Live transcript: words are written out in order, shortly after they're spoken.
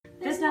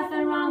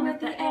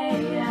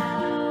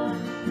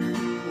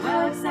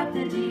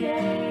with a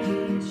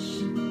DH.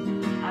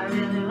 I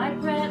really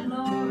like Brett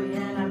Lowry,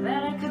 and I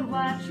bet I could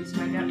watch you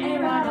strike out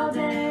A-Rod all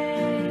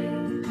day.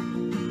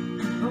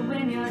 But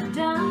when you're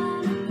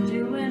done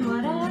doing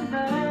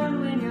whatever,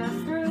 when you're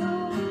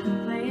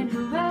through playing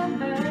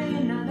whoever, you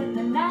know that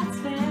the Nats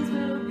fans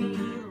will be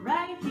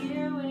right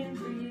here waiting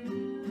for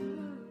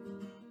you.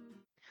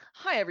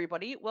 Hi,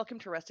 everybody. Welcome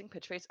to Resting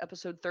Pitchface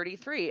episode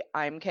 33.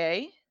 I'm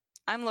Kay.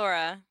 I'm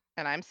Laura.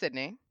 And I'm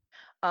Sydney.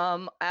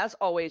 As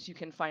always, you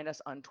can find us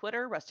on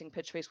Twitter, Resting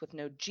Pitchface with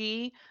no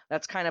G.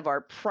 That's kind of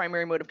our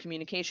primary mode of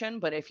communication.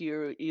 But if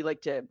you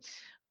like to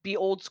be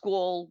old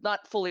school,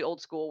 not fully old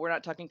school, we're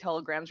not talking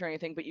telegrams or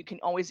anything, but you can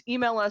always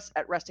email us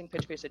at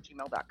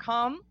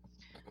restingpitchface@gmail.com.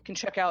 You can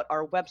check out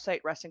our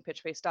website,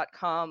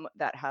 restingpitchface.com.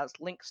 That has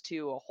links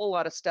to a whole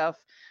lot of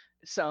stuff,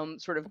 some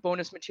sort of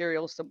bonus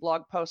materials, some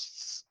blog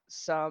posts,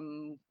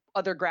 some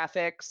other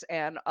graphics,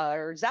 and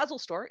our Zazzle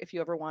store if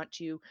you ever want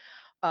to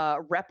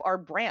rep our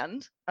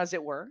brand, as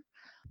it were.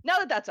 Now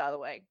that that's out of the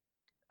way,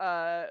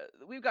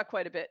 we've got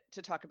quite a bit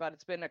to talk about.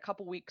 It's been a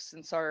couple weeks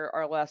since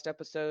our last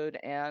episode,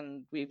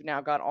 and we've now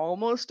got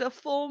almost a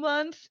full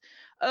month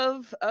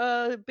of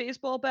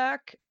baseball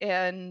back,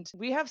 and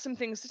we have some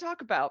things to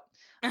talk about.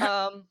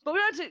 But we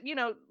want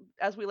to,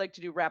 as we like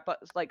to do, wrap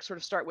up, like sort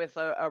of start with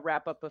a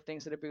wrap up of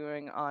things that are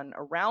going on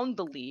around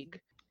the league.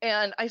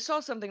 And I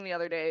saw something the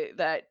other day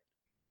that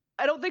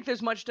I don't think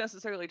there's much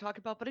necessarily to talk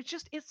about, but it's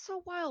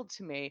so wild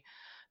to me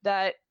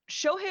that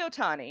Shohei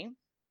Ohtani,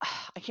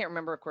 I can't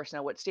remember, of course,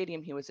 now what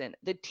stadium he was in.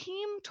 The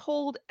team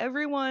told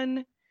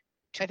everyone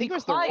to I think be it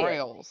was quiet. the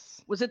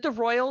Royals. Was it the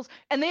Royals?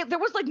 And there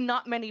was like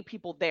not many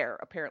people there,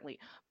 apparently.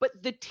 But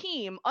the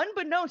team,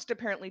 unbeknownst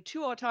apparently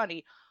to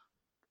Ohtani,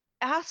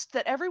 asked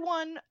that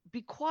everyone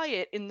be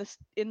quiet in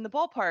the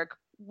ballpark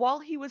while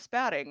he was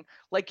batting,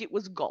 like it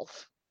was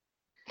golf.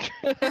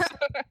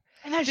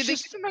 And Did they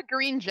give him a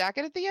green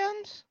jacket at the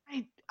end?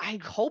 I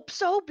hope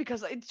so,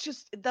 because it's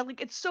just that, like,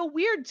 it's so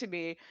weird to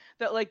me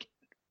that, like,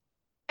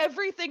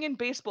 everything in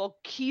baseball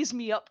keys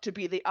me up to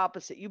be the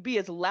opposite. You be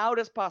as loud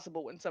as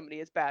possible when somebody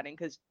is batting,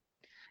 because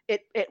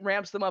it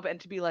ramps them up, and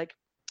to be like,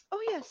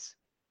 oh yes.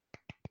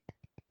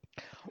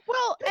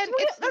 Well,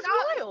 that's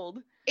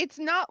wild. It's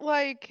not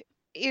like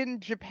in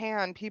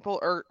Japan people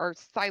are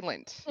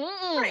silent.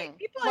 Right.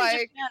 People in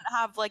Japan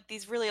have like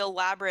these really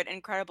elaborate,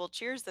 incredible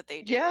cheers that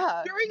they do.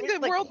 Yeah. During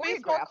the World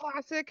Baseball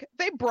Classic,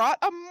 they brought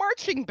a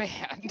marching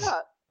band.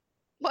 Yeah.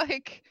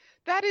 Like,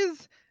 that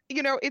is,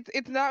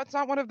 it's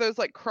not one of those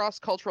like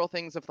cross-cultural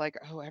things of like,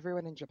 oh,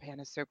 everyone in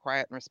Japan is so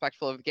quiet and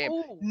respectful of the game.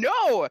 Oh,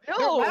 no,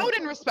 they're loud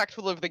and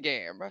respectful of the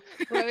game.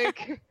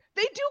 Like,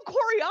 they do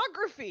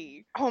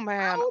choreography. Oh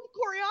man,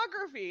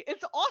 choreography.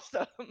 It's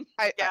awesome.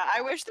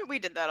 I wish that we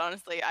did that.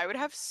 Honestly, I would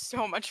have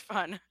so much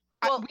fun.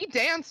 Well, we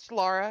danced,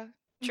 Laura.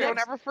 Don't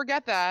ever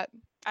forget that.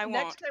 I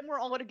won't. Next time we're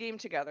all at a game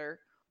together,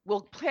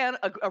 we'll plan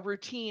a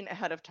routine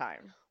ahead of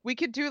time. We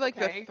could do like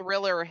the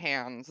Thriller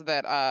hands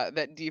that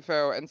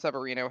Difo and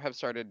Severino have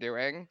started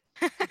doing.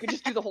 We could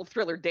just do the whole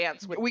Thriller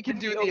dance. We could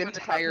do the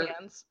entire.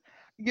 Hands.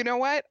 You know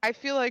what? I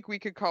feel like we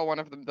could call one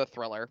of them the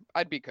Thriller.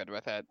 I'd be good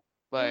with it.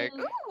 Like,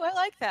 ooh, I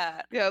like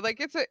that. Yeah,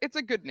 like it's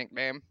a good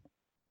nickname.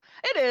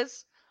 It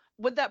is.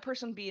 Would that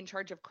person be in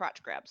charge of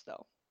crotch grabs,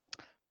 though?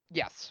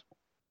 Yes.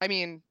 I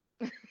mean,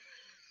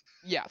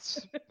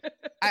 yes.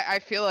 I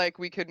feel like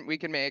we can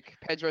make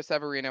Pedro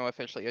Severino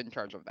officially in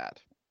charge of that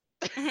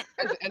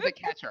as a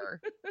catcher.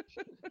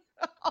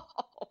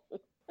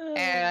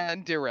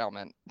 And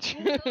derailment.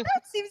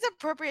 That seems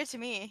appropriate to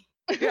me.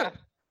 Yeah.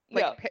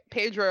 Like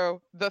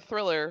Pedro, the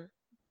Thriller,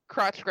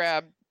 crotch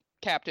grab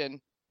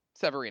captain,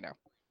 Severino.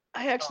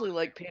 I actually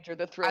like Pedro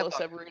the Thriller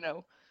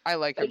Severino. I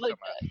like him so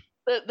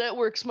much. That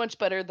works much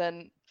better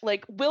than,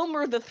 like,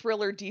 Wilmer the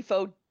Thriller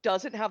Difo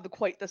doesn't have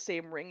quite the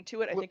same ring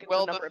to it. I think it's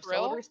the number of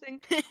syllables thing.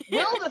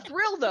 Will the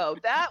Thrill, though,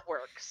 that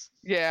works.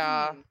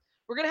 Yeah.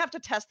 We're going to have to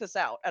test this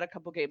out at a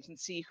couple games and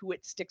see who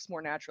it sticks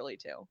more naturally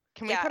to.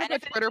 Can we put up a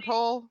Twitter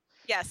poll?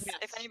 Yes,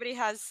 if anybody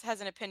has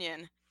an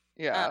opinion.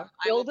 Yeah.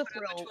 I will put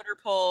up a Twitter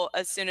poll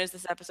as soon as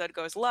this episode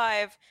goes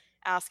live,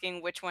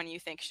 asking which one you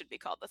think should be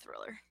called the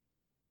Thriller.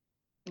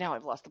 Now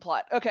I've lost the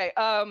plot. Okay.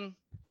 But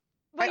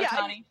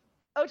Ohtani.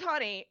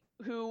 Ohtani,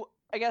 who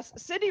I guess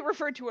Sydney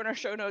referred to in our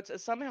show notes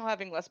as somehow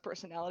having less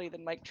personality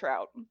than Mike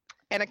Trout.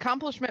 An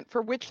accomplishment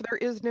for which there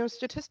is no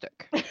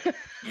statistic.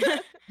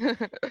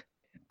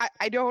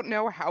 I don't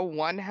know how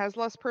one has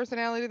less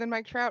personality than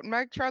Mike Trout.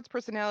 Mike Trout's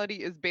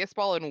personality is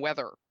baseball and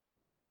weather.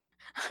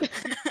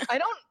 I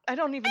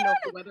don't even know if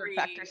the weather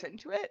factors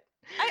into it.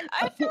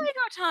 I feel like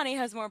Ohtani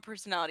has more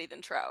personality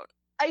than Trout.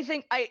 I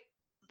think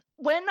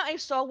when I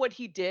saw what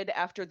he did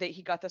after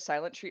he got the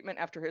silent treatment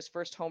after his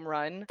first home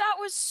run, that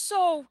was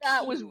so cute.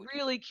 That was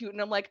really cute.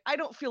 And I'm like, I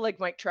don't feel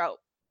like Mike Trout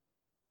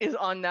is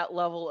on that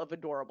level of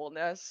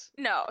adorableness.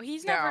 No,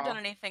 he's never done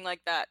anything like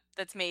that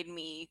that's made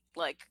me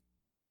like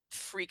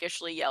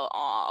freakishly yell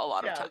 "aw" a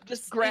lot of Yeah, times.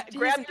 just He grab doesn't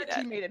your do that.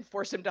 teammate and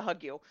force him to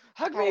hug you.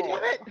 Hug me,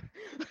 damn it!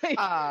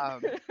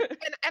 Like-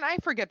 And I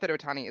forget that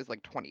Otani is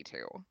like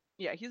 22.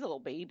 yeah, he's a little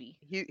baby.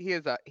 He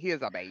is a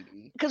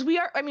baby. Because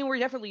we're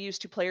definitely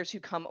used to players who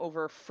come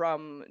over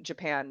from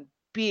Japan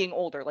being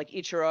older, like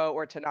Ichiro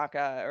or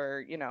Tanaka,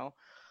 or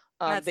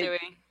Matsui.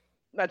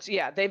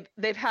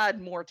 they've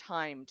had more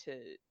time to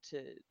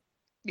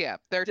Yeah,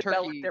 their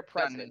develop turkey their gun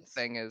presence.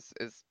 thing is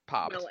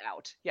popped. well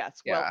out.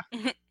 Yes, Yeah.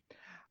 well,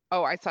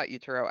 Oh, I saw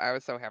Ichiro. I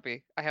was so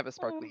happy. I have a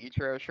sparkly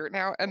Ichiro shirt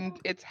now, and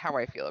it's how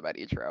I feel about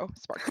Ichiro.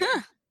 Sparkly.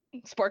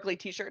 sparkly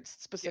T-shirts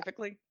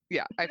specifically.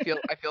 Yeah, I feel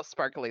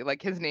sparkly.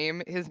 Like his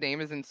name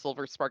is in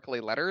silver sparkly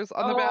letters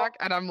on the Oh, back,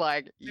 and I'm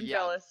like, I'm yeah,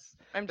 jealous.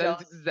 I'm that is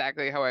jealous.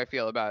 exactly how I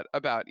feel about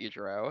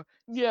Ichiro.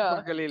 Yeah.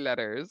 Sparkly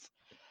letters.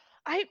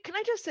 Can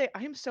I just say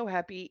I am so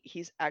happy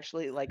he's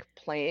actually like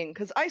playing,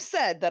 because I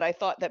said that I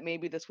thought that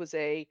maybe this was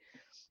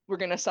we're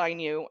gonna sign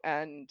you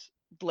and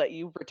let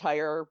you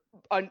retire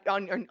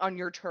on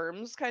your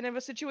terms kind of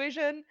a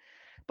situation.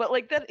 But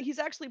like that he's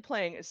actually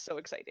playing is so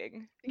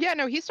exciting. Yeah,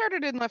 no, he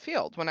started in left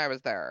field when I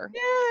was there.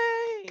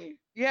 Yay!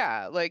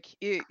 Yeah, like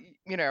he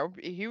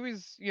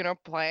was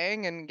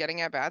playing and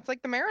getting at bats.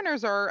 Like the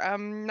Mariners are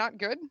not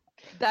good.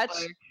 That's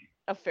Like,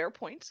 a fair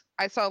point.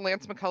 I saw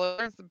Lance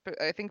McCullers,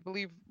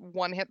 believe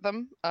one hit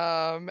them,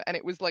 and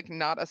it was like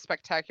not a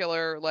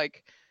spectacular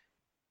like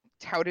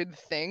touted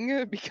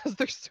thing because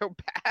they're so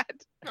bad.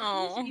 Who's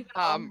Oh, even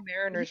on the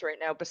Mariners right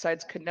now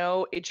besides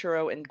Cano,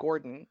 Ichiro, and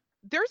Gordon?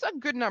 There's a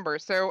good number.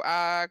 So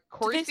do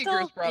Corey they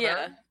Seager's still? brother.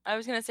 Yeah, I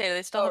was gonna say, do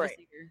they still have right. a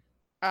Seager?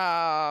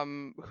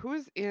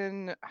 Who's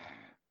in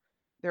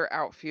their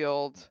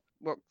outfield?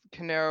 Well,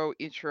 Cano,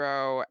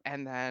 Ichiro,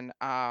 and then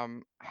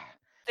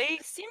They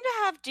seem to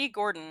have D.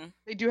 Gordon.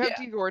 they do have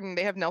Yeah. D. Gordon.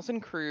 They have Nelson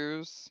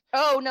Cruz.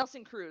 Oh,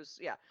 Nelson Cruz.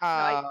 Yeah.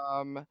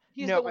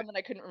 He's no, the but one that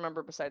I couldn't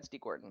remember besides D.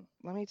 Gordon.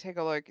 let me take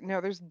a look. No,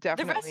 there's The rest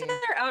definitely. of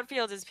their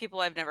outfield is people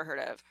I've never heard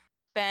of.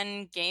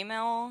 Ben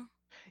Gamel,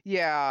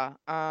 Yeah.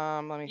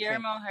 Let me think.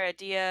 Guillermo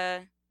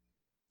Heredia,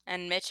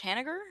 and Mitch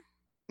Haniger.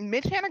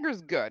 Mitch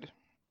Haniger's good.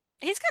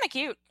 He's kind of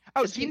cute.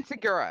 Oh, Is he- Gene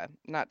Segura,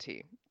 not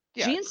T.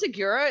 Yeah. Gene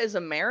Segura is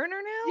a Mariner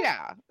now?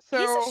 Yeah. So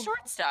He's a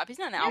shortstop. He's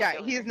not an yeah,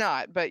 outfielder. he's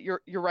not, but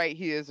you're right,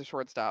 he is a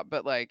shortstop.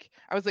 But like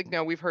I was like,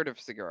 no, we've heard of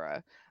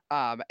Segura.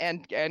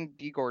 And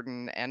D.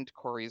 Gordon and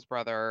Corey's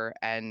brother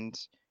and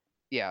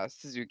yeah,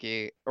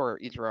 Suzuki or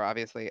Ichiro,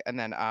 obviously. And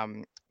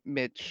then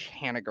Mitch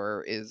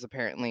Haniger is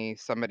apparently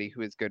somebody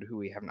who is good who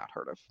we have not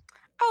heard of.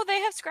 Oh,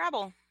 they have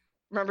Scrabble.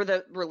 Remember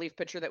the relief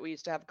pitcher that we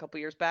used to have a couple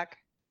years back?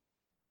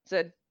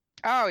 Sid?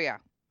 Oh yeah.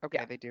 Okay,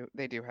 Yeah.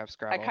 they do have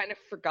Scrabble. I kind of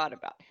forgot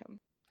about him.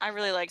 I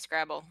really like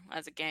Scrabble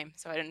as a game,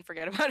 so I didn't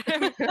forget about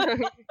him.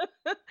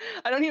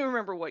 I don't even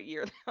remember what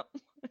year that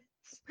was.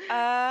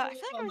 I feel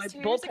like Oh, it my was 2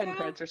 years bullpen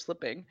ago. creds are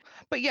slipping.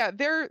 But yeah,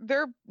 they're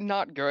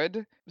not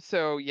good.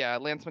 So yeah,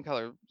 Lance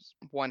McCullers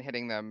one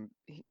hitting them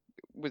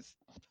was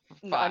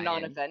A fine.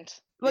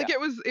 non-event. Like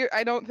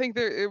I don't think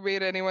that it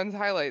made anyone's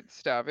highlight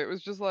stuff. It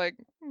was just like,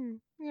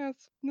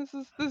 yes, this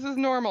is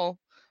normal.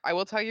 I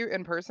will tell you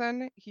in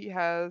person, he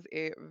has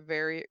a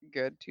very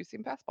good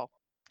two-seam fastball.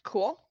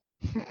 Cool.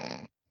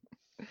 I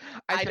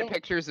I sent don't-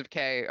 pictures of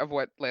Kay of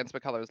what Lance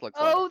McCullers looks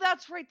like. Oh,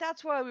 that's right.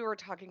 That's why we were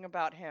talking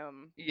about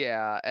him.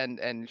 Yeah,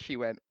 and she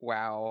went,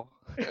 wow.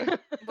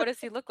 What does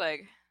he look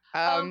like?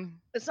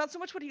 It's not so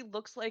much what he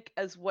looks like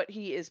as what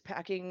he is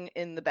packing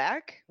in the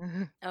back.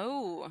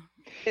 Oh,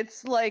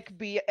 It's like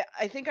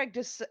I think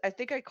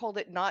I called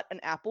it not an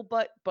apple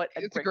butt, but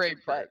it's a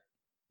grapefruit grapefruit.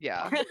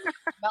 Yeah.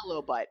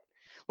 mellow butt.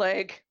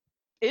 Like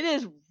it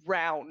is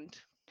round.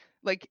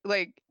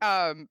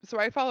 So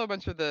I follow a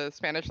bunch of the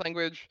Spanish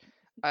language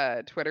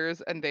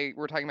Twitters, and they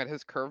were talking about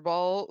his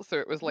curveball, so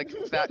it was like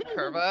that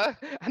curva,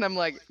 and I'm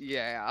like,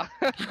 yeah.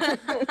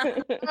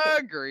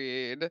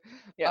 Agreed.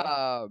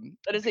 Yeah.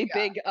 That is a yeah.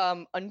 big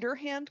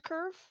underhand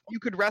curve. You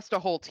could rest a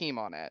whole team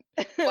on it.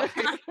 Like,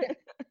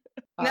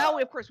 Now,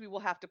 of course, we will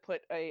have to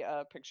put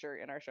a picture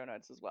in our show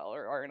notes as well,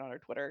 or on our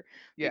Twitter,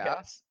 yeah.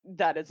 because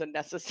that is a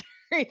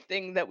necessary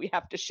thing that we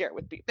have to share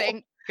with people.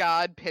 Thank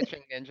God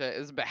Pitching Ninja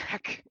is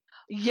back.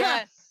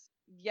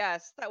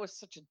 Yes, that was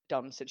such a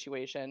dumb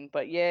situation,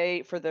 but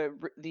yay for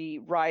the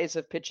rise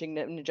of Pitching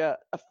Ninja,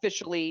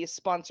 officially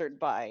sponsored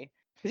by,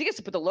 because he gets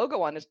to put the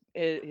logo on his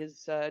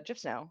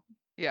GIFs now.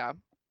 Yeah.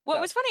 what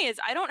So- was funny is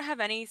I don't have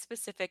any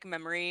specific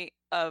memory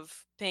of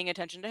paying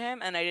attention to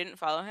him, and I didn't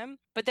follow him.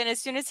 But then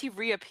as soon as he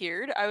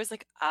reappeared, I was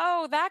like,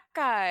 oh, that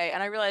guy.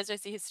 And I realized I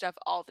see his stuff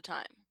all the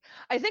time.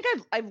 I think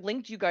I've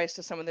linked you guys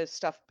to some of this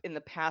stuff in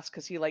the past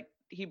because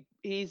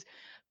he's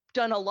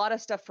done a lot of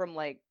stuff from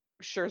like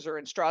Scherzer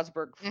and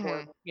Strasburg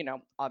for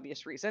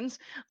obvious reasons.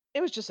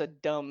 It was just I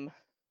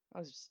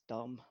was just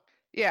dumb.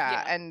 Yeah,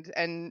 Yeah.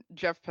 and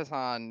Jeff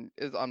Passan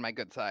is on my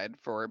good side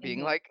for being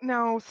Mhm. like,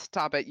 no,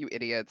 stop it, you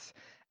idiots.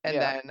 And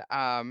Yeah.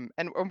 then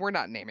and we're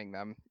not naming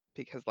them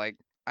because like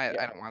I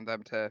Yeah. don't want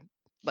them to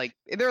like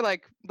they're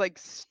like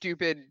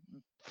stupid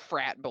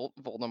frat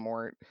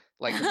Voldemort.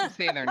 Like if you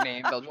say their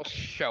name, they'll just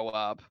show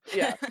up.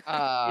 Yeah.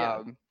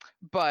 Um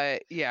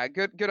But yeah,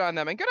 good on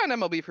them, and good on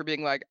MLB for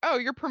being like, oh,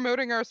 you're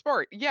promoting our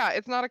sport. Yeah,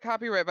 it's not a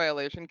copyright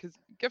violation because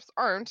gifts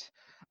aren't.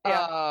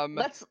 Yeah.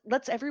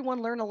 Let's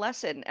everyone learn a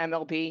lesson,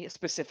 MLB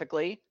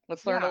specifically.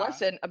 Let's learn a Yeah.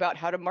 lesson about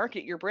how to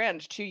market your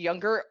brand to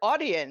younger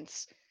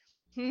audience.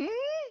 Hmm?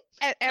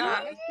 And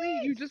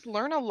honestly, you just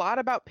learn a lot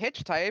about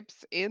pitch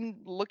types in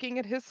looking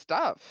at his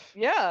stuff.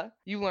 Yeah.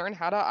 You learn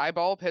how to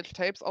eyeball pitch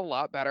types a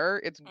lot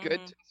better. It's good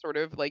Mhm. to sort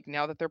of like,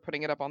 now that they're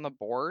putting it up on the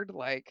board,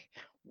 like,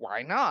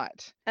 why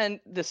not? And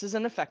this is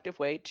an effective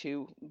way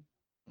to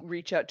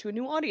reach out to a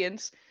new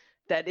audience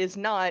that is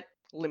not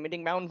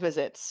limiting mound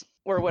visits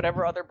or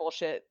whatever other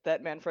bullshit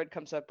that Manfred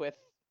comes up with,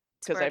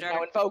 because Square I've now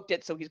darter. invoked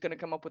it, so he's going to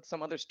come up with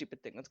some other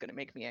stupid thing that's going to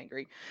make me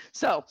angry.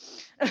 So,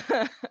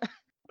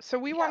 So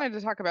we Yeah. wanted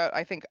to talk about,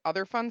 I think,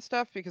 other fun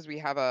stuff because we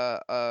have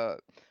a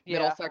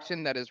middle yeah,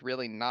 section that is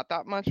really not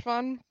that much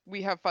fun.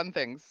 We have fun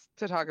things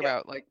to talk Yeah.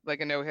 about,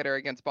 like a no-hitter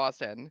against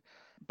Boston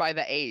by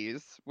the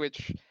A's,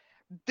 which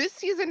this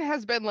season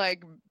has been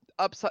like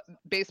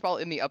baseball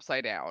in the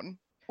upside down.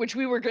 which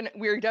we're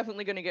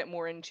definitely gonna get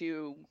more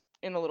into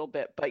in a little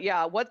bit. But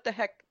yeah, what the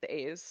heck, the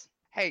A's?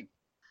 Hey,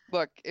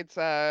 look, it's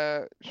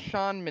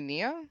Sean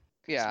Mania.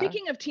 Yeah.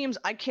 Speaking of teams,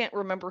 I can't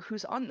remember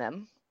who's on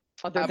them,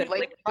 other than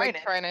Blake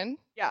Trinan. Trinan.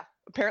 Yeah,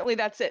 apparently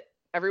that's it.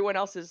 Everyone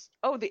else is.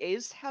 Oh, the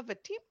A's have a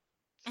team.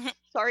 Mhm.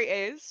 Sorry,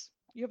 A's.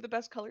 You have the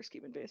best color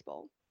scheme in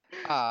baseball.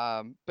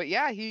 But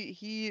yeah,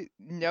 he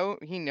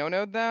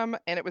no-no'd them,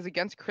 and it was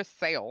against Chris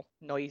Sale.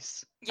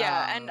 Nice.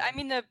 Yeah, and I Um,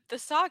 mean the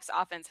Sox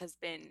offense has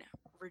been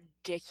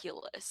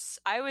ridiculous.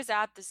 I was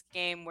at this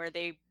game where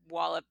they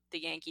walloped the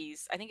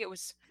Yankees. I think it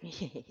was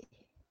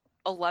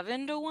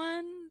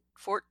 11-1,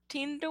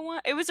 14-1.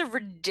 It was a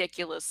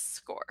ridiculous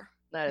score.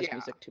 That is Yeah.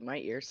 music to my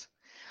ears.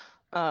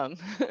 Um,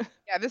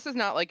 Yeah, this is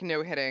not like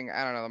no hitting.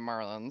 I don't know, the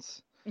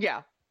Marlins.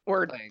 yeah,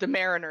 or Like- the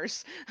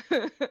Mariners.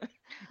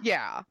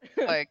 Yeah,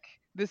 like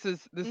this is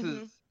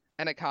Mhm.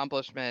 an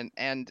accomplishment,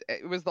 and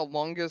it was the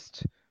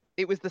longest.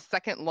 It was the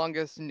second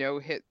longest no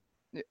hit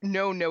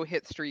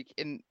streak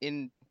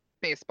in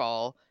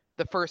baseball.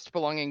 The first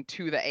belonging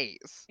to the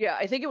A's. Yeah,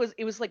 I think it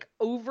was like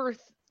over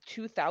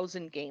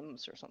 2,000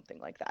 games or something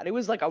like that. It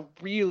was like a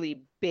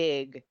really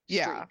big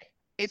Yeah. streak.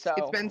 It's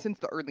So- been since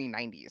the early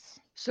 90s.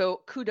 So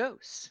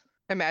kudos.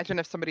 Imagine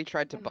if somebody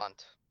tried to Mm.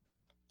 bunt.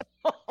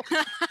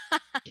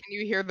 Can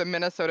you hear the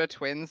Minnesota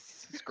Twins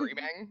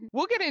screaming?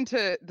 We'll get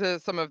into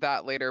some of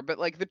that later, but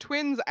like the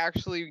Twins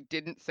actually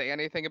didn't say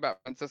anything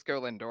about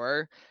Francisco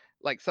Lindor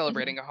like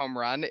celebrating a home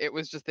run. It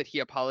was just that he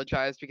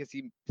apologized because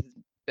he's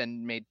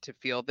been made to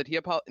feel that he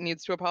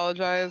needs to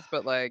apologize.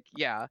 But like,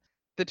 yeah,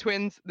 the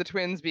Twins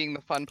being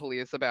the fun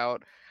police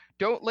about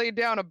don't lay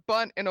down a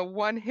bunt in a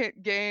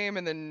one-hit game,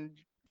 and then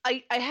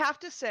I have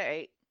to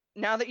say,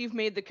 now that you've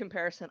made the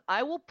comparison,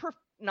 I will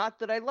not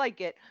that I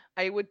like it.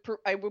 I would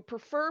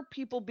prefer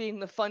people being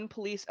the fun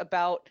police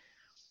about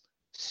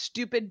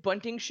stupid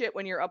bunting shit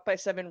when you're up by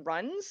 7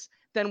 runs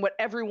than what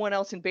everyone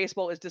else in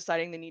baseball is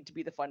deciding they need to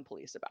be the fun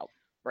police about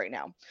right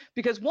now.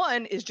 Because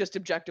one is just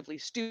objectively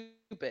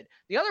stupid.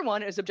 The other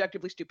one is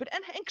objectively stupid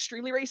and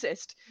extremely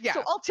racist. yeah.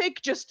 So I'll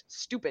take just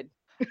stupid.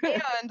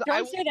 And I Don't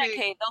will say that,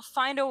 Kate. They'll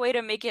find a way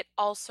to make it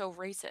also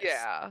racist.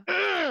 Yeah.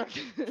 Ugh.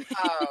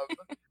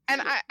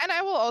 And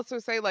I will also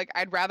say, like,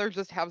 I'd rather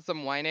just have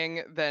some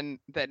whining than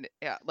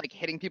like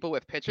hitting people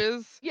with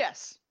pitches.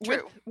 Yes,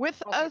 True.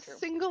 With Also a true.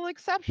 single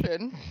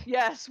exception.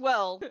 yes.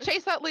 Well,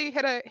 Chase Utley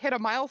hit a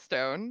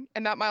milestone,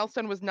 and that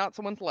milestone was not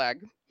someone's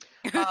leg.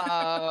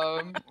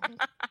 Um,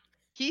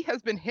 he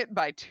has been hit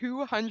by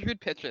 200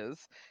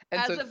 pitches,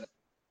 and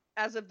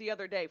as of the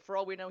other day, for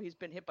all we know, he's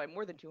been hit by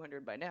more than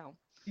 200 by now.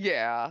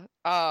 yeah.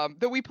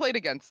 Though we played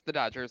against the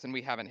Dodgers, and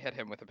we haven't hit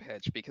him with a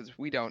pitch because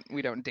we don't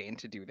deign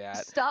to do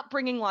that. Stop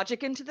bringing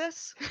logic into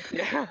this.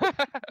 Yeah.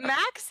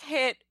 Max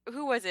hit,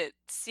 who was it?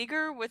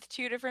 Seager with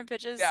 2 different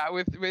pitches? Yeah,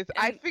 with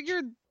I And-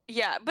 figured.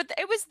 Yeah, but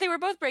they were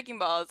both breaking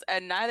balls,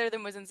 and neither of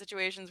them was in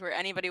situations where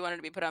anybody wanted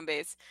to be put on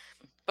base.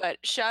 But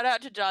shout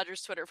out to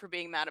Dodgers Twitter for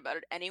being mad about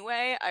it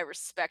anyway. I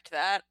respect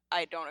that.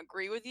 I don't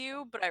agree with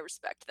you, but I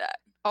respect that.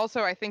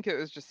 Also, I think it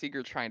was just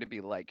Seager trying to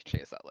be like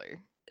Chase Utley.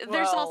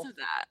 There's also Well-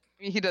 that.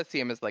 I mean, he does see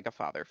him as like a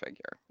father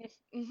figure.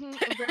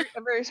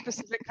 A very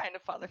specific kind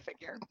of father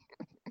figure.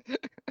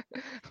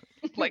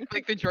 like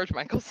the George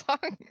Michael song.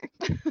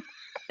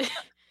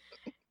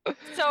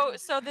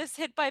 So this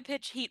hit by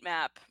pitch heat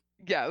map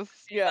Yes.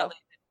 Yeah.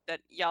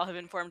 that y'all have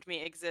informed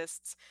me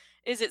exists,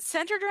 is it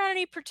centered around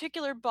any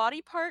particular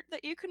body part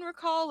that you can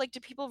recall? Like, do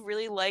people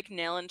really like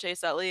nailing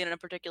Chase Utley in a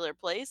particular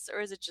place, or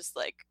is it just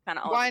like kind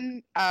of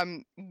One,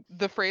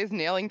 the phrase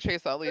 "nailing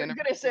Chase Utley" I in was a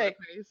gonna particular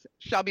say- place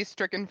shall be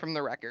stricken from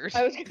the record.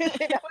 I was going to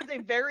say that was a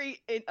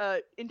very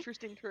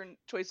interesting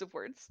choice of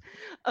words.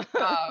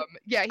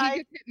 Yeah, he I-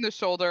 gets hit in the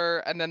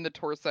shoulder and then the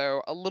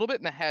torso, a little bit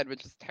in the head,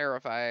 which is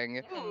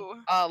terrifying. Ooh,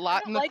 A I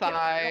lot don't in the like it. I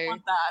thigh. don't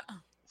want that.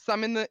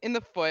 some in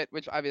the foot,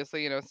 which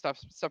obviously, stuff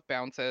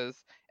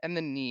bounces, and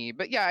the knee.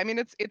 But yeah, I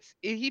mean,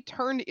 he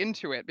turned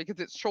into it because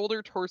it's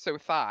shoulder, torso,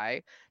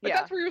 thigh. But Yeah.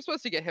 that's where you're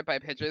supposed to get hit by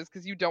pitches,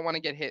 because you don't want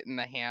to get hit in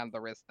the hand, the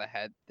wrist, the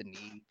head, the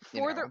knee.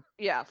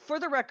 For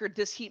the record,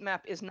 this heat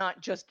map is not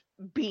just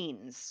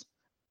beans.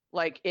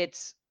 Like,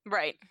 it's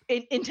Right.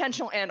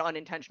 intentional and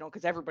unintentional,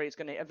 because everybody's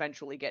going to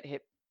eventually get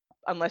hit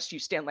unless you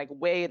stand like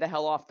way the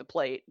hell off the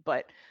plate,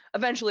 but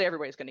eventually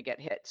everybody's going to get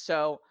hit.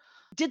 So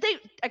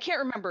I can't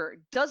remember,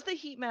 does the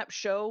heat map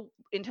show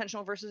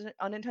intentional versus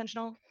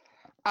unintentional?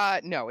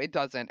 No, it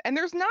doesn't. And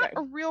there's not Okay.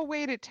 a real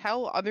way to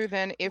tell other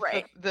than if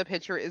Right. the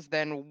pitcher is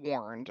then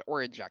warned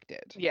or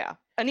ejected. Yeah.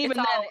 And even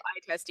It's then, all eye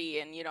testy,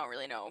 and you don't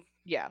really know.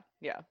 yeah.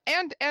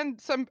 And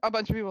a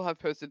bunch of people have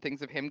posted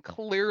things of him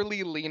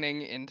clearly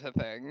leaning into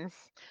things.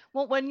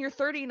 Well, when you're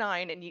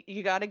 39 and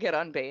you got to get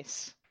on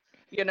base,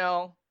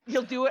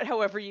 you'll do it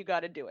however you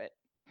got to do it.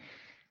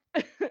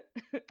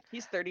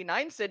 He's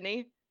 39,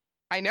 Sydney.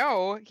 I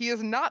know, he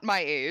is not my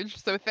age,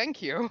 so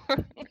thank you.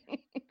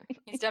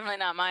 He's definitely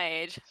not my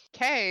age.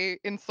 Kay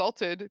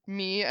insulted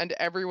me and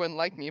everyone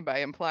like me by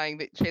implying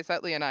that Chase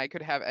Utley and I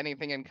could have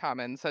anything in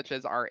common, such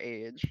as our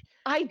age.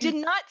 I did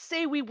not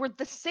say we were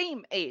the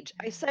same age.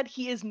 I said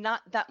he is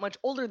not that much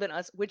older than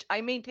us, which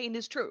I maintain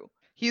is true.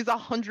 He's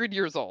 100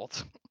 years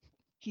old.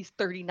 He's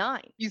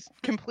 39. He's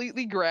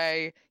completely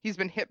gray. He's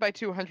been hit by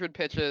 200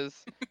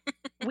 pitches.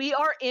 We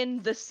are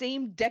in the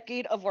same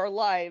decade of our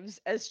lives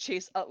as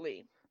Chase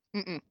Utley.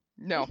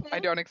 No, I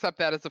don't accept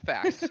that as a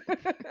fact.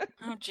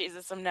 Oh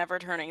Jesus, I'm never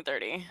turning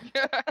 30.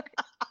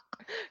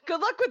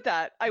 Good luck with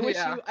that. I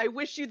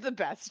wish you the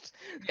best.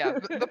 Yeah,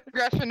 the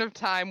progression of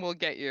time will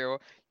get you.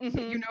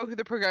 Mhm. You know who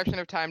the progression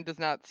of time does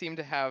not seem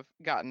to have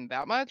gotten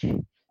that much?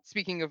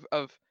 Speaking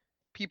of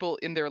people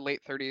in their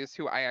late 30s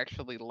who I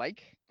actually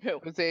like. Who?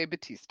 Jose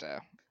Batista.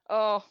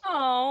 Oh,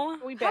 Oh,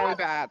 Joey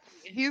Bats.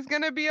 He's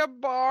gonna be a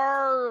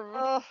barb.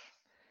 oh,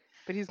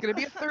 But he's gonna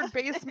be a third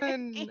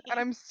baseman, and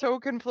I'm so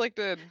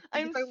conflicted.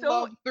 I'm because I so-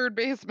 love third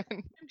baseman.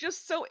 I'm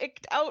just so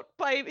icked out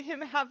by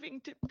him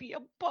having to be a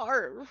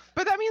barf.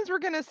 But that means we're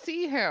gonna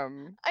see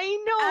him.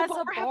 I know, As but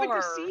a we're having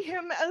to see barf.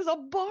 him as a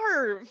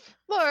barf.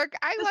 Look,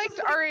 I This liked is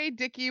like- R.A.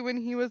 Dickey when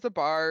he was a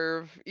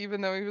barf, even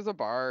though he was a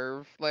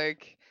barf.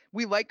 Like,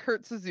 we like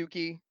Kurt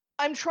Suzuki.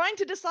 I'm trying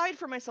to decide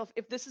for myself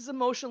if this is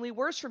emotionally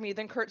worse for me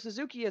than Kurt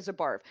Suzuki as a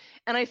barf.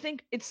 And I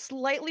think it's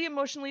slightly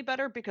emotionally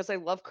better because I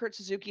love Kurt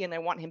Suzuki and I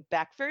want him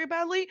back very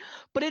badly,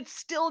 but it's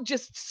still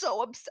just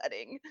so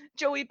upsetting.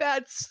 Joey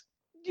Bats,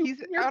 you're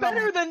on a-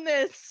 better than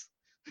this.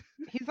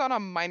 He's on a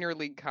minor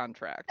league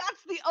contract.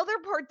 That's the other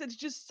part that's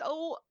just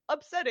so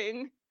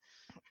upsetting.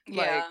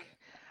 yeah. Like,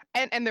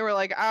 and they were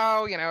like,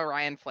 oh,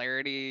 Ryan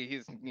Flaherty,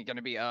 he's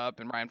gonna be up,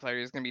 and Ryan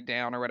Flaherty's gonna be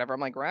down or whatever.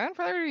 I'm like, Ryan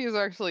Flaherty is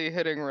actually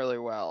hitting really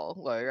well.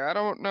 Like, I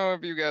don't know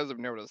if you guys have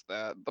noticed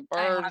that. The I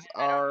barbs haven't,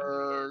 I don't know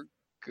who he are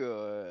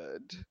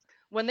good.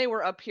 When they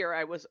were up here,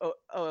 I was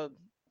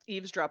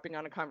eavesdropping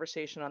on a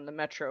conversation on the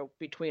Metro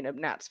between a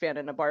Nats fan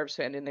and a Barbs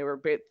fan, and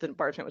the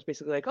Barbs fan was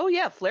basically like, "Oh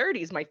yeah,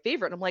 Flaherty's my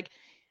favorite." And I'm like,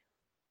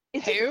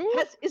 Who?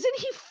 Isn't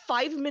he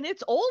 5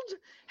 minutes old?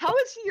 How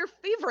is he your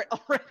favorite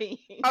already?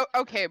 Oh,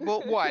 okay.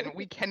 Well, one,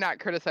 we cannot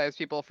criticize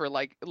people for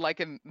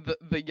liking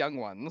the young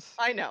ones.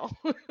 I know.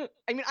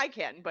 I mean, I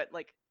can, but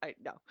I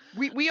know.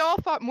 We all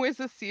thought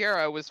Moises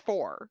Sierra was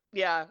 4.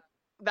 Yeah,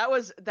 that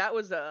was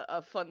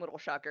a fun little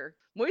shocker.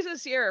 Moises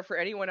Sierra, for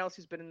anyone else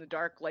who's been in the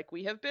dark like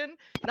we have been,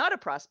 not a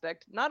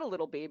prospect, not a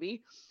little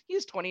baby.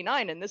 He's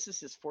 29, and this is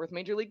his 4th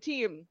major league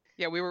team.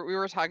 Yeah, we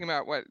were talking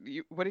about what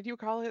did you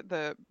call it?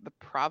 The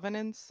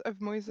provenance of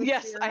Moises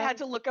Yes, Sierra? I had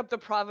to look up the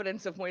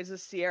provenance of Moises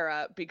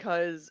Sierra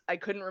because I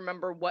couldn't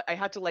remember what I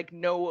had to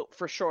know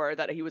for sure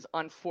that he was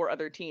on 4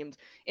 other teams.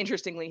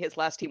 Interestingly, his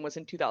last team was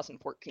in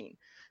 2014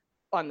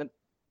 on the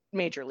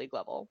major league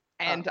level.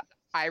 And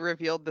I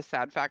revealed the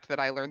sad fact that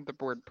I learned the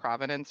word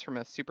provenance from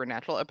a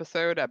Supernatural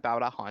episode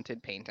about a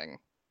haunted painting.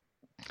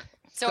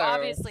 So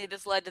obviously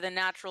this led to the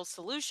natural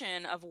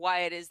solution of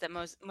why it is that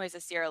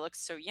Moises Sierra looks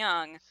so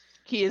young.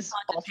 He is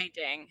Haunted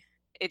painting.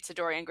 It's a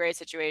Dorian Gray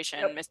situation.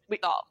 Yep,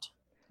 Solved.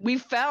 We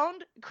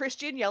found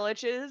Christian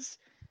Yelich's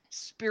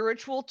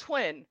spiritual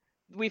twin.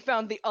 We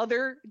found the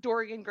other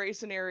Dorian Gray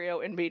scenario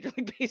in Major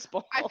League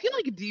Baseball. I feel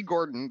like D.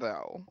 Gordon,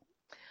 though.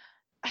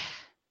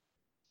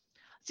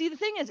 See, the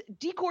thing is,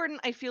 D. Gordon,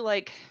 I feel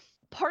like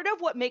part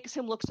of what makes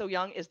him look so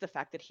young is the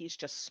fact that he's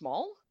just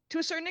small to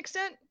a certain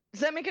extent.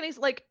 Does that make any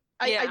sense?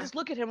 I just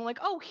look at him, I'm like,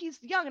 oh, he's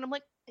young. And I'm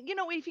like,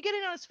 if you get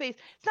it on his face,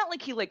 it's not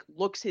like he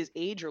looks his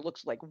age or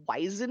looks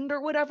wizened or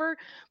whatever,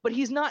 but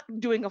he's not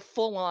doing a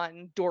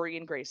full-on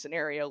Dorian Gray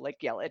scenario like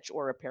Yelich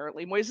or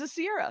apparently Moises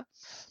Sierra.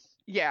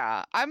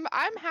 Yeah, I'm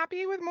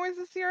happy with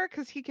Moises Sierra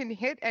because he can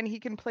hit and he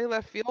can play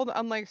left field,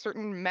 unlike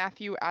certain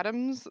Matthew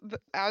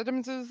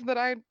Adamses that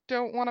I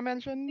don't want to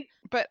mention.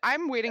 But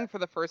I'm waiting for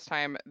the first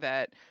time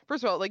that,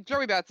 first of all,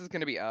 Joey Bats is going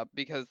to be up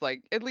because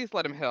at least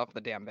let him hit off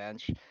the damn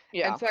bench.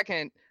 Yeah. And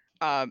second,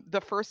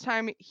 the first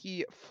time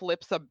he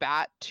flips a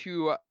bat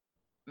to,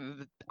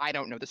 the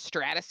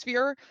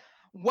stratosphere,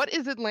 what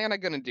is Atlanta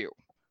going to do?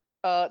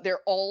 They're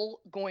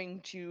all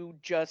going to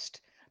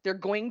just they're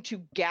going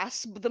to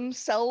gasp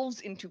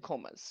themselves into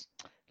comas.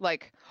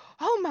 Like,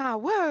 oh my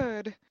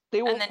word.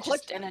 They will And then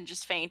clutch.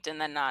 just faint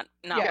and then not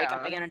wake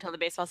up Yeah. again until the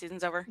baseball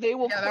season's over. They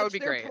will Yeah, that would clutch be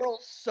their great.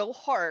 pearls so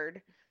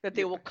hard that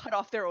they Yeah. will cut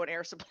off their own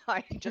air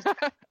supply. Just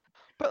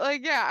But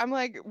like, yeah, I'm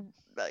like,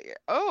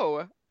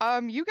 oh,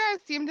 you guys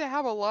seem to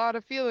have a lot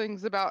of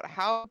feelings about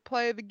how to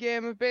play the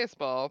game of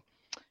baseball.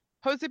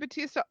 Jose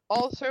Bautista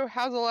also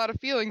has a lot of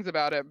feelings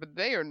about it, but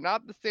they are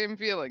not the same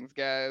feelings,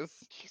 guys.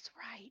 he's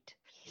right.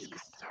 He's got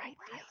the so right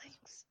right.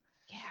 feelings.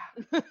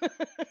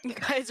 Yeah. You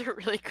guys are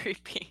really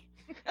creepy.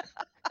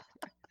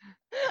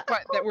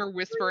 What, that we're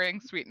whispering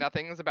sweet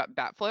nothings about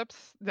bat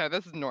flips? No,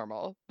 this is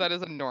normal. That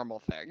is a normal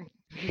thing.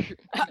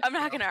 I'm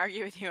not gonna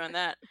argue with you on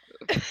that.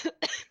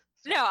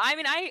 No, I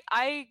mean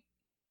I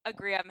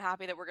agree. I'm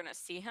happy that we're gonna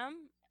see him.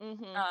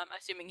 Mhm.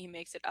 Assuming he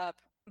makes it up.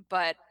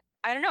 But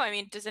I don't know. I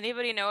mean, does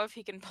anybody know if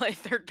he can play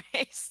third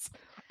base?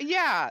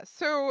 Yeah,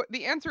 so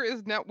the answer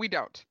is no, we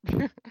don't.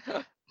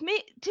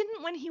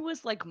 Didn't when he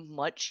was like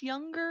much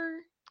younger,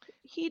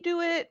 he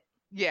do it?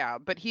 Yeah,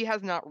 but he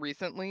has not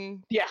recently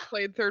Yeah.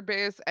 played third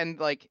base, and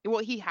like,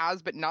 well, he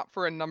has, but not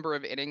for a number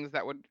of innings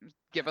that would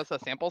give us a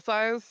sample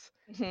size.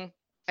 hmm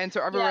And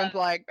so everyone's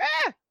like,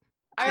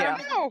 I Yeah. don't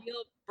remember know. the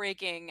deal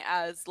breaking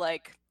as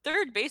like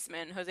third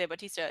baseman Jose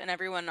Bautista, and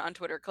everyone on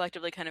Twitter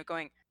collectively kind of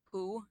going,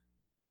 "Who?"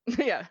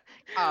 yeah.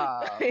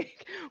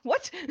 Like,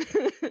 what?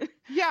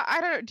 Yeah, I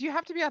don't know. Do you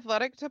have to be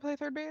athletic to play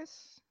third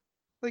base?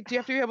 Like, do you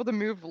have to be able to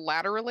move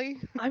laterally?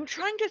 I'm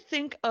trying to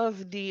think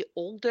of the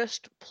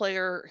oldest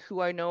player who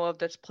I know of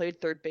that's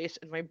played third base,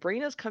 and my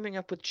brain is coming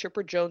up with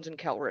Chipper Jones and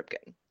Cal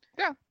Ripken.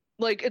 Yeah.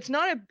 Like it's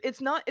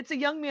a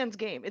young man's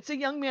game. It's a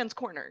young man's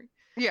corner.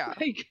 Yeah.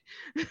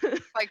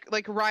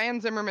 Like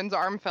Ryan Zimmerman's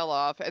arm fell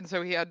off, and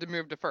so he had to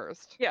move to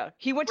first. Yeah,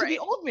 he went to the Right.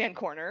 old man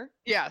corner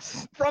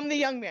Yes. from the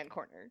young man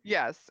corner.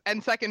 Yes.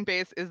 And second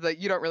base is the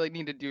you don't really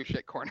need to do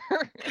shit corner.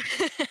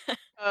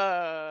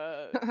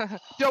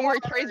 Don't worry,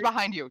 Trey's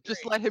behind you.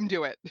 Just let him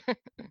do it.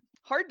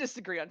 Hard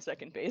disagree on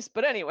second base,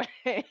 but anyway.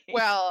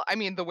 Well, I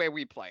mean, the way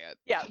we play it.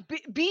 Yeah,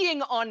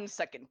 being on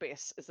second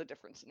base is a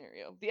different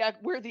scenario.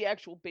 Where the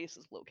actual base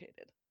is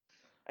located,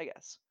 I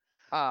guess.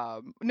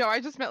 No, I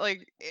just meant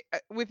like,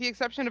 with the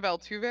exception of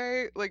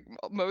Altuve, like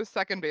most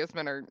second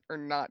basemen are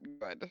not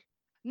good.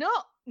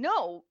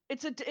 No,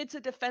 it's a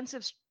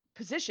defensive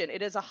position.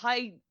 It is a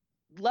high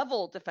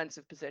level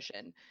defensive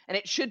position, and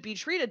it should be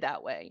treated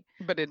that way.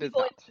 But it is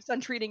People not. insist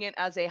on treating it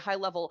as a high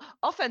level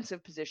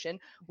offensive position,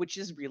 which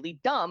is really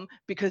dumb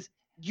because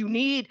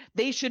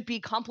they should be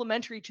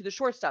complementary to the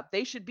shortstop.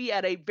 They should be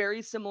at a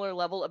very similar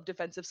level of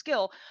defensive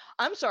skill.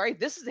 I'm sorry,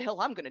 this is a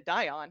hill I'm going to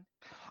die on.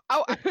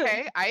 Oh,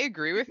 okay, I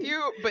agree with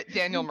you, but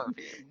Daniel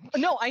Murphy.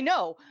 No, I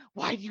know.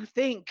 Why do you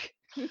think?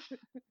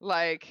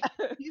 Like,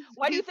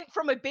 Why do you think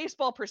from a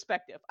baseball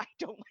perspective, I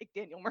don't like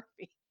Daniel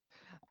Murphy?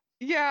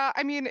 yeah,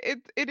 I mean,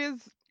 it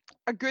is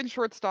a good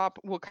shortstop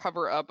will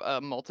cover up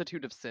a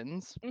multitude of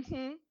sins.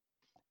 Mm-hmm.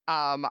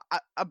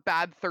 A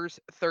bad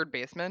third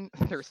baseman,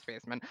 a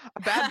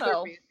bad third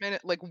No. baseman,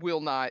 like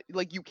will not,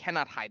 like you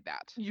cannot hide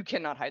that. You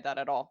cannot hide that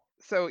at all.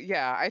 So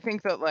yeah, I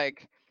think that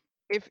like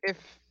if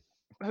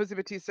Jose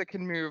Bautista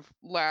can move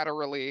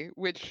laterally,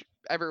 which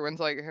everyone's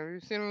like, have you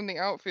seen him in the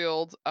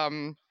outfield?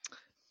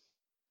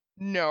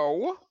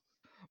 No.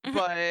 Mhm.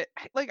 But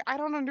like I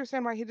don't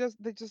understand why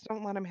they just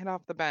don't let him hit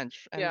off the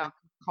bench and Yeah. like,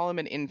 call him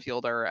an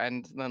infielder,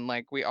 and then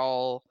like we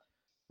all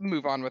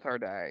move on with our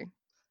day.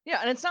 Yeah,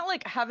 and it's not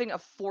like having a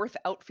fourth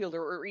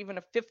outfielder or even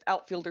a fifth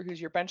outfielder who's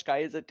your bench guy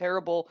is a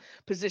terrible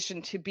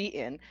position to be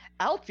in.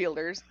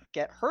 Outfielders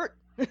get hurt.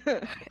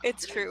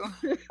 It's true.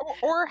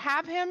 Or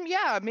have him,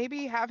 yeah,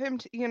 maybe have him,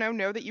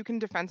 know that you can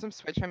defensive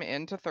switch him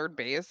into third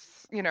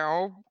base,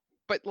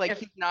 but like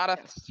he's not a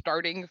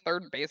starting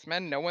third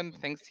baseman. No one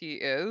thinks he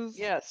is.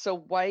 Yeah, so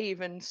why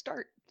even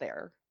start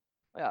there?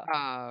 Yeah.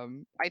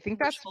 I think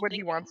that's Wishful what he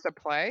thinking. wants to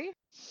play.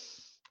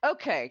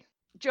 Okay,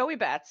 Joey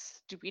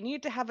Bats, do we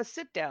need to have a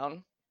sit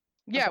down?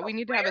 Yeah, about we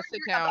need to have a sit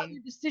about down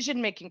your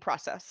decision-making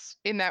process.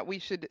 in that we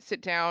should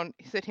sit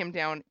him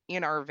down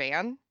in our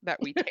van that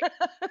we take.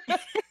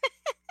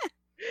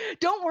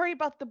 Don't worry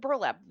about the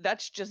burlap.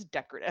 That's just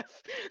decorative.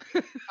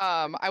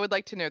 I would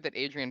like to know that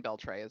Adrian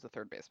Beltre is a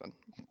third baseman.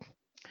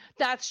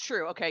 That's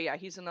true. Okay, yeah,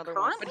 he's another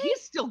one, but Currently?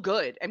 he's still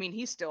good. I mean,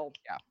 he's still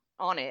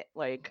on it.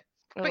 Like,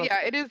 I don't But know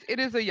yeah, if- it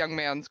is a young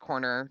man's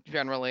corner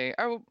generally.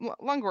 Oh,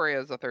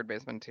 Longoria is a third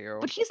baseman too.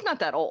 but he's not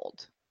that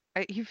old.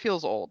 He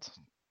feels old.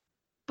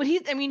 But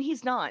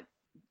he's not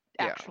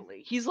Yeah.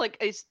 actually. He's like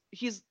I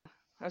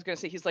was gonna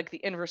say he's like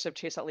the inverse of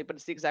Chase Utley, but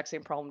it's the exact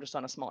same problem, just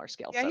on a smaller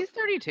scale. Yeah, so. he's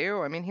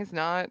 32. I mean, he's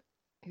not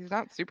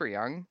super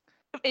young.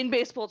 In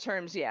baseball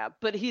terms, yeah,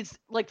 but he's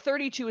like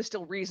 32 is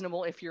still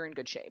reasonable if you're in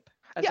good shape.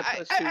 As Yeah,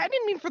 opposed to I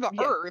didn't mean for the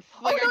Yeah. earth.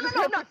 Oh, Like, no, I just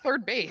no, meant no, for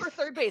third base. for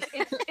third base.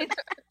 It's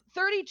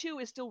 32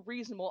 is still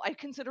reasonable. I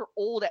consider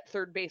old at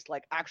third base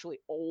like actually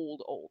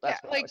old.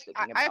 That's what I was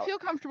thinking about. I feel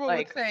comfortable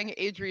Like- with saying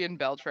Adrian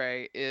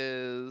Beltre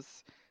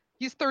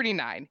he's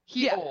 39.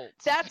 He's Yeah, old.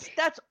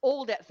 That's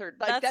old at third.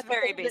 Like, That's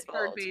very old at baseball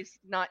third old. base,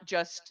 not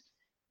just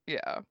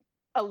Yeah.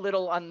 a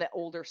little on the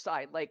older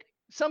side. Like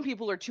some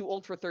people are too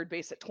old for third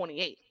base at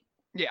 28.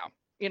 Yeah.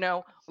 You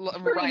know,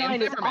 Ryan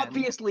 39 is Zimmerman.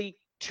 obviously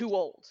too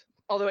old.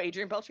 Although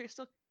Adrian Beltre is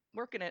still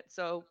working it,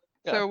 so.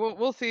 Yeah. So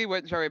we'll see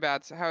what Joey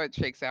Bats, how it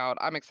shakes out.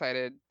 I'm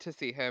excited to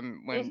see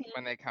him when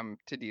they come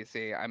to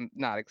DC. I'm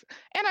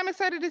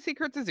excited to see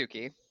Kurt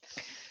Suzuki.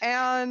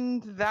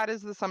 And that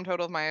is the sum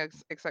total of my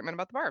excitement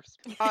about the Barbs.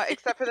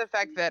 Except for the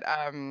fact that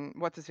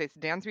what's his face,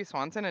 Dansby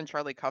Swanson and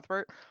Charlie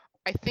Cuthbert,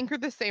 I think are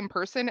the same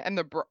person, and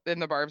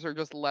the Barbs are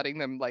just letting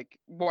them like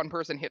one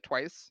person hit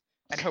twice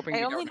and hoping I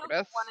we only don't know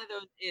notice. who one of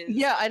those is.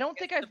 Yeah, I don't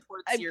think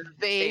supports your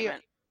they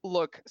statement.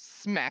 look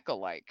smack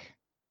alike.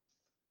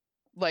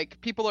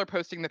 Like people are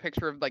posting the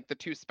picture of like the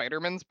two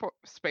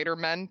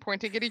Spider-Men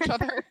pointing at each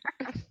other.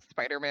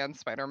 Spider-Man.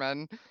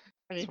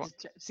 I need to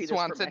see this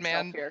Swanson for myself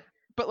man. here.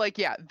 But like,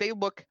 yeah, they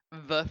look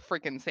the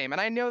freaking same. And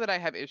I know that I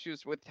have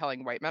issues with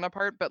telling white men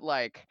apart, but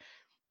like,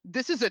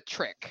 this is a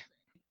trick.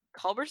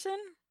 Culberson?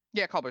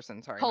 Yeah,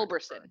 Culberson. Sorry.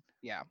 Culberson.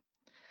 Yeah.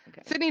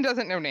 Okay. Sydney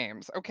doesn't know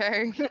names,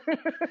 okay?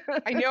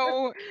 I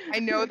know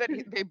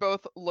that they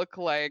both look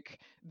like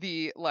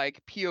the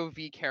like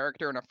POV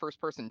character in a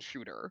first-person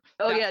shooter.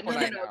 Oh That's yeah, what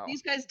no. I know.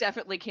 These guys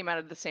definitely came out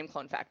of the same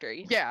clone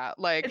factory. Yeah,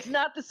 like It's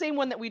not the same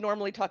one that we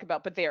normally talk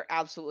about, but they are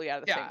absolutely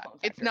out of the same clone factory.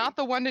 It's not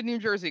the one in New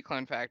Jersey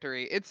clone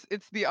factory. It's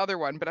the other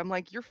one, but I'm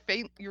like,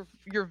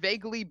 you're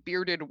vaguely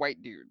bearded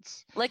white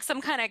dudes. Like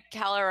some kind of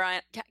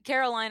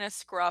Carolina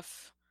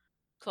scruff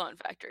clone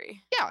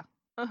factory. Yeah.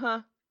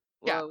 Uh-huh.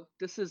 Yeah. Whoa,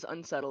 this is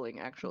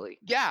unsettling, actually.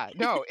 Yeah,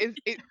 no, it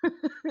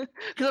because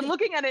I'm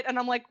looking at it and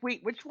I'm like,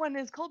 wait, which one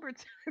is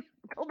Culbertson?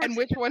 and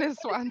which one is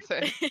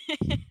Swanson?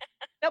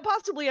 Now,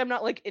 possibly I'm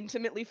not like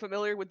intimately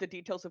familiar with the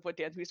details of what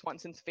Dansby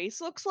Swanson's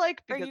face looks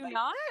like Are because you I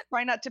not?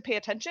 try not to pay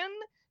attention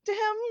to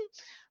him.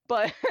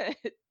 But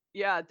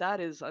yeah,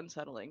 that is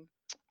unsettling.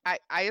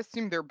 I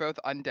assume they're both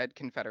undead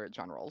Confederate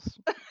generals.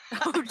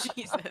 Oh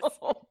Jesus!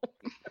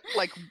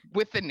 Like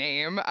with the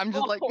name, I'm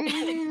just like, no.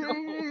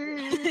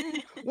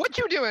 what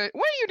you doing?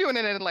 What are you doing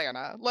in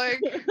Atlanta?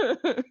 Like,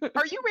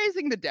 are you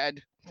raising the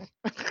dead?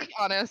 Be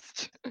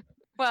honest.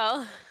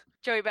 Well,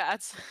 Joey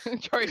Bats.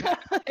 Joey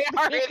Bats. They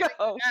are raising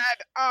the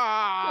dead.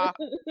 Ah.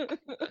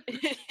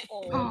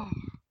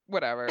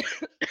 Whatever.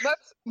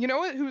 That's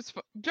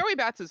what? Joey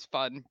Bats is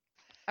fun,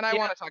 and I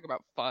want to talk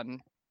about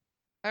fun.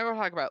 I want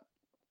to talk about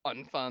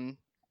unfun.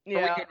 Yeah.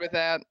 Are we good with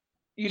that?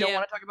 You don't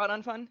want to talk about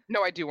unfun?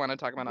 No, I do want to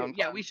talk about unfun.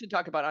 Yeah, we should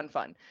talk about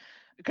unfun.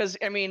 Because,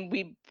 I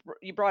mean,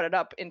 you brought it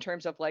up in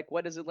terms of, like,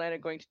 what is Atlanta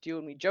going to do?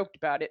 And we joked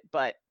about it,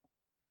 but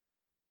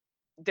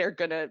they're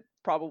going to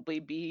probably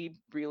be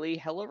really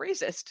hella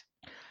racist.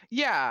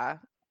 Yeah.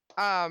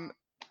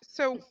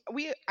 So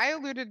I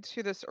alluded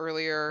to this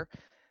earlier.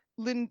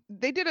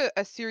 They did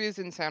a series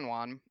in San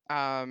Juan,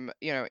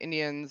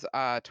 Indians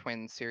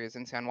Twins series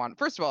in San Juan.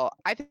 First of all,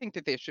 I think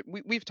that they should,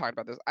 we've talked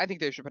about this, I think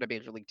they should put a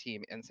major league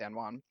team in San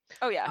Juan.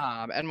 Oh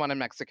yeah. And one in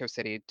Mexico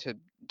City to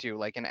do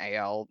like an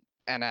AL,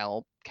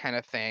 NL kind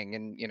of thing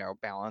and,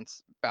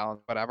 balance,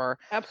 whatever.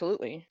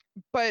 Absolutely.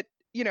 But,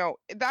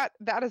 that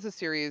as a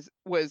series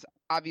was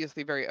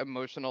obviously very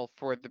emotional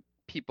for the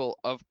people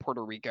of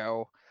Puerto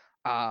Rico,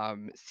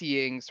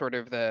 seeing sort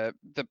of the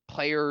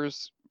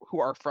players who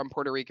are from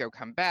Puerto Rico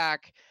come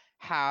back,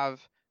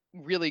 have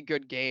really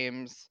good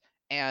games,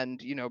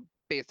 and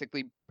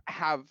basically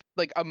have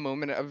like a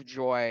moment of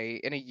joy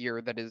in a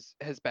year that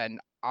has been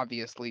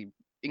obviously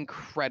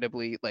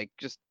incredibly like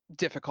just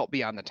difficult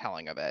beyond the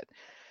telling of it.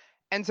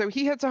 And so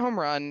he hits a home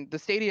run, the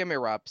stadium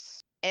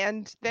erupts,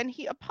 and then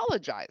he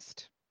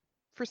apologized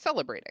for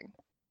celebrating.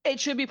 It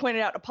should be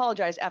pointed out,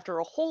 apologized after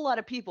a whole lot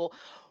of people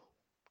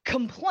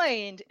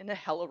complained in a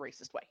hella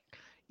racist way.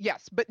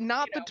 Yes, but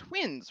not the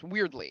Twins,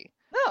 weirdly.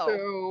 No.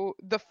 So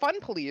the Fun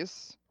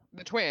Police,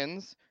 the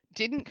Twins,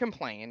 didn't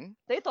complain.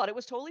 They thought it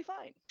was totally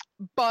fine.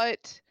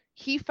 But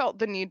he felt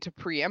the need to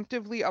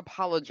preemptively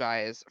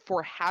apologize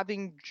for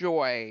having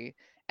joy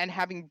and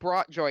having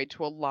brought joy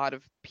to a lot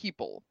of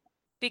people.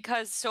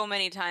 Because so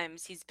many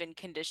times he's been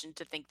conditioned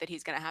to think that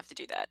he's going to have to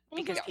do that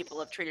because people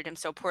have treated him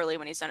so poorly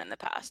when he's done it in the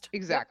past.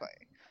 Exactly.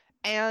 Yep.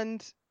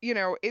 And,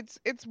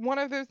 it's one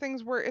of those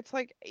things where it's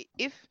like,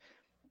 if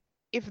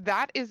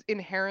that is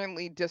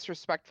inherently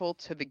disrespectful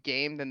to the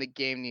game, then the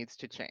game needs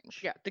to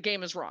change. Yeah, the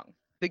game is wrong.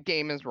 The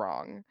game is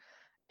wrong.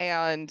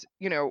 And,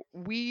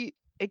 we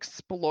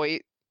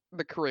exploit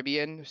the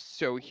Caribbean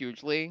so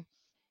hugely.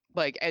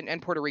 Like,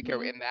 and Puerto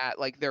Rico in that,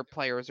 like, their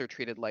players are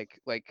treated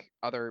like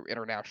other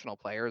international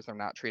players. They're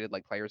not treated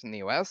like players in the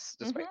U.S.,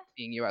 despite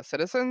being U.S.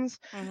 citizens.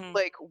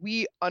 Like,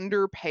 we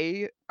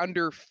underpay,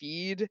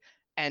 underfeed,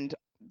 and,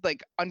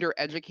 like,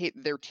 undereducate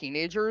their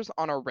teenagers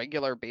on a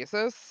regular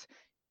basis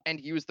and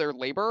use their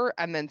labor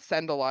and then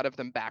send a lot of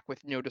them back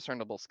with no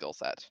discernible skill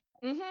set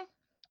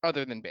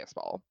other than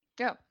baseball.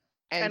 Yeah.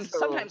 And so,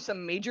 sometimes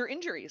some major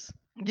injuries.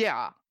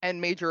 Yeah. And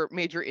major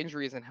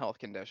injuries and health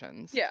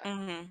conditions. Yeah.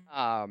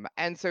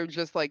 And so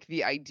just like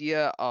the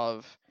idea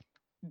of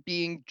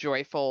being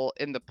joyful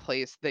in the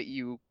place that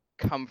you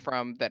come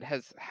from that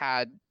has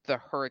had the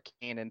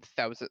hurricane and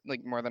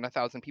more than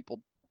 1,000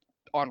 people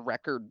on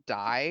record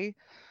die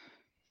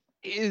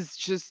is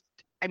just,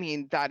 I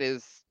mean, that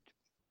is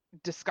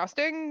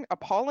disgusting,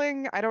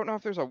 appalling. I don't know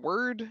if there's a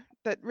word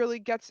that really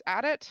gets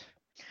at it.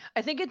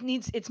 I think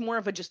it's more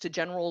of just a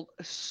general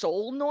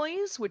soul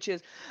noise, which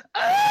is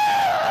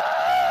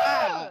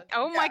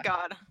Oh my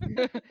god.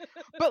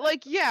 But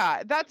like,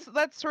 yeah,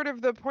 that's sort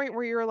of the point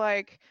where you're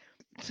like,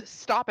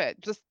 stop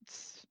it. Just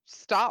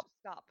stop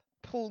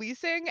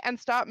policing and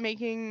stop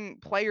making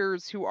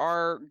players who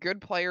are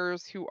good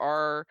players who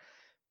are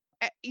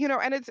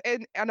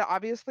and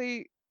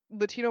obviously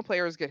Latino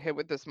players get hit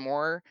with this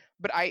more,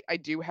 but I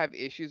do have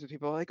issues with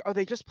people like, oh,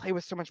 they just play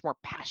with so much more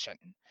passion.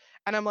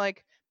 And I'm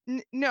like,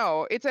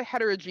 no, it's a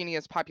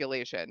heterogeneous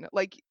population.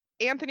 Like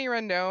Anthony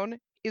Rendon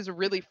is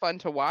really fun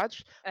to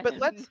watch, but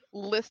let's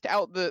list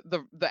out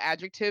the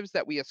adjectives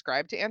that we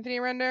ascribe to Anthony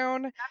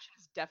Rendon. Passion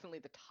is definitely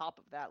the top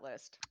of that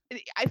list.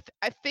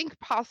 I think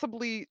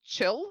possibly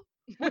chill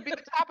would be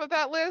the top of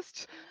that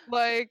list.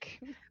 Like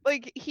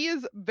he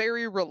is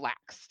very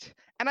relaxed,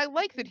 and I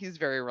like that he's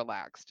very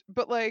relaxed.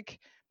 But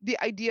like the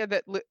idea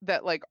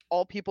that like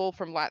all people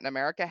from Latin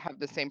America have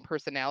the same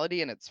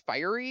personality and it's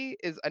fiery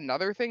is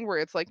another thing where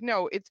it's like,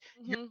 no, it's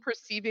you're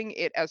perceiving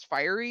it as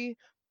fiery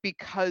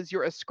because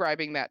you're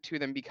ascribing that to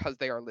them because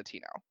they are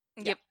Latino.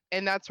 Yep.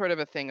 And that's sort of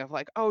a thing of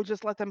like, oh,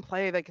 just let them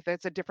play. Like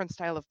that's a different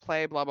style of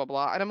play, blah blah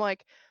blah. And I'm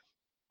like,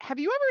 have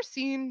you ever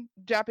seen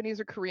Japanese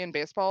or Korean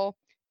baseball?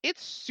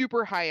 It's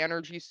super high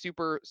energy,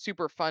 super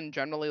fun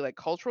generally, like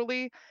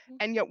culturally,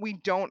 and yet we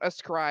don't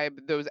ascribe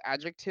those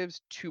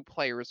adjectives to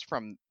players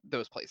from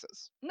those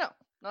places. No,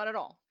 not at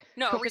all.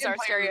 No, because Korean our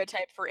players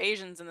stereotype for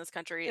Asians in this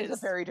country is a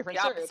very different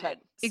the opposite. stereotype.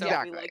 So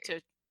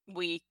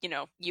Exactly.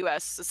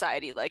 U.S.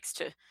 society likes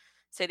to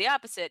say the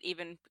opposite,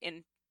 even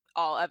in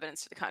all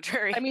evidence to the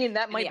contrary. I mean,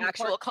 that might the be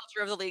actual culture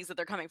of the leagues that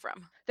they're coming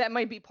from. That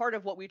might be part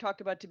of what we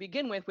talked about to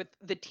begin with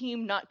the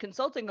team not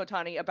consulting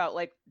Ohtani about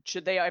like,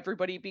 should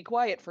everybody be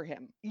quiet for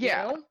him?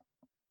 Yeah. You know?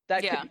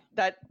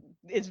 That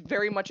is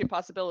very much a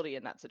possibility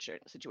in that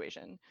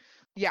situation.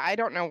 Yeah, I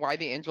don't know why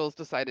the Angels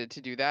decided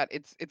to do that.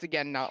 It's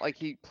again not like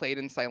he played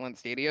in silent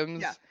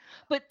stadiums. Yeah,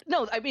 but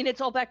no, I mean it's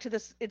all back to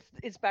this.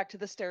 It's back to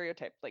the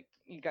stereotype, like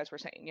you guys were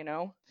saying, you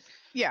know.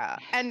 Yeah,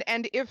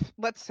 and if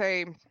let's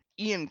say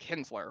Ian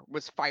Kinsler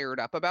was fired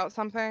up about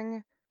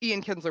something,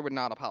 Ian Kinsler would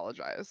not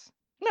apologize.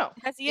 No.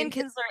 Has Ian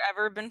Kinsler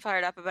ever been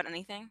fired up about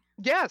anything?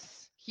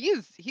 Yes, he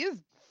is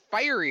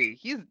fiery.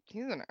 He's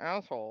an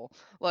asshole.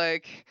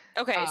 Like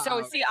okay,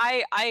 so see,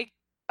 I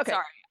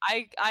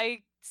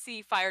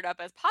see fired up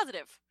as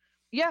positive.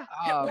 Yeah.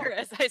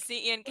 Whereas I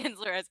see Ian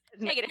Kinsler as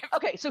negative.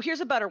 Okay, so here's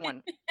a better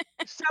one.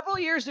 Several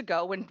years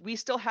ago, when we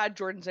still had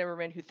Jordan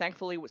Zimmerman, who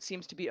thankfully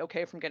seems to be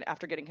okay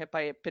after getting hit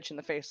by a pitch in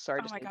the face.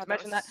 Sorry, just to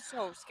mention that.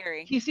 So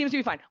scary. He seems to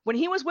be fine. When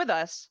he was with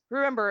us,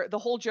 remember the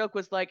whole joke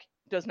was like,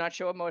 does not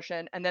show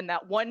emotion, and then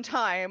that one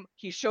time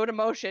he showed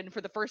emotion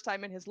for the first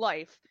time in his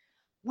life,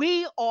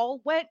 we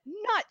all went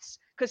nuts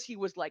because he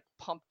was like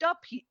pumped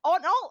up.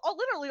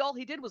 Literally all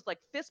he did was like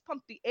fist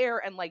pump the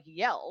air and like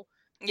yell.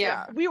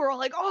 Yeah. We were all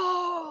like,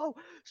 oh,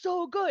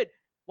 so good.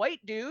 White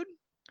dude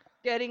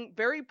getting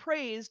very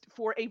praised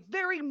for a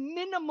very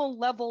minimal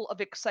level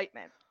of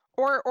excitement.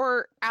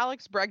 Or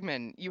Alex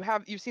Bregman,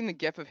 you've seen the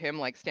gif of him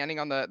like standing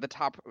on the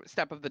top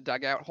step of the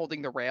dugout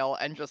holding the rail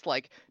and just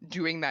like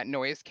doing that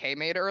noise Kay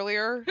made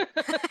earlier,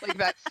 like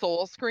that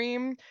soul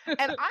scream.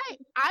 And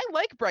I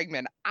like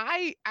Bregman.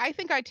 I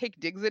think I take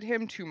digs at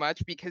him too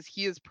much because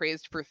he is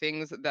praised for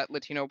things that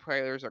Latino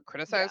players are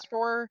criticized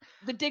for.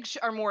 The digs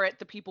are more at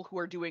the people who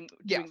are doing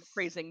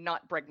praising,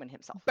 not Bregman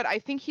himself. But I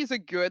think he's a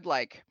good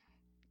like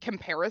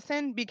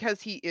comparison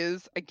because he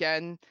is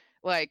again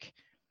like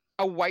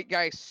a white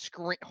guy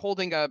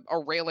holding a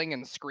railing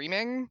and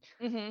screaming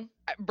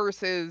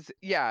versus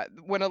and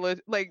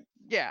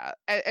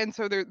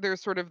so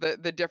there's sort of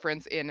the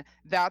difference in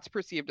that's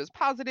perceived as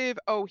positive.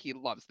 Oh, he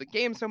loves the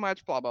game so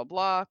much, blah blah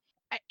blah,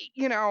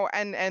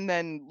 and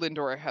then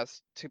Lindor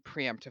has to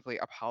preemptively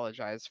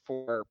apologize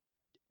for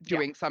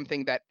doing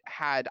something that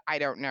had, I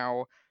don't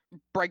know,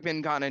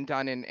 Bregman gone and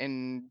done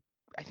in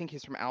I think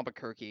he's from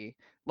Albuquerque,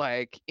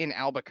 like in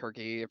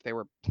Albuquerque if they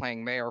were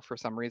playing there for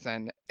some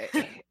reason.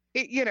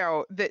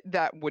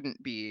 That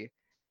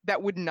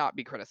would not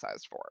be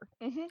criticized for.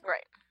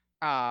 Right.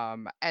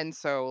 And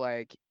so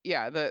like,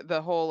 yeah,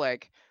 the whole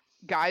like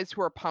guys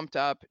who are pumped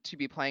up to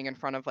be playing in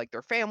front of like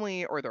their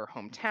family or their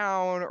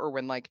hometown, or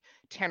when like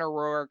Tanner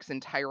Roark's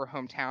entire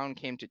hometown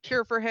came to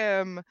cheer for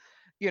him,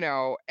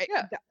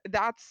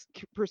 that's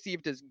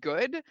perceived as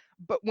good.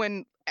 But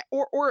when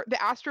or the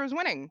Astros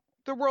winning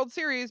the World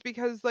Series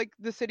because like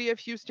the city of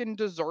Houston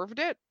deserved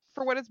it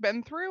for what it's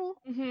been through.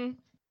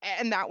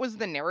 And that was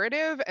the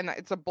narrative, and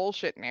it's a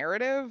bullshit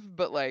narrative,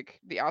 but like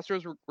the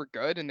Astros were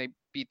good and they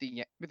beat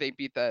the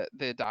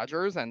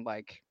Dodgers and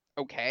like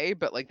okay,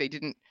 but like they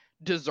didn't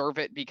deserve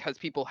it because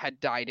people had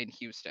died in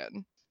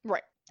Houston.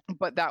 Right.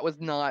 But that was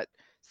not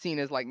seen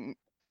as like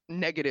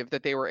negative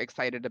that they were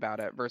excited about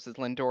it versus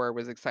Lindor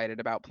was excited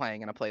about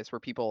playing in a place where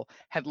people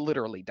had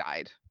literally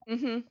died.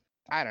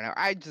 I don't know.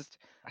 I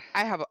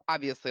have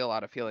obviously a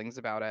lot of feelings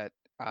about it.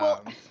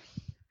 Well,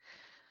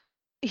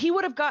 he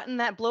would have gotten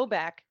that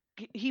blowback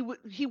he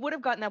would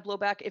have gotten that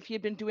blowback if he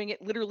had been doing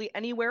it literally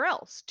anywhere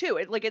else too.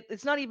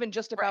 It's not even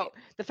just about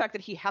the fact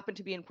that he happened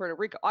to be in Puerto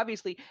Rico.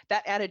 Obviously,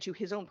 that added to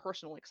his own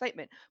personal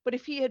excitement. But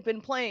if he had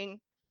been playing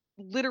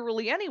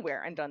literally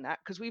anywhere and done that,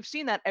 because we've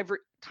seen that every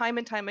time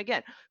and time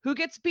again, who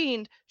gets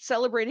beaned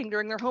celebrating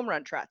during their home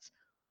run trats?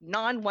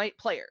 Non-white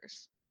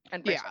players.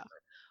 And Bryce Harper.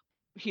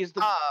 He is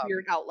the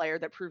weird outlier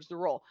that proves the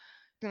rule.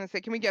 I was gonna say,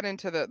 can we get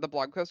into the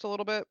blog post a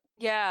little bit?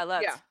 Yeah,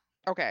 let's. Yeah.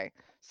 Okay.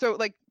 So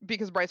like,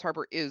 because Bryce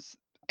Harper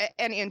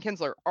and Ian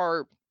Kinsler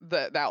are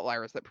the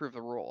outliers that prove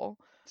the rule.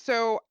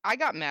 So I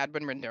got mad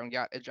when Rendon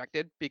got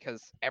ejected,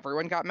 because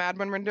everyone got mad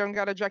when Rendon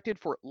got ejected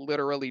for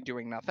literally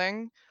doing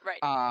nothing.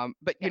 Right.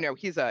 But you know,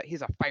 he's a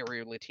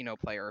fiery Latino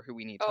player who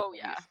we need to Oh,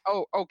 police. yeah.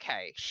 Oh,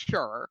 okay,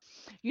 sure.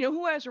 You know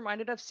who I was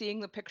reminded of seeing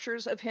the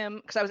pictures of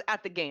him, because I was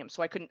at the game,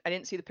 so I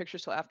didn't see the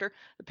pictures till after.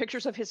 The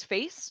pictures of his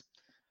face,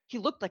 he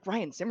looked like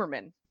Ryan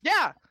Zimmerman.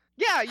 Yeah,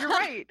 you're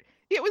right.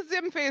 It was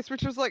Zim face,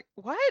 which was like,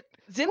 what?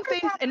 Zim What is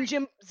face and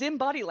happening? Zim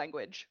body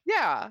language.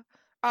 Yeah.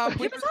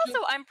 He was also,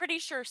 I'm pretty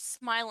sure,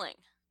 smiling.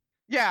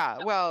 Yeah,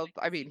 well,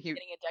 I mean, he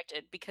getting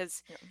ejected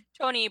because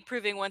Tony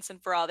proving once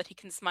and for all that he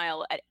can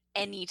smile at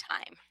any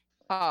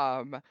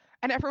time.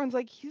 And everyone's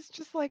like, he's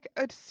just like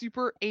a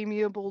super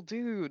amiable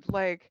dude.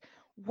 Like,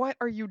 what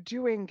are you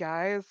doing,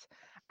 guys?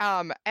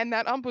 And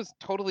that ump was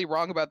totally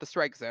wrong about the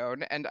strike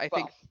zone, and I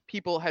think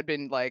people had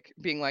been like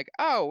being like,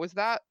 oh, was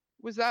that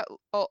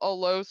a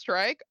low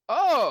strike?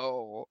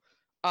 Oh.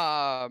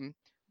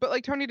 But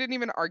like Tony didn't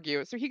even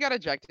argue, so he got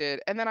ejected,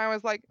 and then I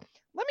was like,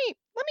 let me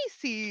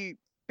see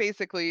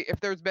basically if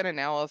there's been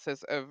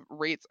analysis of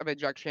rates of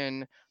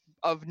ejection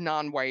of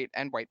non-white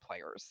and white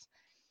players.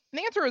 And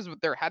the answer is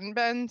there hadn't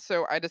been,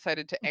 so I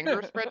decided to anchor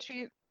a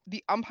spreadsheet.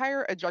 The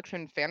Umpire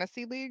Ejection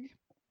Fantasy League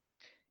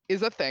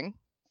is a thing.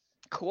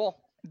 Cool.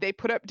 They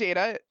put up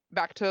data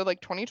back to like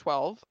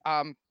 2012.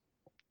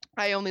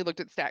 I only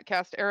looked at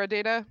StatCast era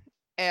data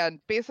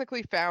and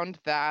basically found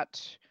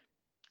that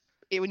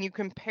when you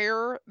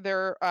compare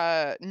their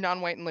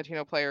non-white and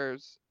Latino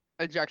players'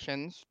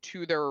 ejections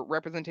to their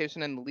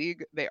representation in the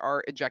league, they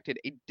are ejected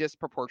a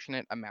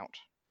disproportionate amount.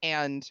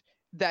 And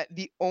that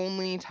the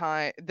only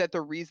time that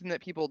the reason that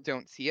people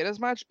don't see it as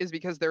much is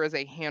because there is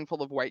a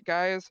handful of white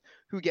guys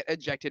who get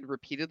ejected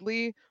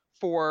repeatedly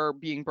for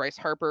being Bryce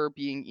Harper,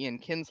 being Ian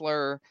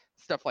Kinsler,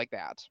 stuff like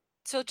that.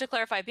 So to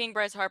clarify, being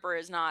Bryce Harper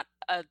is not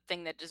a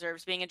thing that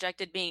deserves being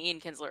ejected. Being Ian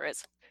Kinsler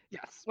is.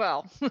 Yes.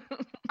 Well,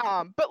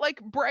 but like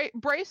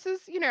Bryce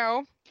is, you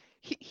know,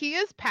 he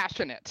is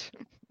passionate.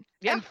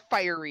 Yeah. And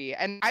fiery,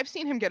 and I've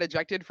seen him get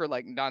ejected for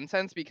like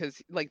nonsense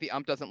because like the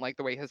ump doesn't like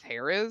the way his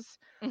hair is.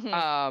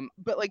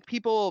 But like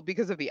people,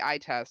 because of the eye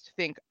test,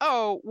 think,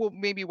 oh, well,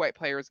 maybe white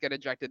players get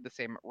ejected the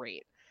same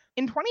rate.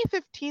 In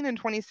 2015 and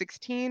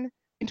 2016,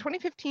 in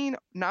 2015,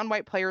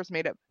 non-white players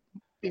made up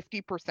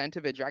 50%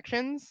 of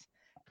ejections,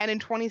 and in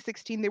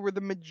 2016 they were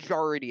the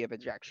majority of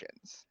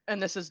ejections.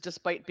 And this is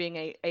despite being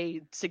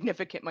a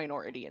significant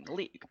minority in the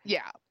league.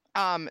 Yeah.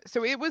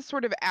 So it was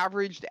sort of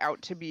averaged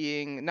out to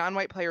being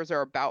non-white players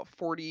are about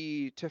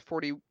 40 to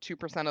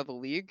 42% of the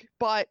league,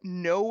 but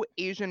no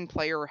Asian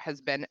player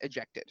has been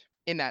ejected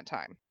in that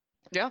time.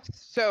 Yeah.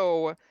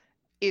 So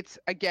it's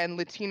again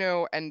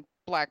Latino and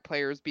black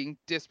players being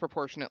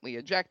disproportionately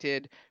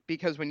ejected,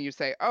 because when you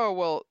say,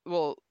 oh,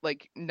 well,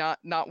 like not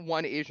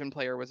one Asian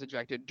player was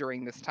ejected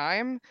during this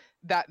time,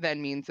 that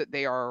then means that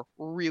they are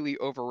really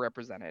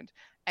overrepresented.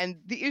 And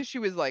the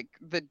issue is like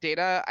the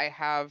data I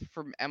have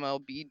from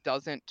MLB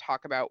doesn't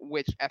talk about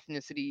which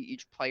ethnicity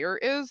each player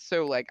is.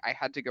 So like I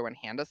had to go and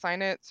hand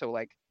assign it. So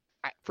like,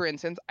 for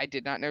instance, I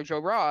did not know Joe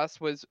Ross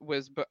was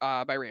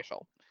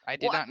biracial. I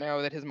did not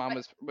know that his mom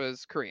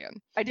was Korean.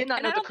 I did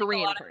not know the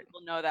Korean part. A lot part. of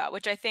people know that,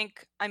 which I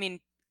think, I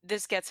mean,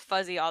 this gets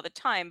fuzzy all the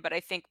time, but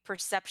I think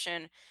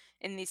perception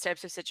in these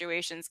types of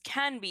situations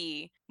can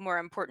be more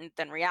important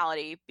than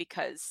reality,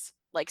 because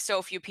like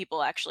so few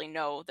people actually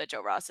know that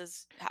Joe Ross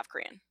is half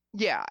Korean.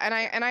 Yeah, and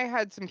I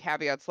had some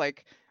caveats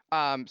like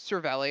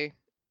Cervelli.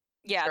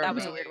 Yeah, that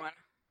was a weird one.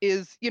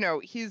 Is, you know,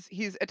 he's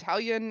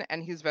Italian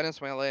and he's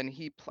Venezuelan.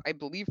 He I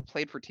believe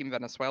played for Team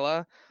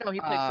Venezuela. No, he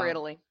played for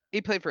Italy.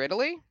 He played for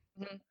Italy?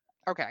 Mm-hmm.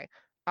 Okay.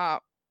 I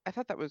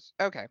thought that was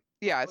okay.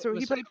 Yeah, so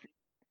he played.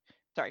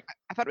 Sorry,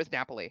 I thought it was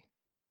Napoli.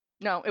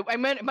 No, it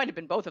might have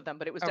been both of them,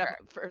 but it was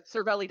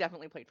Cervelli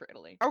definitely played for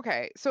Italy.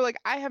 Okay, so like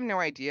I have no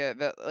idea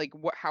that like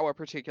how a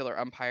particular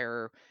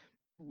umpire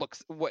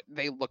looks, what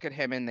they look at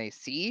him and they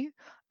see,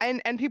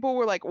 and people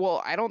were like,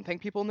 well, I don't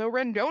think people know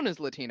Rendon is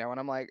Latino, and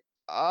I'm like,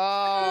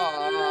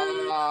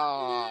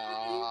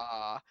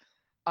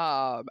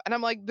 and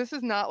I'm like, this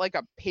is not like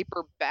a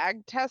paper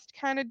bag test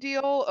kind of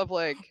deal of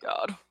like,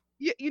 God.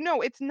 You know,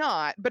 it's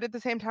not, but at the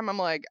same time, I'm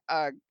like,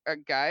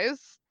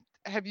 guys,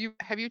 have you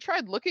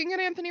tried looking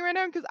at Anthony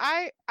Rendon? Because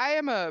I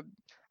am I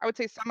would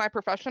say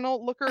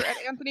semi-professional looker at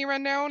Anthony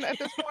Rendon at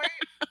this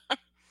point.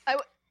 I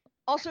would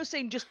also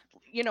say just,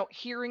 you know,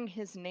 hearing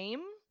his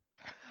name.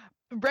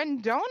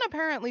 Rendon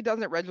apparently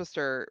doesn't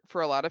register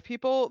for a lot of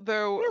people,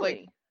 though. Really?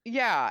 Like,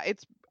 yeah,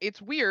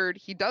 it's weird.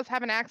 He does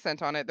have an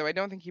accent on it, though I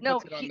don't think he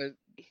puts it on the.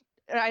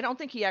 I don't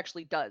think he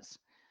actually does.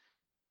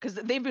 Because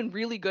they've been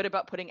really good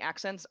about putting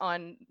accents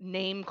on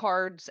name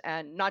cards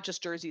and not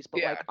just jerseys,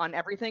 but like on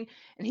everything.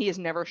 And he has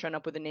never shown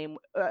up with an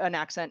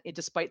accent,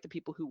 despite the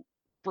people who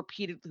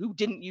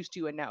didn't used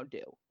to and now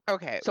do.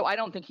 Okay. So I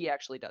don't think he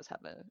actually does have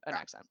an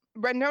accent.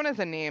 Rendon as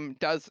a name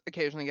does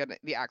occasionally get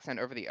the accent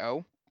over the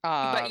O.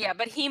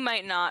 But he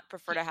might not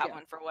prefer to have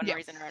one for one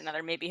reason or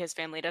another. Maybe his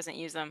family doesn't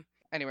use them.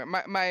 Anyway,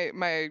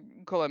 my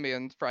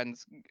Colombian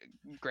friend's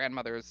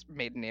grandmother's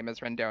maiden name is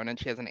Rendon, and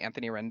she has an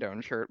Anthony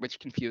Rendon shirt, which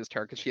confused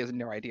her because she has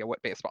no idea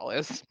what baseball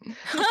is.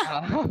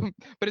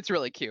 But it's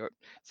really cute.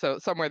 So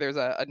somewhere there's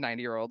a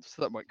 90-year-old,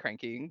 somewhat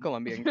cranky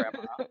Colombian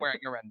grandma wearing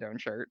a Rendon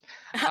shirt.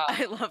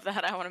 I love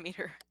that. I want to meet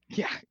her.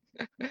 Yeah.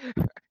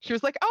 She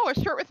was like, "Oh, a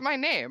shirt with my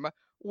name.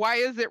 Why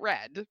is it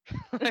red?"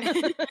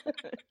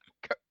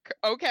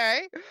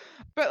 Okay,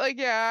 but like,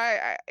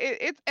 yeah,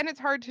 it's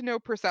hard to know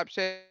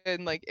perception.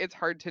 Like, it's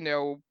hard to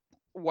know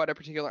what a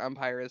particular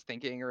umpire is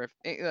thinking, or if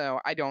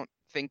I don't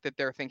think that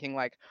they're thinking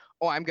like,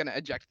 oh, I'm gonna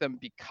eject them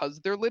because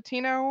they're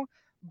Latino.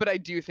 But I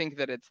do think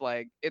that it's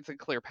a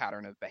clear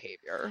pattern of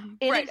behavior.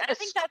 Right. I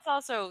think that's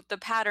also the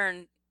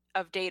pattern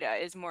of data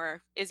is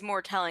more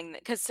telling,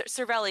 because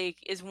Cervelli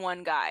is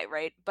one guy,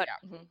 right? But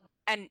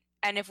and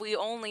if we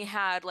only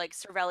had like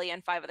Cervelli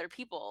and 5 other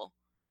people,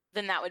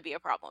 then that would be a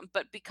problem.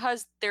 But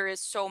because there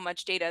is so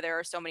much data, there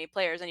are so many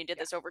players, and you did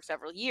this over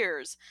several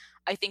years,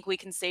 I think we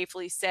can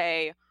safely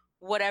say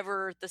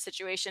whatever the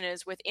situation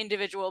is with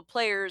individual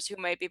players who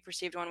might be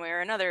perceived one way or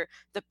another,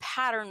 the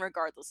pattern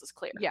regardless is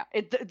clear. Yeah,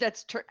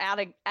 that's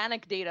adding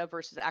anecdata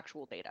versus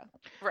actual data.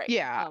 Right.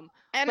 Yeah.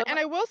 And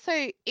I will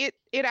say it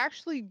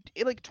actually,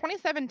 like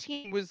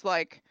 2017 was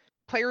like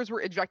players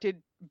were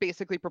ejected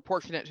basically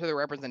proportionate to the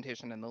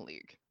representation in the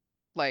league.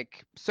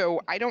 Like, so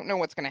I don't know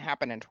what's going to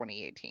happen in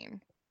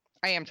 2018.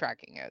 I am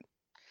tracking it.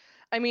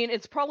 I mean,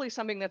 it's probably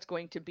something that's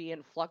going to be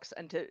in flux,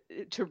 and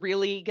to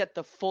really get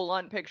the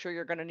full-on picture,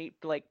 you're going to need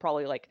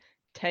probably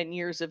 10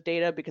 years of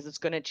data, because it's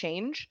going to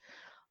change,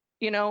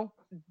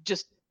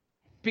 just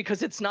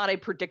because it's not a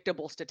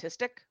predictable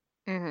statistic.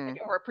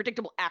 Or a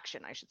predictable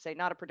action, I should say,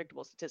 not a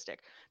predictable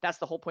statistic. That's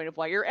the whole point of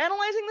why you're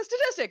analyzing the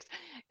statistics.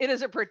 It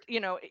is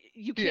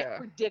you can't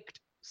predict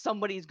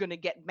somebody's going to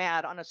get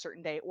mad on a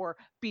certain day or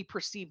be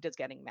perceived as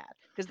getting mad,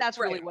 because that's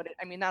really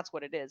that's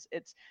what it is.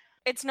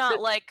 It's not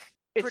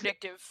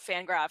predictive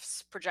fan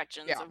graphs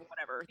projections of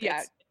whatever.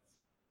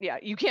 Yeah,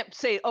 you can't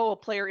say, oh, a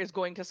player is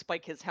going to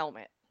spike his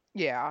helmet.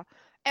 Yeah.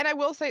 And I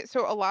will say,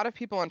 so a lot of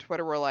people on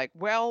Twitter were like,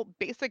 well,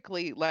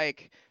 basically,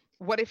 like,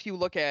 what if you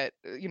look at,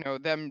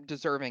 them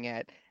deserving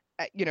it,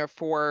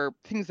 for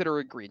things that are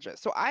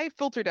egregious? So I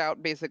filtered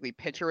out basically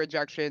pitcher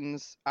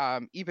ejections,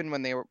 even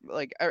when they were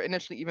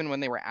initially, even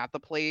when they were at the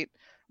plate,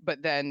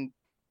 but then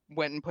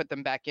went and put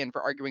them back in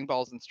for arguing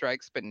balls and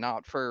strikes, but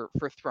not for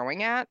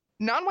throwing at.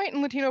 Non-white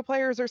and Latino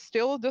players are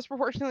still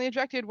disproportionately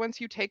ejected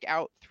once you take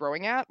out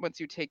throwing at, once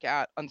you take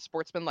out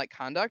unsportsmanlike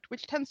conduct,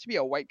 which tends to be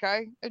a white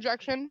guy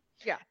ejection.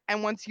 Yeah.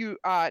 And once you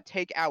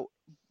take out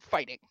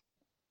fighting.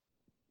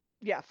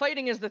 Yeah,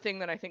 fighting is the thing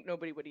that I think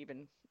nobody would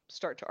even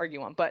start to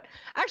argue on. But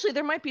actually,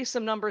 there might be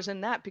some numbers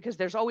in that, because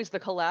there's always the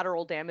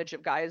collateral damage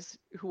of guys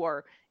who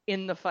are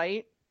in the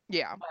fight.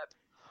 Yeah.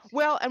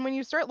 Well, and when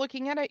you start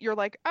looking at it, you're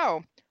like,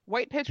 oh,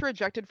 white pitcher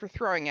ejected for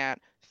throwing at,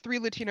 3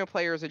 Latino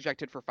players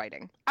ejected for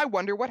fighting. I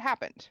wonder what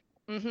happened.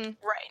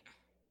 Right.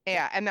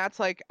 Yeah, and that's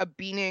like a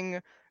beating,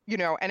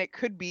 and it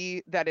could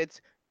be that it's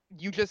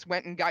you just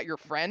went and got your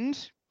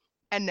friend,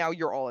 and now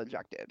you're all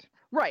ejected.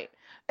 Right.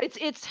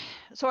 It's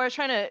so I was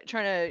trying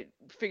to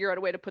figure out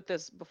a way to put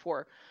this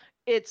before.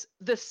 It's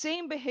the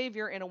same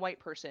behavior in a white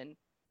person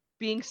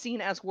being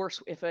seen as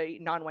worse if a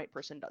non-white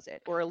person does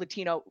it, or a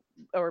Latino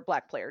or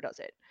black player does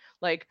it.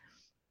 Like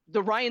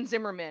the Ryan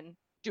Zimmerman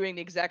doing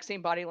the exact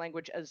same body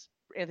language as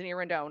Anthony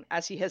Rendon,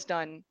 as he has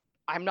done,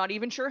 I'm not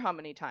even sure how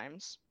many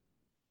times,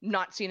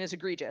 not seen as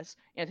egregious.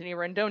 Anthony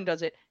Rendon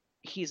does it,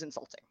 he's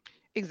insulting.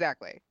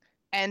 Exactly.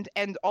 And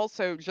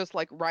also, just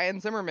like Ryan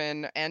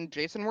Zimmerman and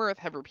Jason Worth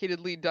have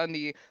repeatedly done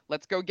the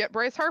let's go get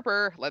Bryce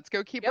Harper, let's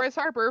go keep Bryce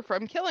Harper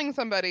from killing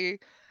somebody.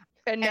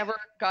 And never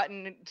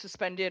gotten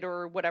suspended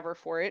or whatever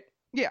for it.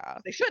 Yeah.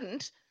 They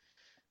shouldn't.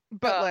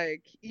 But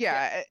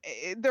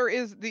there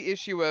is the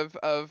issue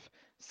of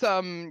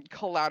some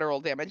collateral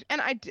damage. And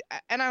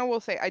I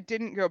will say, I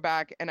didn't go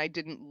back and I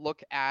didn't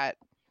look at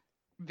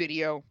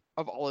video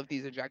of all of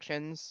these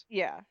ejections.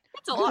 Yeah.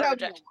 That's a lot of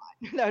ejections.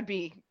 That would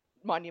be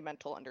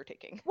monumental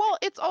undertaking. Well,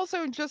 it's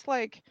also just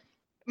like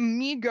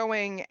me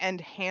going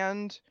and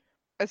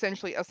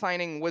essentially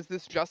assigning, was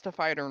this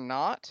justified or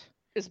not,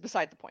 is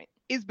beside the point.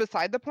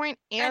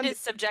 And it's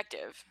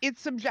subjective.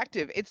 It's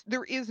subjective.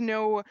 There is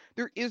no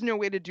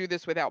way to do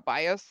this without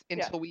bias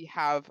until we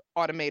have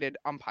automated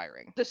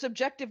umpiring. The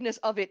subjectiveness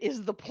of it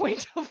is the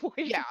point of why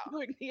you're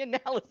doing the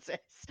analysis.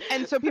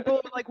 And so people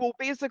are like, well,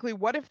 basically,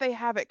 what if they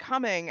have it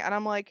coming? And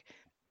I'm like,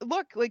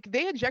 look, like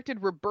they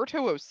ejected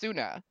Roberto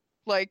Osuna.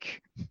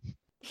 Like,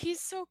 he's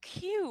so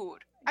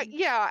cute.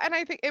 And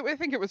I think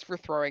it was for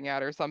throwing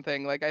at or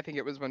something. Like, I think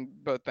it was when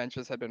both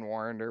benches had been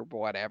warned or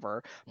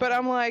whatever. But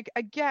I'm like,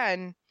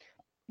 again,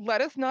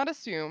 let us not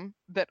assume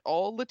that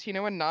all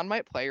Latino and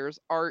non-white players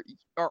are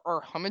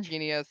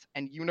homogeneous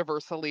and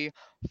universally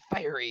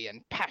fiery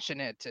and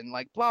passionate and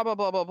like blah blah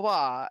blah blah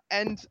blah.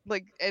 And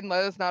let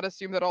us not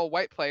assume that all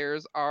white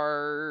players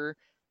are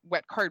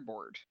wet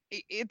cardboard.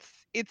 It's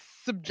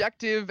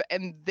subjective,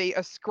 and they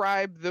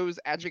ascribe those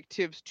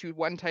adjectives to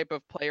one type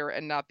of player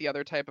and not the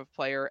other type of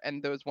player,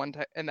 and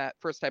that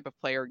first type of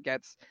player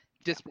gets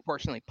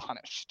disproportionately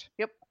punished.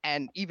 Yep.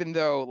 And even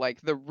though like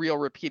the real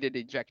repeated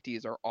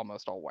ejectees are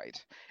almost all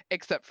white,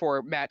 except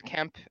for Matt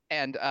Kemp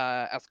and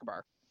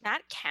Escobar.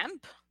 Matt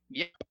Kemp?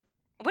 Yep.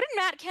 What did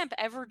Matt Kemp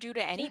ever do to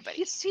Yeah, anybody?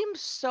 he seems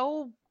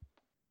so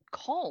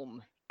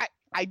calm.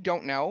 I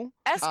don't know.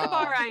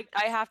 Escobar,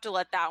 I have to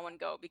let that one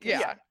go because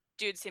Yeah.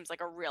 dude seems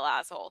like a real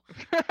asshole.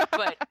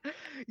 But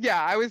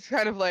yeah, I was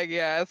kind of like,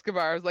 yeah,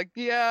 Escobar. I was like,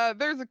 yeah,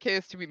 there's a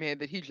case to be made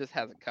that he just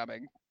has it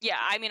coming. yeah,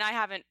 I mean, I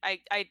haven't.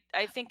 I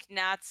think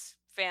Nats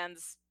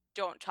fans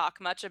don't talk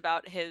much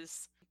about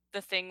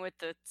the thing with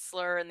the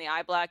slur and the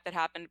eye black that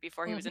happened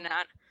before he was a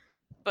Nat,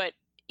 but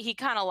he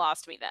kind of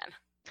lost me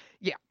then.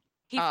 Yeah.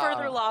 He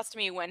further lost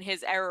me when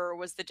his error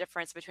was the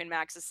difference between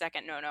Max's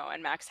second no-no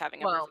and Max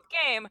having a perfect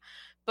game,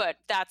 but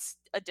that's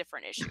a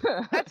different issue.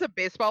 That's a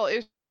baseball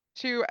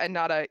issue and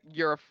not a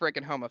you're a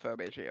freaking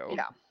homophobe issue.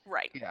 Yeah.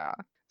 Right. Yeah.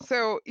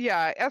 So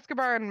yeah,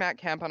 Escobar and Matt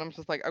Kemp, and I'm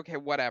just like, okay,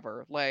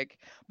 whatever. Like,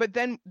 but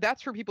then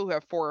that's for people who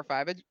have 4 or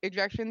 5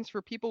 ejections.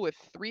 For people with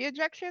 3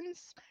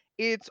 ejections,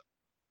 it's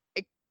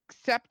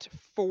except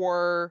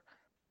for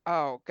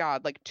oh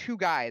god, like 2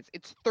 guys.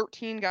 It's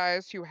 13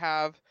 guys who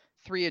have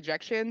 3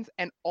 ejections,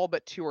 and all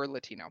but 2 are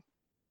Latino.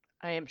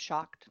 I am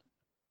shocked.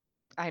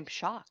 I'm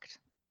shocked.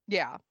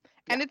 Yeah.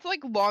 And it's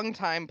like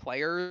longtime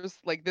players.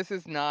 Like this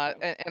is not,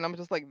 and I'm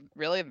just like,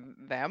 really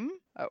them?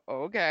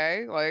 Oh,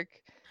 okay.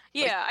 Like.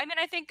 Yeah, I mean,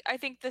 I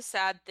think the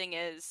sad thing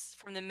is,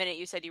 from the minute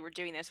you said you were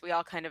doing this, we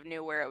all kind of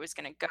knew where it was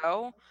going to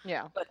go.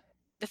 Yeah. But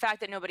the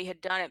fact that nobody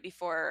had done it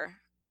before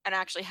and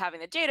actually having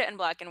the data in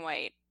black and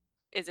white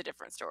is a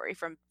different story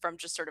from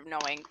just sort of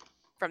knowing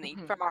from the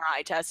from our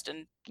eye test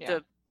and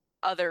the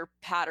other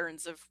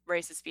patterns of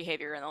racist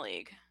behavior in the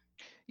league.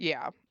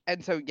 Yeah.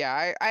 And so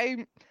yeah,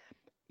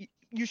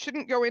 you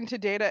shouldn't go into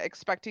data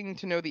expecting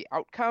to know the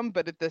outcome,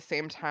 but at the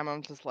same time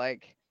I'm just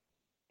like,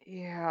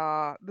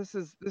 yeah, this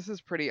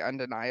is pretty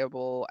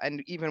undeniable,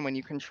 and even when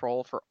you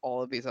control for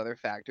all of these other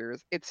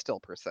factors, it still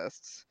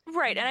persists.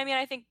 Right. And I mean,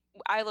 I think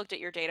I looked at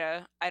your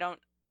data. I don't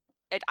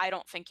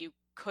think you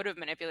could have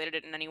manipulated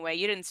it in any way.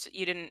 You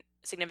didn't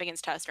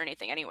significance test or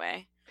anything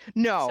anyway.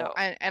 No, So.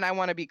 and I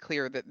want to be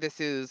clear that this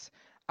is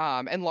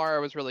and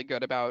Laura was really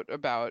good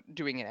about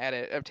doing an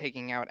edit of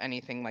taking out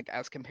anything like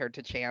as compared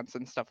to chance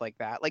and stuff like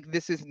that. Like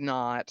this is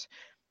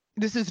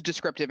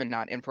descriptive and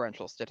not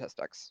inferential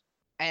statistics.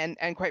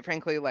 And quite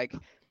frankly, like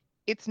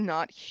it's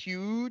not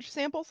huge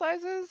sample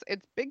sizes.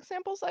 It's big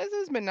sample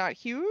sizes, but not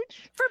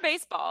huge. For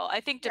baseball, I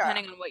think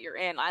depending on what you're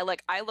in, I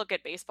look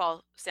at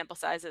baseball sample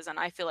sizes and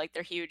I feel like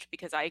they're huge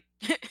because I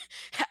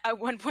at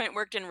one point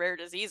worked in rare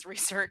disease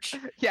research.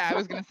 Yeah, I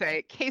was gonna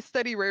say case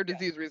study rare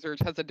disease research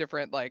has a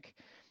different like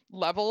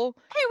level.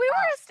 Hey, we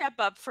were a step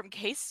up from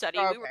case study.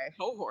 Okay. We were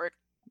cohort.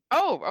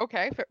 Oh,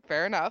 okay,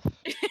 fair enough.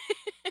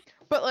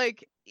 But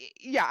like,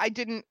 yeah,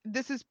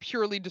 this is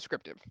purely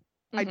descriptive.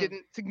 I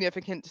didn't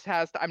significant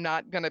test. I'm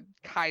not gonna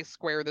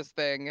chi-square this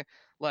thing.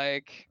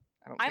 Like,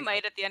 I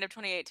might at the end of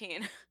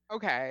 2018.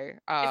 Okay. If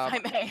I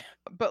may.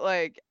 But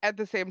like at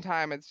the same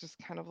time, it's just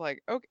kind of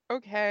like,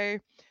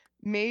 okay,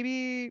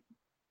 maybe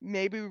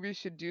we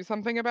should do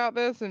something about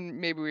this,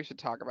 and maybe we should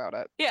talk about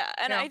it. Yeah,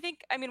 and I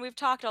think, I mean, we've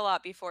talked a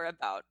lot before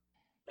about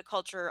the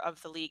culture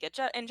of the league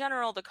in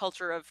general, the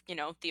culture of,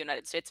 the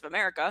United States of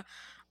America,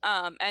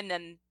 and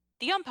then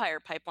the umpire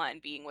pipeline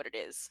being what it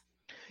is.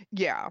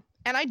 Yeah,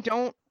 and I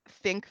don't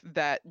think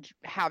that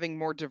having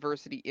more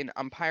diversity in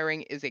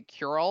umpiring is a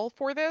cure-all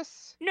for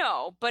this.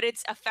 No, but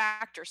it's a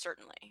factor,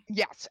 certainly.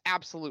 Yes,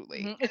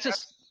 absolutely.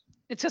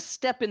 It's a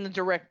step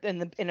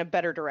in a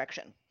better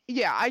direction.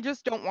 Yeah, I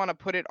just don't want to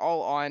put it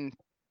all on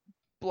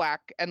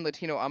Black and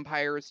Latino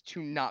umpires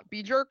to not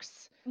be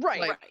jerks. Right.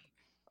 Like,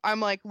 I'm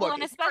like, look, well,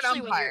 and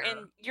especially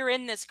when you're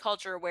in this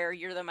culture where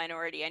you're the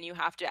minority and you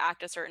have to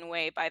act a certain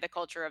way by the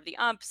culture of the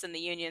umps, and the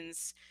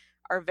unions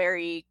are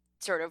very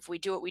sort of, we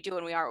do what we do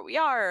and we are what we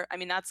are. I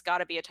mean, that's got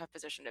to be a tough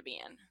position to be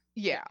in.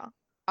 Yeah.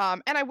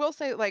 And I will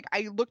say, like,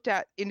 I looked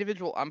at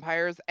individual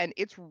umpires, and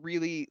it's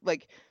really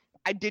like,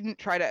 I didn't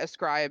try to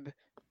ascribe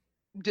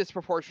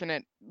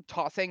disproportionate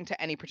tossing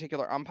to any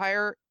particular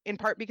umpire, in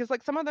part because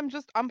like some of them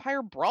just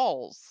umpire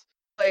brawls,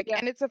 like,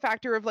 and it's a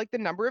factor of like the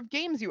number of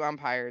games you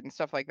umpired and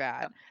stuff like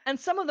that. Yeah. And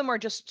some of them are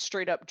just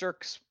straight up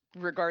jerks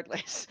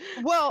regardless.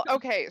 Well,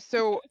 okay,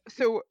 so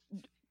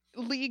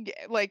league,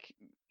 like,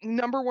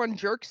 number 1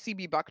 jerk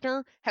CB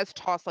Buckner has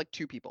tossed like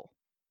 2 people.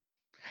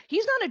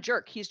 He's not a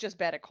jerk. He's just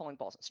bad at calling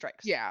balls and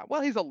strikes. Yeah,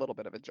 well, he's a little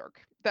bit of a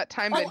jerk. That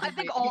time I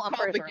think all he umpires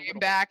called the are a game little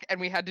back, and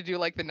we had to do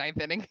like the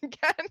 9th inning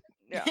again.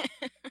 Yeah.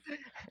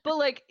 But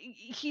like,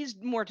 he's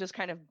more just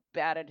kind of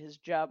bad at his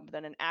job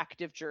than an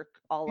active jerk,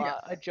 a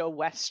la a Joe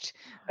West.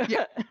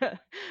 Yeah.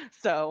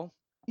 So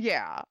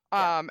Yeah.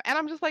 Yeah. And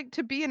I'm just like,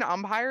 to be an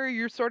umpire,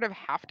 you sort of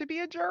have to be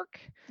a jerk.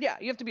 Yeah,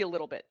 you have to be a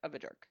little bit of a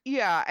jerk.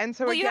 Yeah, and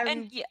so Well, again,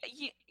 and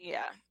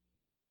yeah.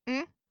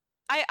 Hmm?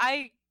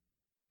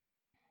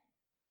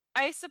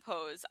 I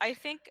suppose. I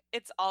think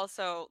it's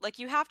also like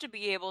you have to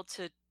be able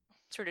to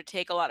sort of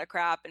take a lot of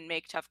crap and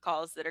make tough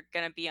calls that are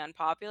going to be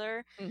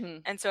unpopular. Mm-hmm.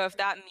 And so if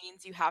that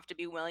means you have to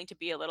be willing to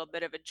be a little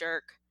bit of a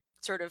jerk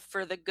sort of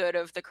for the good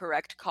of the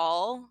correct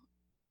call,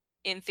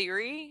 in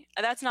theory,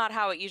 that's not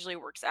how it usually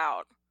works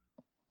out.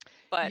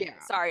 But Yeah.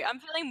 sorry, I'm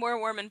feeling more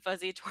warm and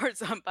fuzzy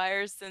towards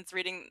umpires since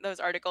reading those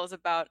articles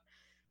about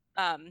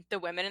the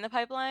women in the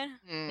pipeline.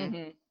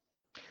 Mm-hmm.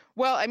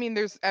 Well, I mean,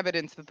 there's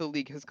evidence that the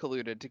league has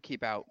colluded to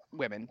keep out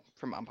women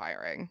from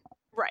umpiring.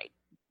 Right.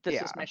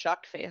 This is my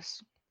shocked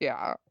face.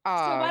 Yeah. So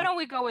why don't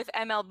we go with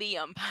MLB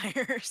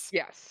umpires?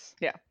 Yes.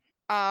 Yeah.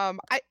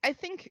 I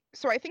think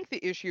so. I think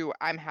the issue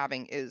I'm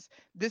having is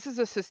this is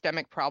a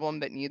systemic problem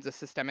that needs a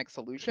systemic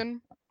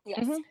solution.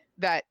 Yes. Mhm.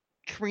 That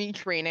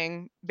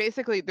training,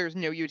 basically, there's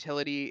no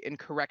utility in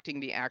correcting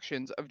the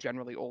actions of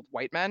generally old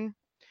white men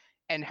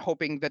and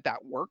hoping that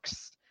that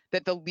works.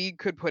 That the league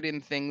could put in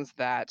things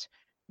that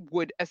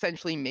would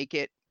essentially make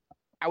it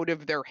out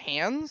of their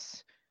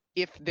hands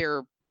if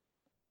they're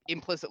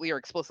implicitly or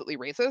explicitly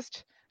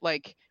racist.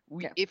 Like,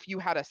 Yeah. if you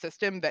had a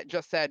system that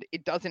just said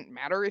it doesn't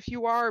matter if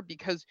you are,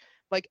 because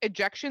like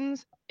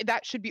ejections,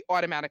 that should be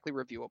automatically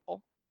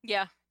reviewable.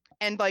 Yeah.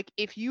 And like,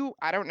 if you,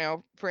 I don't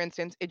know, for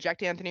instance,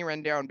 eject Anthony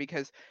Rendon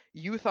because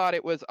you thought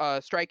it was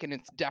a strike and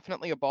it's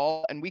definitely a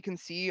ball, and we can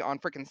see on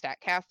freaking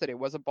StatCast that it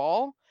was a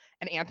ball,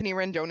 and Anthony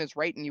Rendon is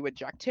right and you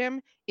eject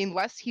him,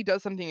 unless he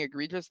does something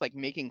egregious like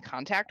making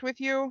contact with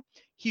you,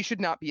 he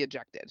should not be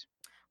ejected.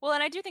 Well,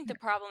 and I do think the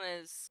problem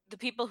is the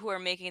people who are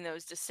making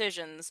those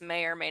decisions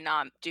may or may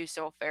not do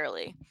so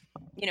fairly.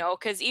 You know,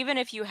 because even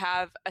if you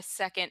have a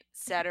second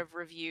set of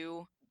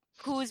review,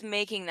 who's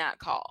making that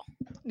call?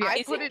 Yeah.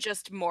 Is it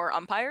just more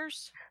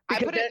umpires? I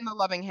Because put it in the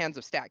loving hands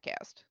of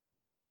StatCast.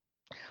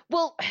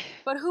 Well,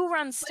 But who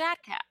runs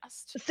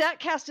StatCast?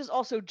 StatCast is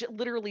also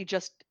literally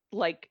just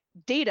like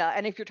data,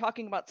 and if you're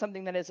talking about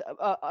something that is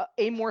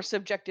a more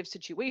subjective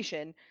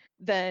situation,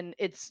 then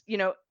it's,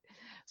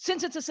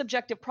 since it's a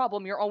subjective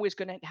problem, you're always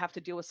going to have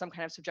to deal with some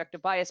kind of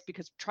subjective bias,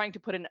 because trying to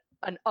put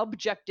an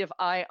objective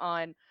eye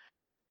on,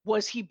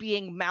 was he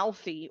being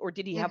mouthy or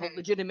did he have a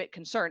legitimate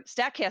concern?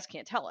 StatCast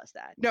can't tell us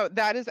that. No,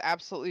 that is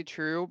absolutely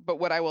true. But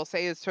what I will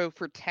say is, so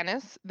for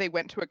tennis, they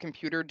went to a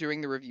computer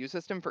doing the review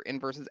system for in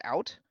versus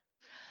out.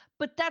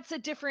 But that's a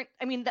different,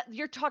 I mean, that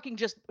you're talking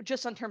just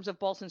on terms of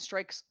balls and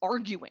strikes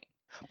arguing.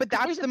 But 'Cause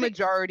that's there's a the big-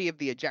 majority of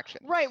the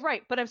ejections.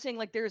 Right. But I'm saying,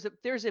 like, there's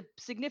a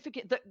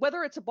significant,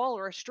 whether it's a ball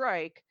or a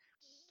strike,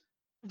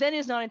 then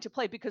is not into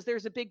play, because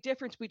there's a big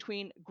difference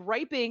between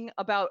griping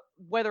about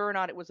whether or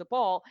not it was a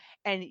ball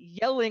and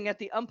yelling at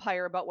the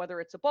umpire about whether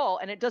it's a ball.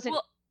 And it doesn't,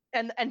 Well,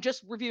 and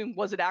just reviewing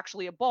was it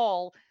actually a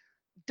ball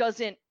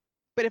doesn't.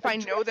 But if I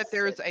know that address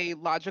there's it. a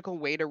logical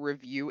way to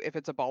review if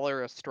it's a ball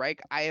or a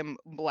strike, I am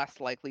less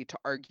likely to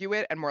argue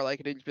it and more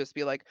likely to just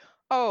be like,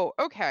 oh,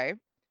 okay.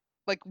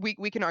 Like, we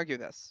can argue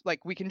this.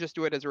 Like, we can just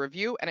do it as a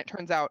review, and it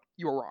turns out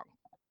you're wrong.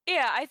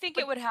 yeah, I think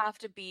it would have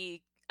to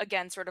be,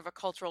 again, sort of a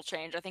cultural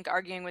change. I think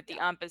arguing with the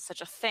ump is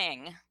such a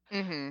thing.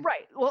 Mm-hmm.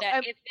 Right. Well,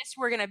 That if this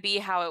were going to be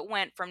how it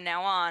went from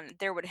now on,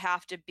 there would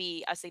have to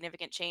be a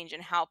significant change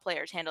in how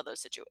players handle those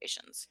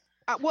situations.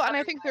 Well, and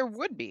I think there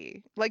would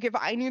be. Like, if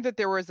I knew that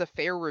there was a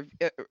fair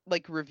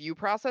review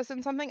process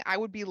in something, I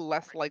would be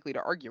less likely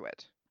to argue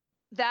it.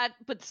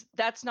 but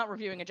that's not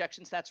reviewing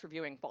ejections. That's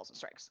reviewing balls and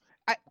strikes.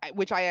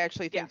 Which I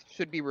actually think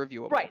should be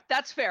reviewable. Right.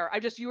 That's fair.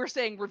 You were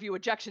saying review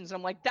ejections, and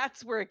I'm like,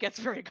 that's where it gets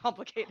very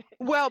complicated.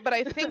 Well, but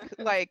I think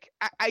like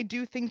I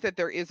do think that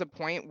there is a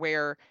point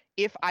where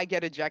if I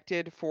get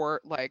ejected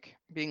for like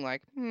being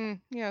like,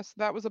 yes,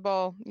 that was a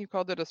ball, you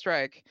called it a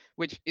strike,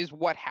 which is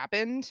what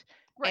happened,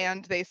 Right.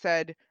 and they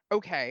said,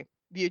 okay,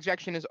 the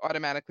ejection is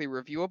automatically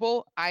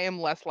reviewable, I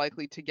am less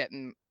likely to get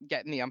in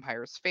the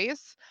umpire's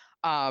face.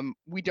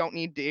 We don't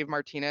need Dave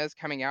Martinez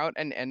coming out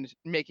and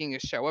making a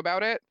show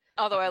about it.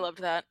 Although I loved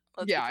that.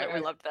 Let's be clear, I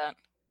loved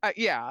that.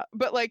 Yeah,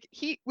 but like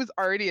he was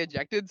already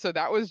ejected, so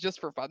that was just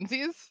for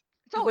funsies.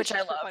 It's always Which I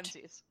just for loved.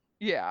 funsies.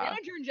 Yeah.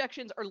 Manager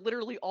injections are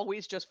literally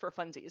always just for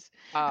funsies.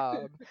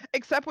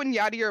 Except when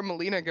Yadier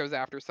Molina goes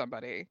after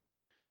somebody.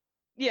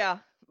 Yeah,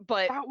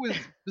 but That was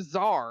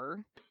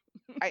bizarre.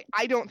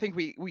 I don't think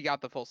we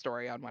got the full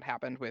story on what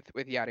happened with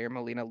Yadier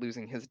Molina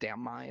losing his damn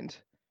mind.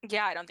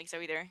 Yeah, I don't think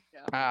so either.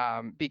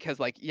 Because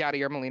like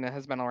Yadier Molina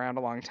has been around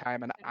a long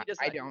time, and he does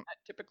I not do don't that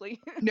typically.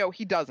 No,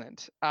 he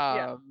doesn't.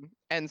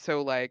 And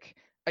so like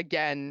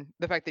again,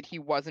 the fact that he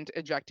wasn't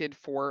ejected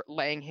for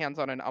laying hands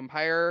on an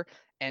umpire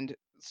and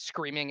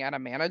screaming at a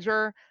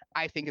manager,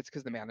 I think it's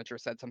because the manager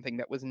said something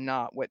that was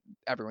not what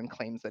everyone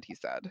claims that he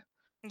said.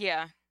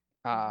 Yeah.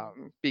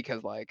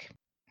 Because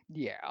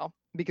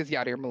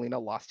Yadier Molina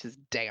lost his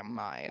damn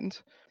mind.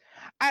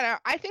 I don't know.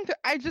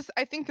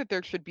 I think that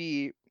there should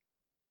be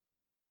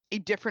a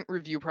different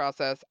review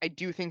process. I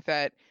do think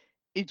that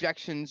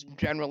ejections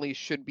generally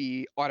should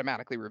be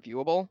automatically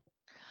reviewable.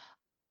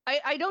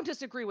 I don't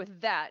disagree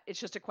with that. It's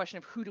just a question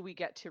of who do we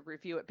get to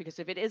review it? Because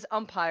if it is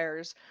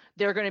umpires,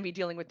 they're going to be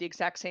dealing with the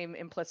exact same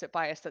implicit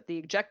bias that the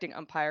ejecting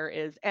umpire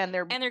is, and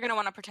they're And they're going to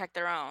want to protect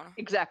their own.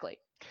 exactly.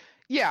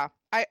 Yeah,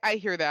 I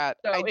hear that.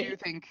 So I do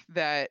think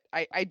that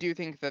I do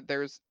think that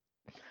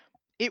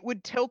it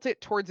would tilt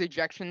it towards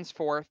ejections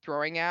for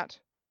throwing at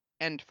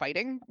and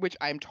fighting, which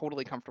I'm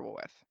totally comfortable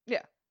with.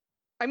 Yeah.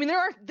 I mean,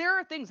 there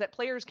are things that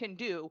players can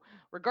do,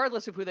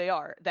 regardless of who they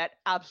are, that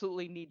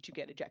absolutely need to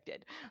get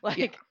ejected. Like,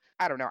 Yeah.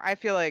 I don't know. I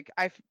feel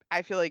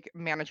like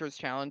managers'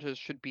 challenges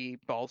should be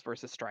balls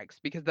versus strikes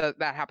because that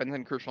happens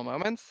in crucial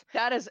moments.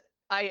 that is,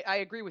 I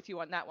agree with you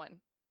on that one.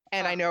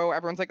 And I know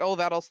everyone's like, oh,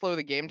 that'll slow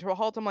the game to a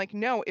halt. I'm like,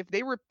 no, if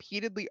they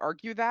repeatedly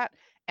argue that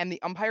and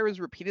the umpire is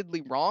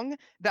repeatedly wrong,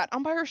 that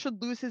umpire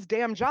should lose his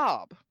damn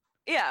job.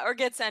 Yeah, or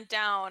get sent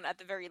down at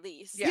the very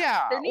least.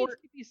 Yeah, There needs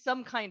to be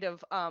some kind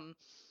of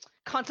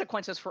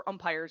consequences for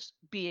umpires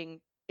being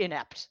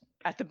inept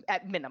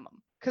at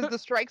minimum. Because the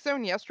strike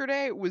zone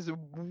yesterday was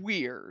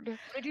weird.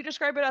 Did you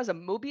describe it as a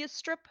Mobius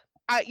strip?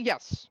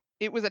 Yes,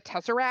 it was a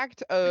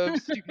tesseract of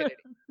stupidity.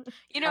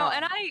 You know,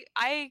 and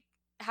I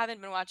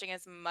haven't been watching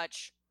as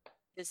much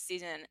this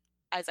season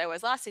as I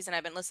was last season.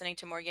 I've been listening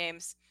to more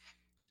games,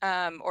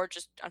 or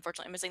just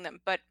unfortunately missing them.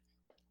 But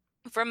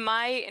from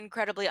my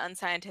incredibly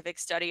unscientific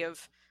study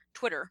of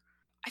Twitter,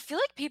 I feel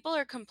like people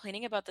are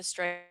complaining about the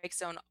strike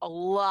zone a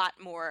lot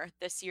more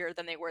this year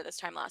than they were this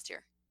time last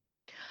year.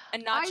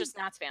 And not just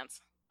Nats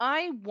fans.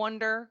 I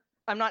wonder,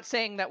 I'm not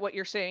saying that what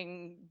you're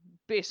saying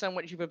based on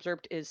what you've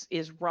observed is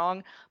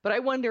wrong, but I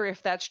wonder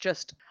if that's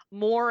just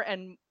more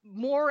and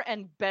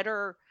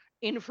better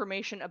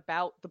information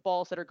about the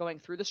balls that are going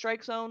through the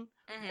strike zone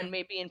than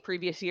maybe in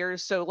previous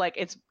years. So like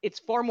it's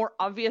far more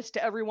obvious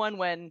to everyone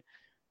when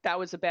that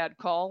was a bad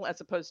call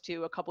as opposed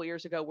to a couple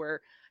years ago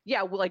where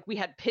like we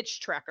had pitch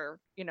tracker,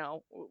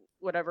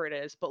 whatever it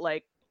is, but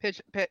like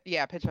pitch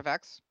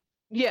FX.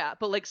 Yeah,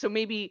 but like so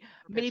maybe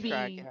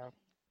Track, yeah.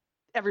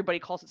 Everybody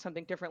calls it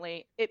something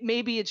differently.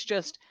 Maybe it's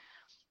just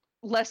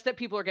less that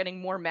people are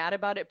getting more mad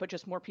about it, but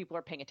just more people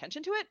are paying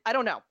attention to it. I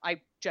don't know. I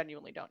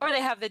genuinely don't know. Or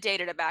they have the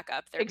data to back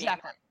up their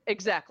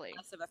exactly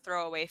less of a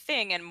throwaway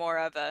thing and more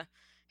of a,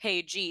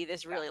 hey, gee,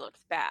 this really looks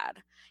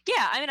bad.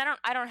 Yeah, I mean,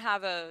 I don't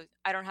have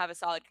a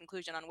solid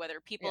conclusion on whether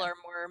people are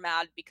more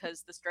mad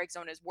because the strike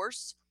zone is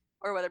worse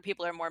or whether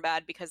people are more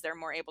mad because they're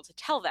more able to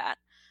tell that.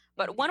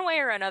 But one way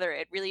or another,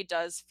 it really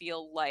does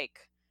feel like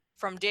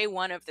from day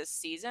one of this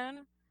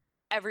season,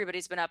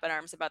 everybody's been up in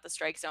arms about the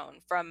strike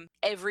zone from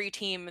every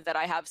team that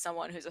I have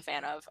someone who's a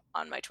fan of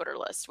on my Twitter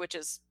list, which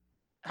is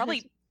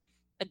probably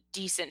a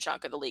decent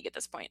chunk of the league at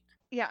this point.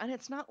 Yeah, and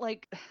it's not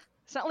like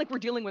we're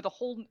dealing with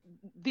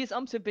these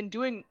umps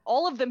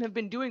all of them have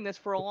been doing this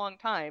for a long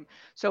time.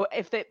 So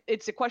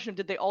it's a question of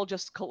did they all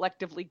just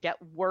collectively get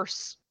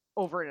worse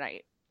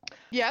overnight?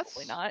 Yes.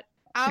 Probably not.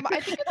 I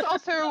think it's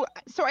also,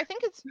 so I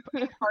think it's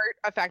in part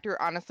a factor,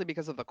 honestly,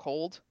 because of the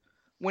cold.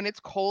 When it's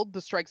cold,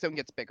 the strike zone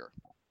gets bigger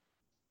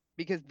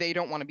because they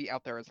don't want to be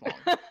out there as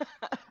long.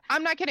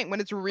 I'm not kidding. When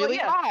it's really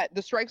hot,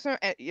 the strike zone,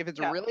 if it's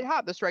really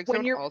hot, the strike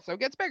zone also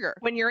gets bigger.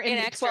 When you're in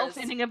the 12th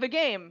inning of a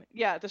game,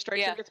 the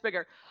strike zone gets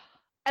bigger.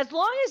 As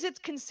long as it's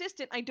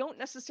consistent, I don't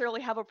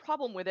necessarily have a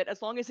problem with it.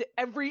 As long as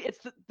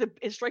the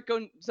strike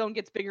zone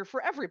gets bigger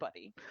for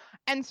everybody.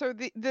 And so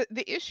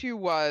the issue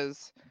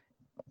was,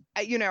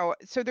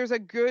 so there's a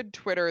good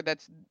Twitter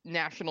that's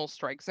national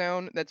strike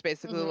zone that's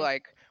basically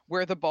like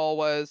where the ball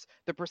was,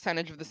 the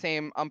percentage of the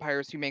same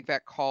umpires who make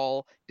that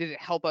call. Did it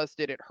help us?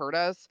 Did it hurt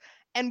us?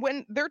 And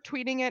when they're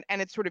tweeting it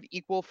and it's sort of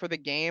equal for the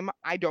game,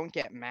 I don't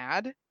get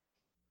mad.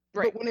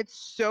 Right. But when it's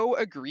so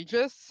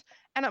egregious,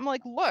 and I'm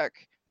like, look,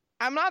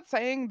 I'm not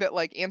saying that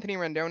like Anthony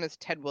Rendon is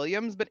Ted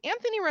Williams, but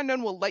Anthony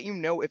Rendon will let you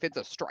know if it's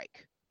a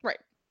strike. Right.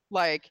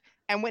 Like,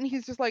 and when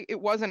he's just like,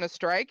 it wasn't a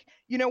strike,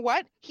 you know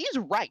what? He's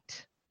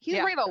right. He's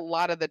right a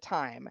lot of the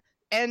time.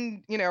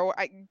 And,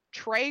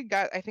 Trey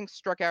got, I think,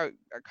 struck out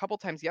a couple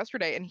times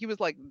yesterday, and he was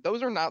like,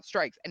 those are not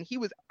strikes. And he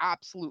was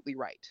absolutely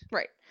right.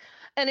 Right.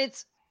 And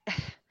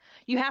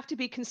you have to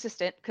be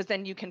consistent because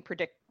then you can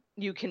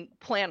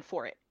plan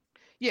for it.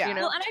 Yeah.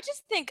 Well, and I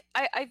just think,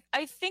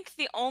 I think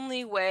the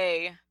only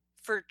way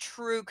for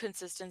true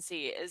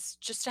consistency is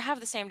just to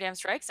have the same damn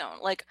strike zone.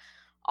 Like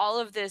all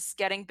of this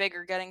getting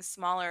bigger, getting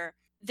smaller,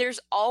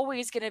 there's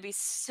always going to be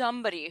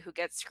somebody who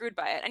gets screwed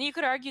by it. And you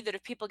could argue that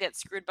if people get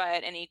screwed by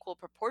it in equal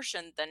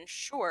proportion, then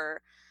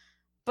sure.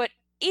 But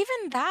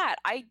even that,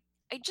 I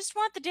just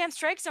want the damn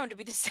strike zone to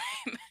be the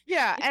same.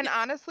 Yeah, and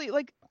honestly,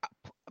 like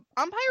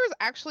umpires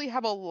actually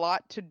have a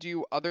lot to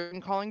do other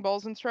than calling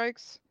balls and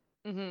strikes.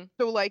 Mm-hmm.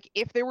 So like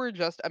if they were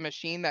just a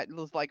machine that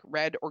was like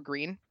red or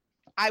green,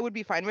 I would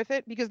be fine with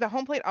it because the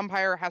home plate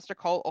umpire has to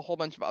call a whole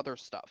bunch of other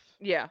stuff.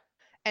 Yeah.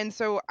 And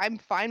so I'm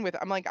fine with,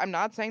 I'm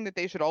not saying that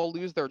they should all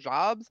lose their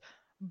jobs,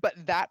 but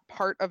that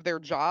part of their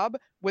job,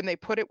 when they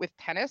put it with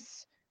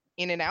tennis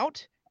in and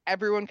out,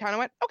 everyone kind of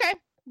went, okay,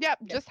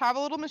 just have a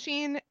little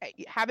machine,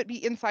 have it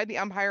be inside the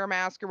umpire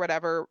mask or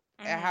whatever,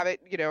 have it,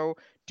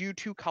 do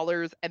two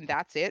colors and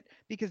that's it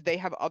because they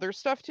have other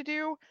stuff to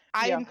do.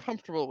 I am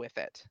comfortable with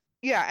it.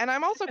 Yeah, and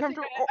I'm also I think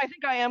comfortable. I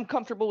think I am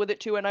comfortable with it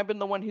too, and I've been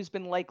the one who's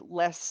been like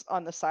less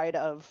on the side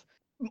of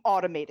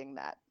automating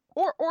that.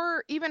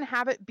 Or even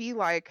have it be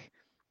like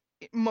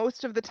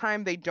most of the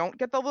time they don't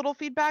get the little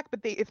feedback, but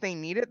if they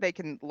need it, they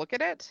can look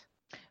at it.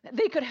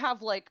 They could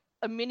have like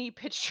a mini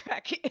pitch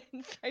track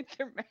inside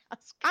their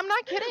mask. I'm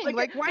not kidding.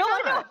 Like, why no,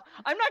 not? I know.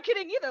 I'm not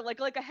kidding either.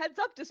 Like a heads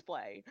up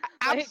display.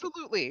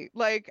 Absolutely.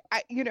 Like,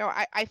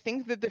 I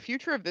think that the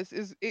future of this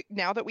is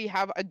now that we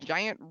have a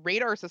giant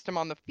radar system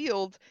on the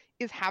field,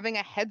 is having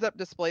a heads up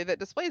display that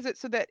displays it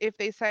so that if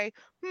they say,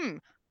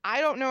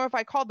 I don't know if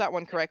I called that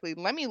one correctly,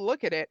 let me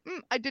look at it.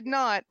 I did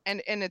not.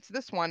 And it's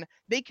this one,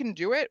 they can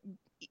do it.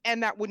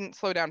 And that wouldn't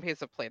slow down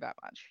pace of play that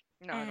much.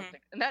 No, I don't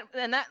think.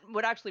 And that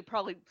would actually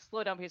probably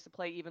slow down pace of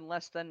play even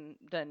less than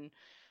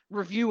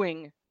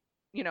reviewing,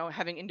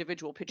 having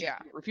individual pitches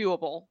be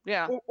reviewable.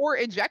 Yeah. Or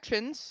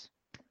ejections.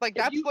 Like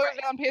that slows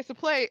down pace of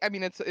play. I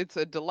mean, it's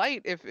a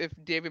delight if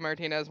Davey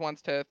Martinez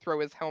wants to throw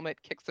his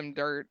helmet, kick some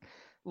dirt,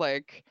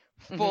 like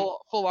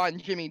full on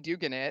Jimmy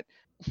Dugan it.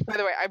 By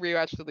the way, I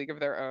rewatched The League of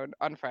Their Own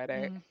on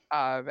Friday,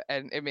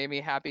 and it made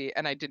me happy.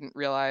 And I didn't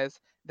realize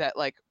that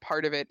like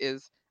part of it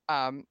is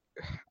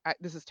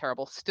this is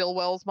terrible.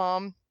 Stillwell's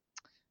mom.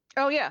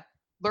 Oh yeah.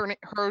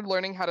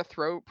 Learning how to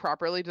throw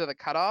properly to the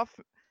cutoff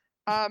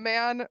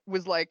man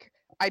was like,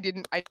 I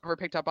never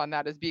picked up on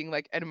that as being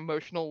like an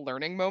emotional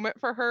learning moment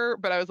for her,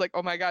 but I was like,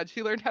 oh my god,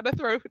 she learned how to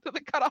throw to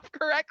the cutoff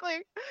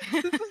correctly.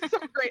 This is so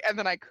great. And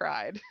then I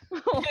cried.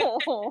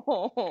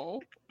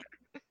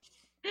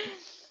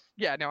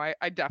 Yeah, no,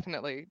 I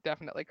definitely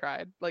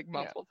cried like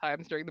multiple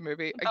times during the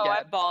movie. Oh,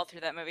 I bawled through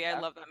that movie. I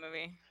love that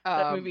movie.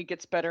 That movie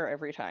gets better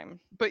every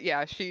time. But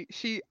yeah,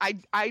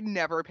 I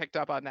never picked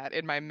up on that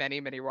in my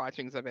many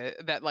watchings of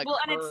it. That like,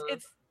 and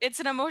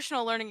it's an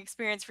emotional learning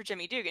experience for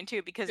Jimmy Dugan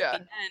too, because at the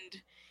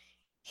end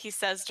he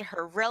says to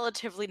her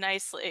relatively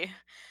nicely,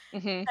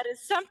 that is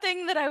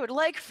something that I would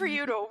like for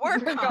you to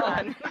work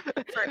on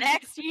for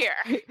next year.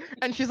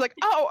 And she's like,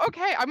 oh,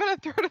 okay, I'm gonna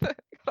throw to the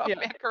cutoff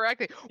man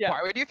correctly. Why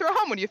would you throw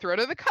home when you throw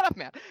to the cutoff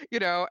man?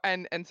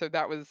 And so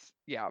that was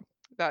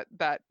that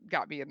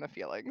got me in the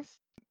feelings.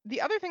 The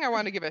other thing I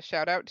want to give a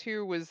shout out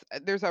to was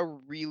there's a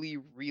really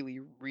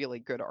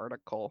good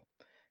article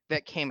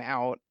that came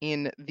out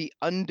in The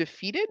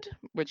Undefeated,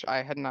 which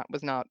I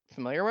was not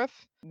familiar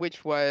with,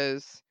 which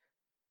was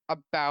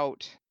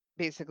about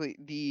basically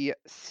the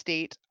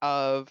state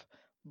of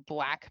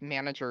black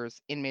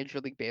managers in Major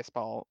League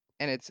Baseball.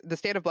 And it's the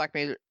state of black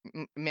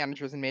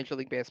managers in Major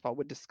League Baseball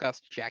would discuss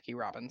Jackie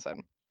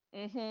Robinson.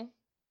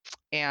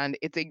 And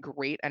it's a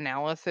great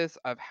analysis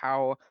of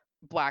how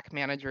black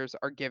managers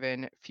are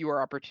given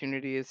fewer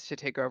opportunities to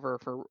take over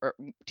for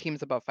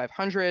teams above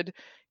 500,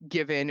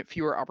 given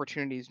fewer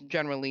opportunities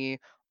generally,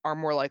 are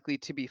more likely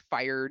to be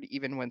fired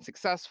even when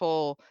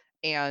successful,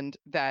 and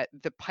that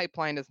the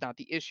pipeline is not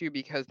the issue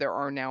because there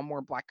are now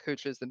more black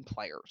coaches than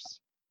players.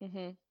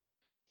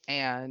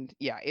 And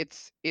yeah,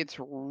 it's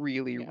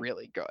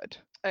really good.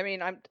 I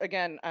mean, I'm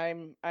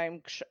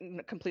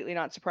completely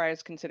not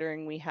surprised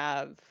considering we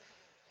have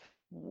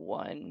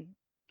one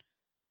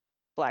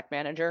black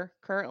manager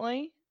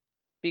currently,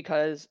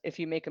 because if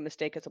you make a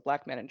mistake as a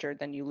black manager,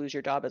 then you lose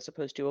your job, as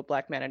opposed to a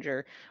black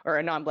manager or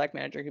a non-black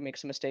manager who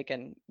makes a mistake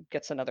and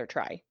gets another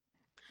try.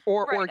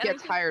 Or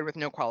gets hired with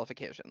no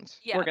qualifications.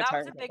 Yeah, that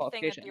was a big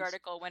thing that the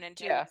article went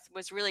into,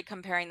 was really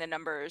comparing the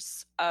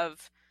numbers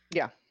of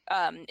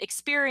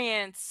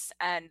experience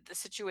and the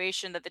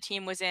situation that the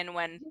team was in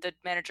when the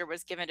manager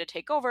was given to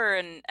take over,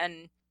 and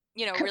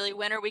really,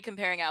 when are we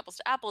comparing apples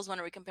to apples? When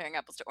are we comparing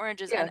apples to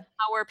oranges? And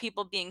how are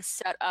people being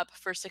set up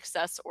for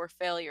success or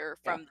failure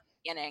from the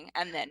beginning,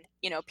 and then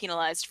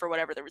penalized for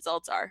whatever the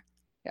results are?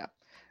 Yeah.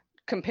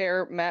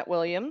 Compare Matt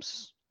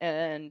Williams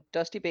and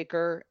Dusty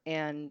Baker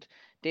and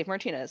Dave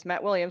Martinez.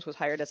 Matt Williams was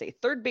hired as a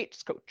third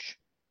base coach.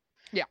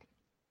 Yeah.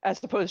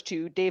 As opposed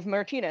to Dave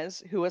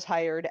Martinez, who was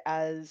hired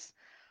as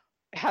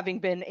having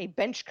been a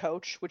bench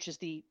coach, which is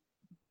the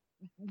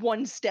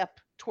one step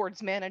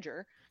towards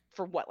manager,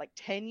 for what, like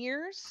 10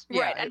 years?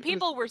 Right. And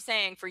people were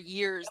saying for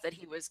years that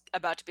he was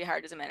about to be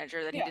hired as a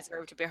manager, that he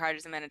deserved to be hired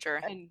as a manager.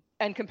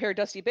 And compare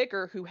Dusty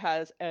Baker, who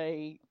has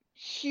a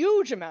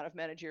huge amount of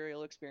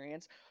managerial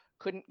experience,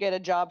 couldn't get a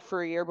job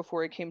for a year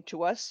before he came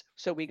to us,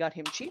 so we got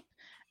him cheap,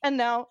 and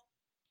now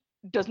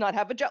does not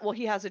have a job. Well,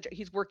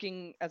 he's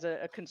working as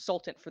a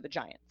consultant for the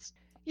Giants.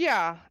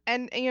 Yeah,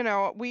 and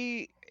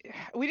we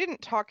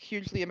didn't talk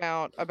hugely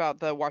about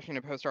the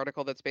Washington Post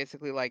article that's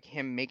basically like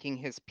him making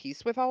his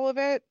peace with all of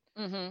it.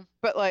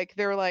 But like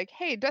they're like,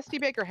 hey, Dusty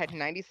Baker had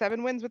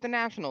 97 wins with the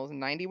Nationals,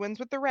 90 wins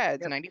with the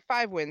Reds,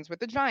 95 wins with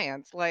the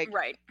Giants. Like,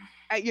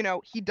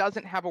 he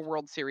doesn't have a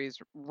World Series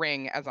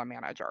ring as a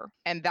manager,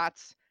 and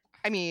that's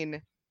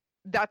the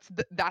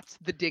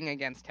ding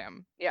against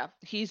him. Yeah,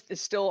 he's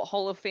still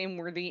Hall of Fame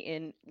worthy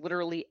in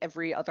literally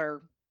every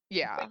other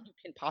thing you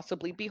can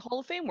possibly be Hall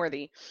of Fame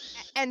worthy.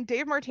 And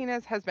Dave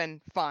Martinez has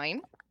been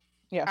fine.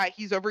 Yeah,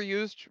 he's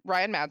overused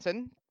Ryan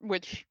Madsen,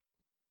 which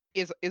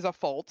is a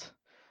fault.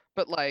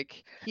 But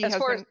like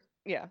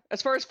Yeah,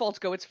 as far as faults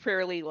go, it's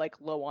fairly like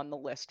low on the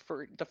list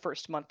for the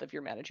first month of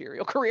your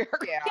managerial career.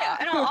 Yeah,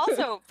 and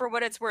also for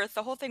what it's worth,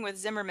 the whole thing with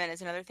Zimmerman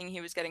is another thing he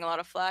was getting a lot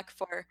of flack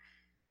for.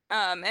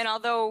 And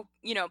although,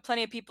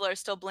 plenty of people are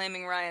still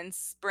blaming Ryan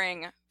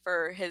Spring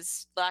for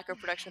his lack of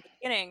production at the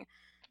beginning,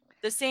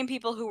 the same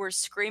people who were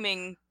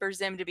screaming for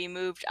Zim to be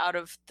moved out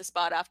of the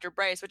spot after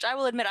Bryce, which I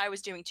will admit I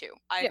was doing too.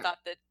 I thought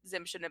that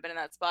Zim shouldn't have been in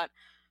that spot.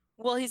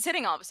 Well, he's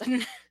hitting all of a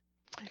sudden.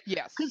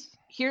 Yes. Because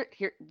here,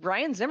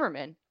 Ryan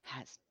Zimmerman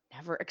has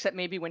never, except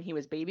maybe when he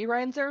was baby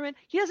Ryan Zimmerman,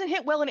 he doesn't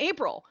hit well in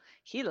April.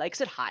 He likes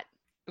it hot.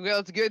 Well,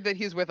 it's good that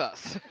he's with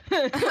us.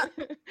 Well,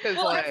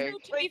 to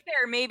be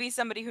fair, maybe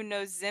somebody who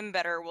knows Zim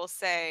better will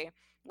say,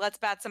 let's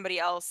bat somebody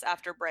else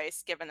after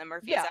Bryce, given that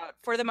Murphy's out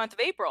for the month of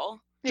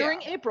April.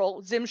 During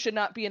April, Zim should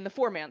not be in the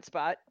 4-man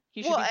spot.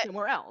 He should be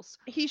somewhere else.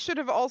 He should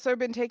have also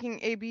been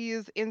taking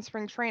ABs in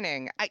spring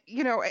training.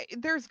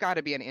 There's got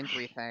to be an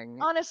injury thing.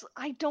 Honestly,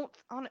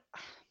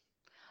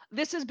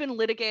 this has been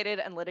litigated,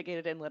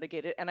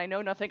 and I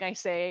know nothing I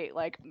say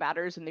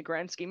matters in the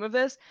grand scheme of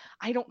this.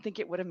 I don't think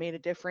it would have made a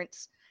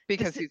difference.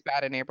 Because he's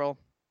bad in April.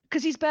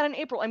 Because he's bad in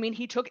April. I mean,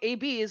 he took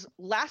ABs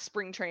last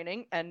spring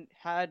training and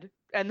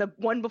the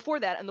one before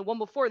that and the one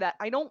before that.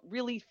 I don't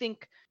really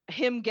think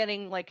him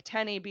getting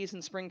 10 ABs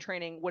in spring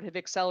training would have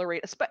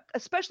accelerated,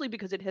 especially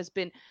because it has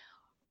been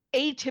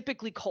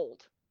atypically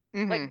cold.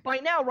 Mm-hmm. By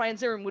now, Ryan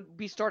Zimmerman would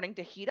be starting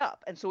to heat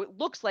up. And so it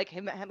looks like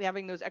him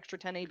having those extra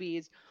 10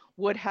 ABs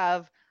would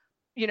have,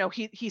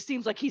 he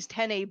seems like he's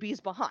 10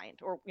 ABs behind,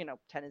 or,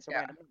 10 is a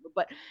random number,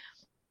 but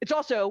it's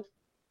also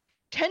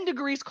 10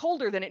 degrees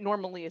colder than it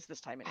normally is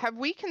this time of year. Have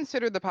we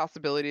considered the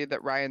possibility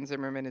that Ryan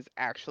Zimmerman is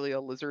actually a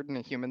lizard in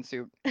a human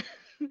suit?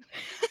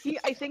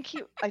 I think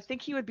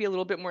he would be a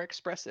little bit more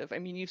expressive. I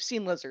mean, you've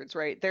seen lizards,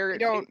 right? They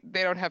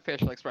don't have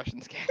facial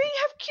expressions. They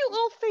have cute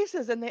little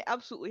faces, and they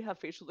absolutely have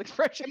facial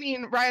expressions. I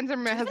mean, Ryan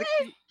Zimmerman has a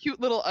cute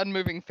little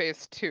unmoving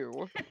face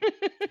too.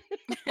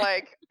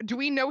 Do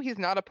we know he's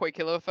not a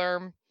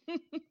poikilotherm?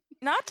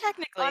 Not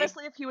technically.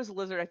 Honestly, if he was a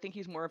lizard, I think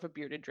he's more of a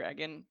bearded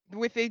dragon.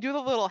 They do the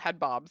little head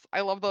bobs.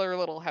 I love their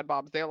little head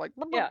bobs. They're like,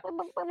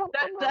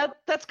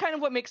 that's kind of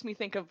what makes me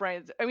think of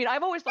Brian's. I mean,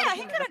 I've always thought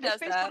he kind of does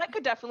face, that. but I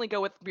could definitely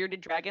go with bearded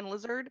dragon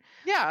lizard.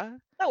 Yeah,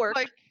 that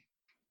works.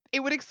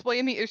 It would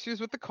explain the issues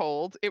with the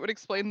cold. It would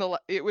explain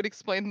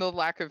the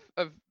lack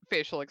of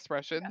facial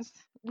expressions. Yes.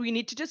 We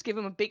need to just give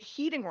him a big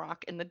heating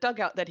rock in the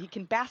dugout that he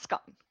can bask on.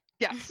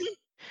 Yes.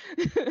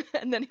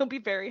 And then he'll be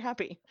very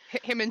happy.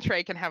 Him and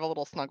Trey can have a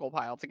little snuggle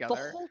pile together.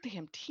 The whole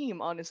damn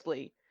team,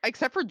 honestly.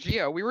 Except for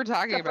Gio. We were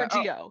talking about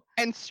Gio.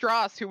 And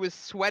Strauss, who was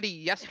sweaty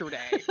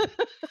yesterday.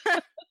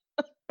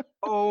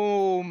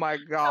 Oh my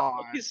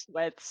god. He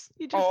sweats.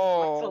 He just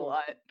sweats a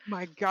lot.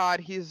 My god,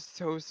 he's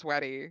so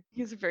sweaty.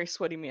 He's a very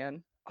sweaty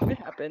man. It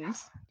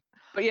happens.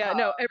 But yeah,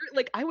 no,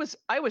 I was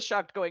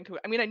shocked going to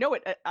it. I mean, I know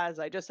it, as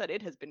I just said,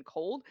 it has been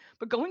cold,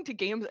 but going to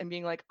games and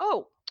being like,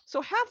 oh,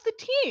 so half the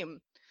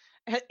team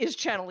is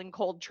channeling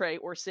cold Trey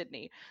or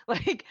Sydney.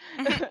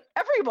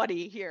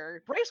 Everybody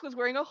here. Bryce was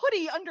wearing a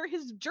hoodie under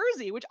his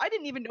jersey, which I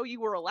didn't even know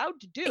you were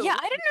allowed to do. Yeah,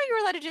 I didn't know you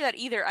were allowed to do that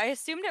either. I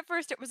assumed at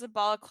first it was a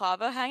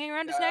balaclava hanging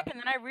around his neck, and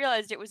then I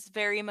realized it was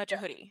very much a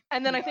hoodie.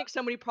 And then I think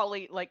somebody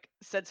probably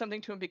said something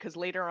to him because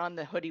later on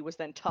the hoodie was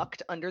then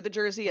tucked under the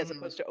jersey as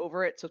opposed to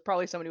over it. So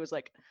probably somebody was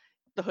like,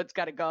 the hood's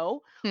got to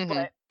go.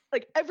 Mm-hmm.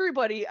 But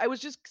everybody, I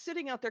was just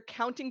sitting out there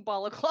counting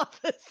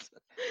balaclavas.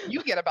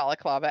 You get a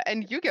balaclava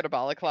and you get a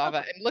balaclava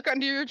and look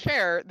under your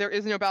chair. There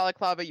is no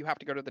balaclava. You have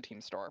to go to the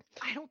team store.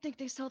 I don't think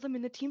they sell them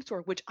in the team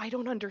store, which I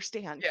don't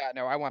understand. Yeah,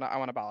 no, I want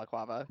a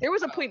balaclava. There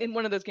was a point in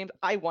one of those games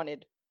I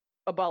wanted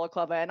a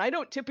balaclava, and I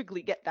don't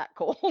typically get that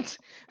cold.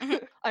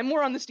 I'm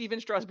more on the Steven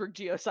Strasburg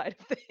Gio side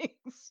of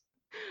things.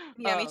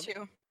 Yeah, me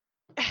too.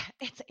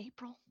 It's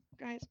April.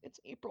 Guys, it's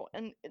April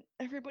and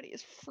everybody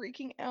is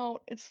freaking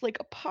out. It's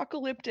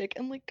apocalyptic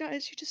and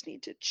guys, you just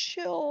need to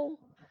chill.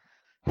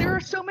 There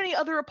are so many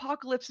other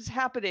apocalypses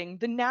happening.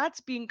 The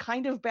Nats being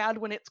kind of bad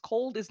when it's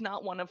cold is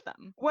not one of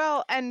them.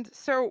 Well, and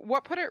so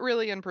what put it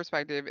really in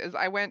perspective is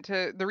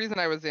the reason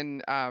I was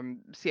in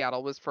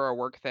Seattle was for a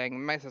work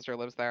thing. My sister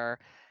lives there.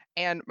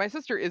 And my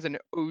sister is an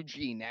OG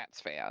Nats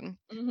fan.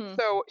 Mm-hmm.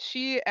 So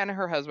she and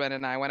her husband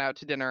and I went out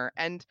to dinner,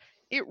 and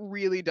it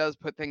really does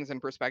put things in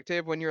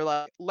perspective when you're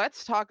like,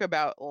 let's talk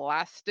about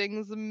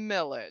Lasting's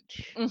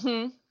Millage.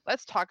 Mm-hmm.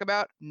 Let's talk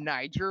about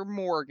Niger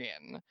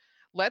Morgan.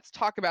 Let's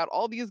talk about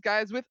all these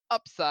guys with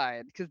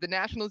upside, because the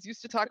Nationals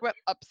used to talk about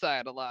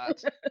upside a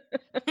lot.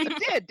 They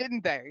did,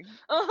 didn't they?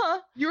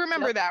 Uh-huh. You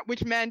remember that,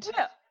 which meant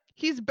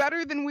he's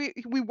better than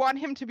we want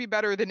him to be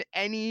better than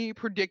any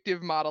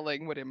predictive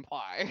modeling would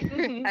imply.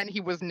 Mm-hmm. And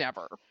he was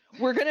never.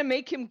 We're going to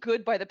make him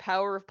good by the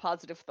power of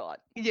positive thought.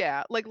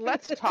 Yeah,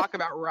 let's talk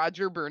about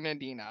Roger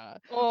Bernardina.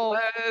 Oh,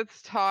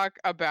 let's talk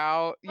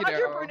about,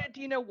 Roger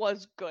Bernardina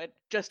was good,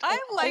 just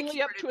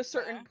only up to a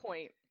certain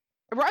point.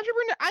 I like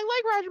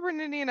Roger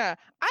Bernardina.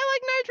 I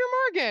like Niger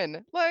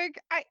Morgan.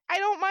 I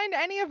don't mind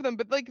any of them,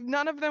 but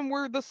none of them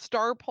were the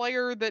star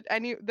player that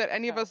any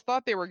of us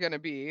thought they were going to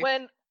be.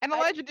 And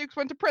Elijah Dukes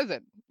went to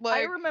prison.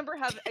 I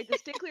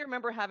distinctly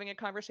remember having a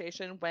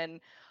conversation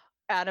when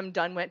Adam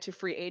Dunn went to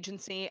free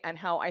agency and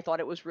how I thought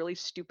it was really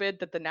stupid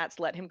that the Nats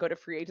let him go to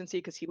free agency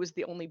because he was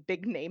the only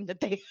big name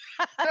that they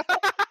had.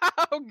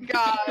 Oh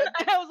God.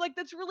 And I was like,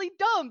 that's really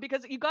dumb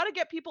because you got to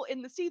get people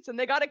in the seats and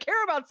they got to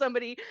care about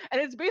somebody. And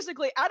it's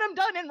basically Adam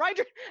Dunn and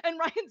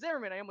Ryan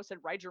Zimmerman. I almost said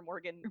Ryder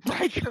Morgan.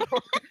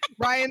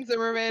 Ryan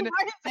Zimmerman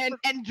Ryan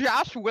and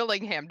Josh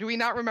Willingham. Do we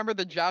not remember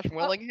the Josh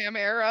Willingham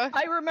era?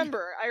 I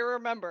remember.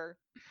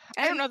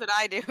 I don't know that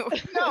I do.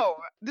 No,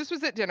 this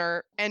was at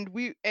dinner, and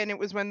it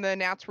was when the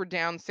Nats were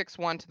down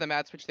 6-1 to the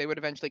Mets, which they would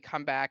eventually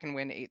come back and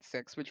win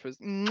 8-6, which was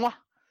mwah,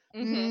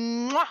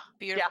 mwah.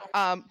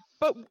 Beautiful.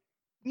 But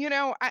you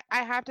know,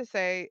 I have to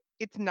say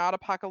it's not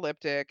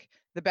apocalyptic.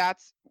 The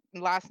bats,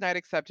 last night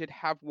accepted,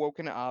 have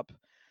woken up.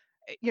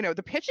 You know,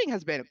 the pitching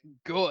has been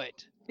good.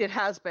 It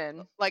has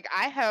been. Like,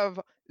 I have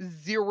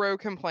zero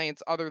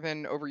complaints other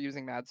than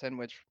overusing Madsen,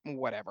 which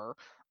whatever.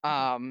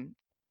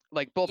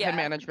 Like bullpen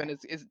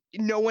management is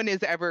no one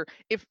is ever,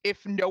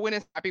 if no one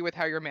is happy with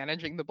how you're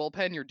managing the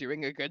bullpen, you're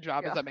doing a good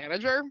job as a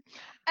manager.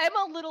 I'm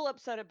a little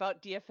upset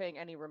about DFAing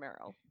Eddie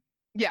Romero.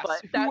 Yes,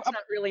 but that's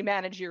not really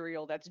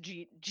managerial. That's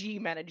G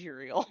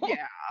managerial.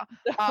 Yeah.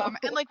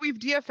 And like we've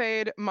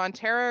DFA'd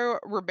Montero,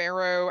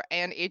 Ribeiro,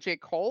 and AJ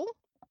Cole.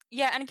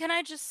 Yeah, and can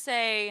I just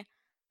say,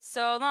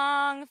 so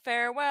long,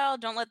 farewell.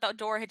 Don't let the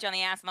door hit you on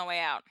the ass on the way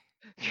out.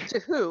 To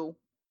who?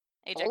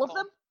 AJ All Cole. of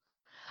them?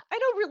 I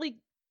don't really.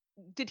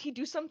 Did he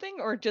do something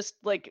or just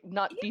like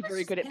not be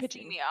very good at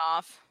pitching? Me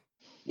off.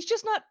 He's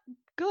just not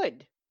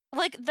good.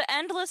 Like the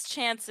endless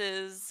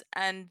chances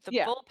and the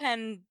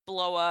bullpen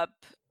blow up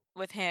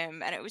with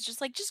him, and it was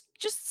just like, just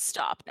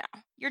stop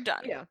now. You're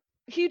done. Yeah.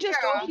 He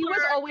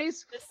was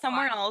always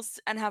somewhere else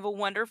and have a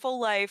wonderful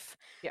life.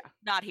 Yeah.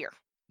 Not here.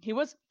 He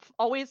was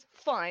always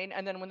fine,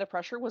 and then when the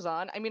pressure was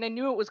on, I mean, I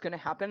knew it was going to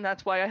happen.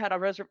 That's why I've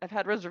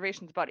had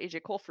reservations about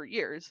AJ Cole for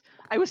years.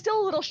 I was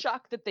still a little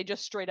shocked that they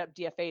just straight up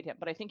DFA'd him,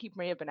 but I think he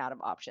may have been out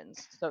of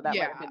options, so that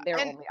might have been their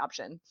only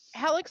option.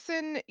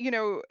 Hellickson, you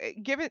know,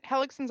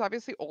 Hellickson's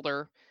obviously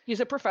older.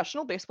 He's a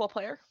professional baseball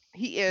player.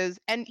 He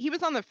is, and he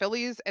was on the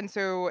Phillies, and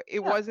so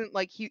it wasn't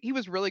like he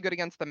was really good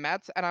against the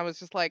Mets, and I was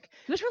just like,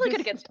 he was really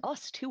good against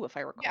us too, if I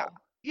recall.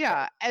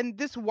 Yeah, and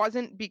this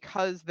wasn't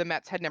because the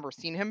Mets had never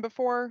seen him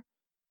before.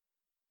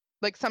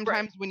 Like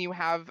sometimes when you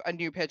have a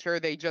new pitcher,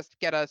 they just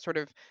get a sort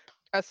of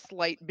a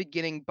slight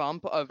beginning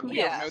bump of we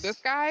don't know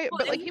this guy,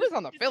 but like he was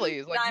on the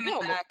Phillies, like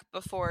Diamondback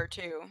before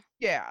too.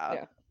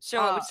 Yeah. So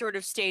it was sort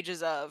of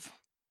stages of.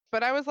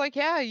 But I was like,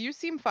 yeah, you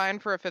seem fine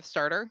for a fifth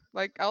starter.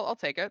 Like I'll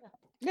take it.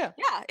 Yeah.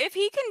 Yeah, if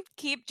he can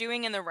keep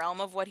doing in the realm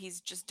of what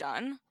he's just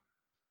done,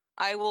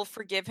 I will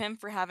forgive him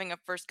for having a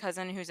first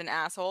cousin who's an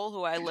asshole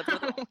who I lived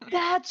with.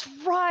 That's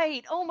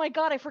right. Oh my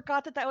God, I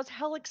forgot that was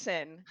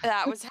Hellickson.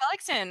 That was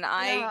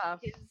Hellickson.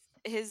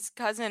 His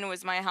cousin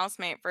was my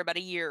housemate for about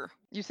a year.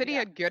 You said he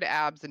had good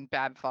abs and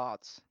bad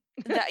thoughts.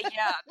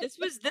 This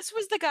was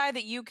the guy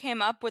that you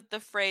came up with the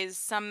phrase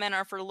 "some men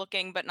are for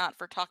looking but not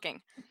for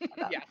talking."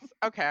 Yes.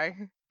 Okay.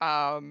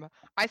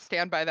 I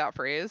stand by that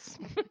phrase.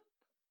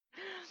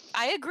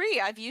 I agree.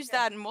 I've used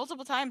that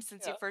multiple times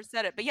since you first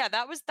said it. But yeah,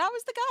 that was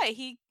the guy.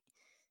 He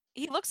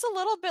looks a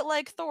little bit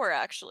like Thor,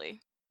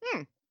 actually.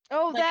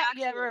 Oh, like,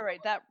 right.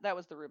 That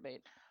was the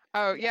roommate.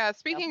 Oh yeah.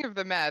 Speaking of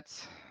the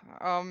Mets,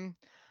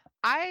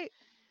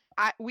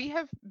 we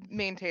have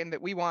maintained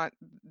that we want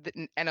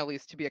the NL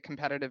East to be a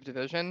competitive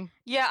division.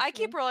 Yeah, I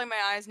keep rolling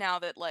my eyes now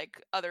that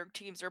like other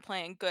teams are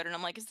playing good, and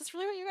I'm like, is this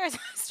really what you guys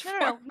asked for?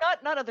 No,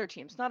 not other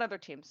teams. Not other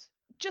teams.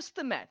 Just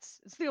the Mets.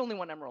 It's the only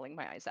one I'm rolling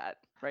my eyes at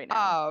right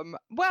now.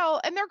 Well,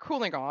 and they're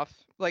cooling off.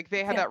 Like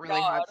they had that really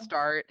hot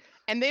start,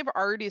 and they've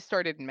already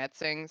started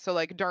Metsing. So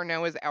like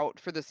Darno is out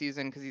for the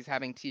season because he's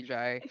having TJ.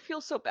 I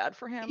feel so bad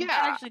for him. Yeah,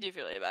 I actually do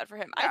feel really bad for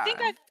him. Yeah. I think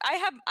I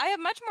have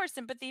much more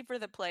sympathy for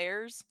the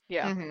players.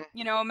 Yeah. Mm-hmm.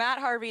 You know, Matt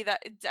Harvey.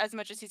 That as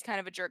much as he's kind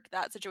of a jerk,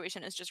 that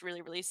situation is just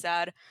really, really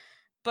sad.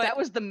 But that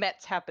was the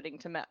Mets happening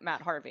to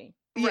Matt Harvey.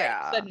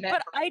 Yeah.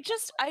 But I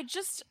just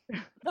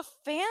the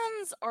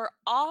fans are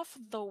off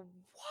the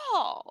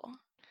wall.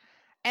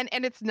 And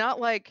it's not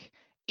like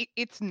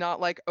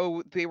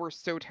oh, they were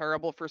so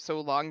terrible for so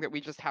long that we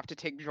just have to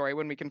take joy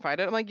when we can find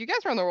it. I'm like, you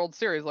guys were on the World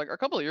Series like a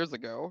couple of years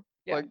ago.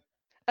 Yeah. Like,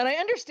 and I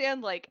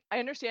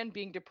understand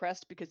being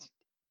depressed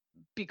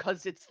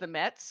because it's the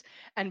Mets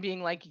and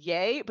being like,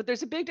 yay, but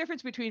there's a big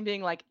difference between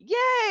being like,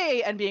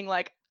 yay, and being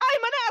like,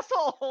 I'm an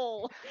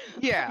asshole.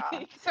 Yeah.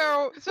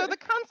 So the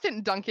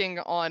constant dunking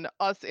on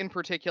us in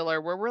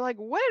particular, where we're like,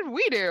 what did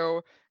we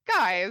do?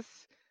 Guys,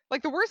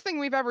 like the worst thing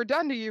we've ever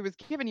done to you is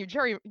giving you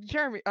Jerry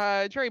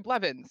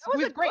Blevins. That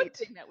was who a great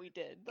thing that we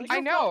did. Like, I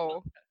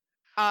know.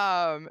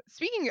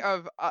 Speaking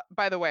of,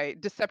 by the way,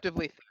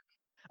 deceptively thick,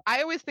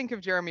 I always think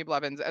of Jeremy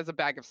Blevins as a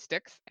bag of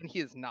sticks, and he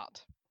is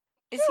not.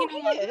 Is he no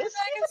longer He's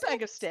a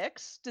bag of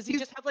sticks. Does he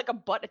just have like a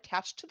butt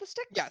attached to the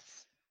sticks? Yes.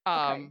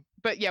 Okay.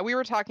 But yeah, we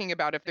were talking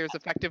about if there's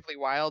effectively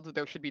wild,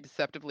 there should be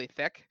deceptively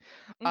thick.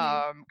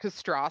 Because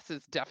Strauss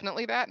is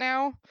definitely that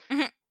now.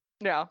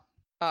 Yeah.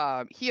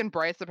 He and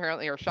Bryce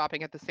apparently are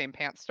shopping at the same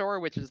pants store,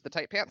 which is the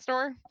tight pants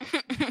store.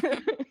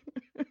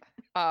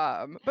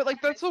 But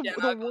like that's Yeah,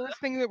 the worst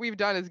thing that we've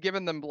done is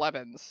given them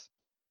Blevins.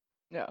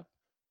 Yeah.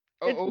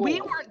 Oh, We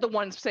weren't the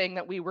ones saying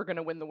that we were going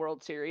to win the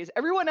World Series.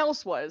 Everyone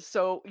else was.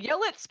 So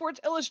yell at Sports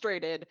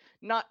Illustrated,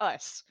 not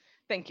us.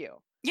 Thank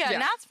you. Yeah, Yeah.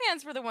 Nats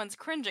fans were the ones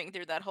cringing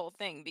through that whole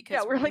thing because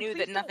Yeah, we're we like, knew "Please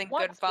that don't nothing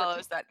want good Sports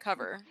follows that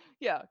cover.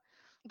 Yeah.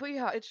 But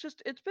yeah, it's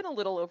been a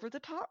little over the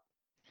top.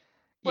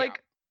 Yeah.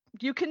 Like,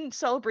 you can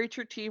celebrate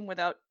your team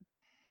without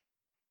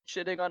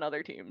shitting on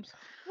other teams.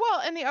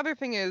 Well, and the other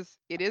thing is,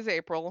 it is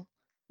April.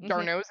 Mhm.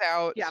 Darno's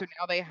out, Yeah. so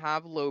now they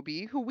have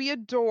Lobe, who we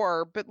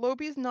adore, but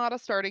Lobe's not a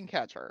starting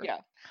catcher.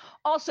 Yeah.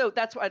 Also,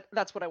 that's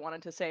what I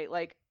wanted to say.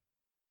 Like,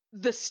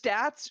 the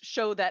stats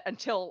show that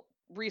until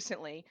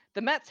recently,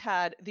 the Mets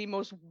had the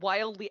most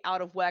wildly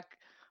out of whack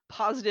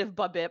positive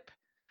BABIP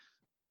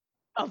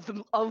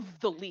of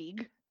the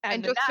league,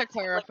 And the just to Nats had, like,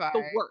 clarify,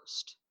 the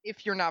worst.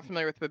 if you're not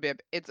familiar with BABIP,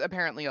 it's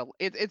apparently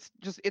it's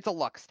a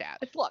luck stat.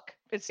 It's luck.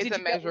 It's a did you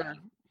get measure. lucky?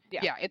 Yeah.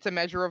 Yeah, it's a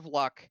measure of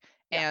luck,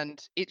 Yeah.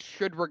 and it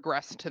should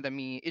regress to the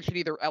mean. It should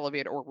either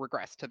elevate or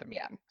regress to the mean.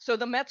 Yeah. So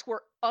the Mets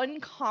were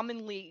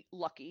uncommonly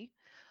lucky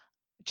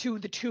to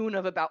the tune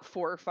of about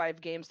 4 or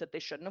 5 games that they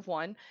shouldn't have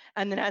won,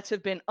 and the Nets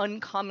have been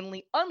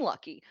uncommonly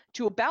unlucky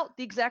to about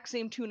the exact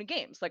same tune of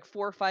games, like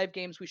 4 or 5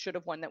 games we should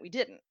have won that we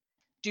didn't,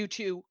 due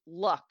to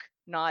luck,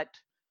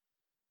 not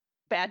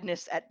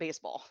badness at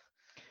baseball.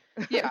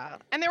 Yeah,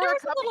 and there There were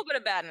was a little bit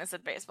of badness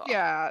at baseball.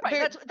 Yeah,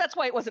 Right. That's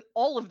why it wasn't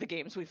all of the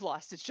games we've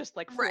lost. It's just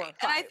like 4 or 5.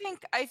 And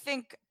I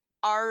think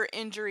our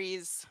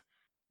injuries,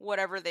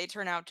 whatever they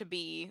turn out to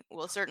be,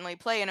 will certainly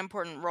play an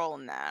important role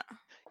in that.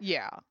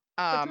 Yeah.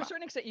 But to a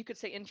certain extent, you could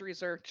say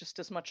injuries are just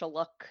as much a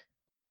luck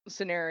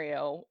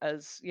scenario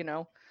as,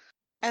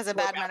 as a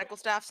bad medical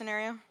staff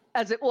scenario.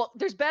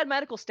 There's bad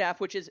medical staff,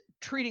 which is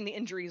treating the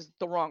injuries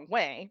the wrong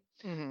way.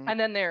 Mhm. And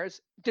then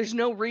there's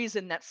no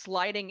reason that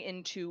sliding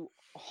into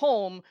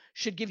home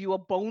should give you a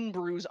bone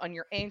bruise on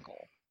your ankle.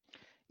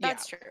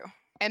 That's true.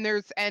 And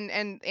there's and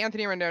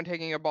Anthony Rendon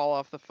taking a ball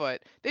off the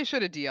foot. They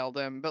should have DL'd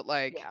him, but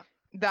like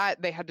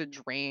that they had to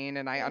drain,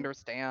 and I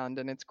understand,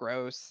 and it's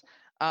gross.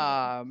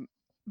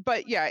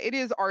 But yeah, it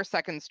is our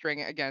second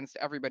string against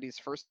everybody's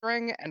first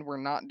string, and we're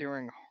not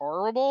doing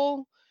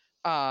horrible.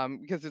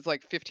 Because it's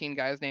like 15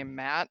 guys named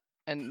Matt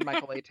and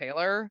Michael A.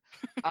 Taylor.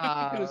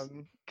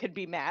 Could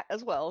be Matt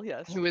as well,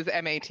 yes. Who is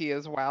MAT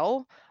as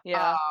well.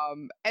 Yeah.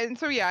 And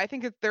so yeah, I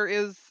think there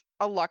is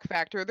a luck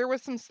factor. There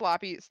was some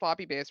sloppy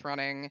base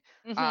running.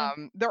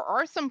 There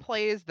are some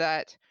plays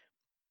that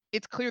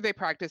it's clear they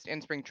practiced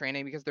in spring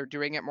training because they're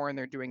doing it more and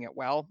they're doing it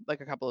well,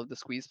 like a couple of the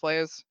squeeze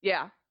plays.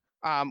 Yeah.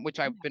 Which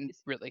I've been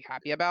really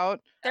happy about.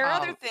 There are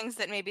other things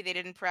that maybe they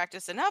didn't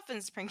practice enough in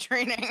spring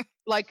training.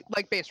 Like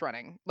base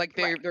running. Like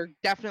they're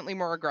definitely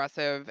more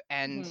aggressive,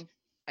 and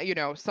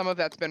some of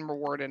that's been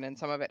rewarded and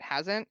some of it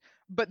hasn't.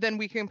 But then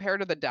we compare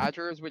to the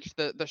Dodgers, which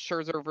the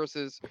Scherzer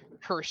versus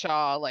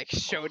Kershaw like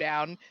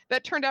showdown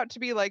that turned out to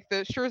be like the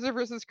Scherzer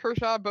versus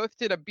Kershaw both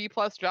did a B+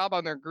 job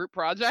on their group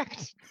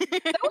project.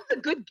 That was a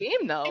good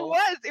game though.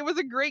 It was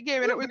a great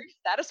game, and it was a very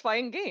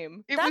satisfying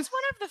game. That's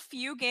one of the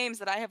few games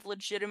that I have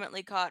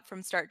legitimately caught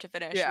from start to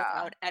finish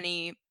without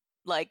any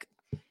like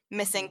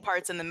missing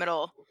parts in the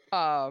middle.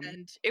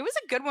 And it was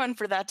a good one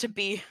for that to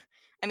be.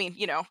 I mean,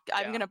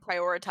 I'm going to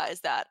prioritize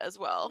that as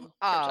well.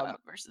 Kershaw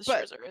versus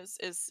Scherzer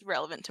is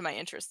relevant to my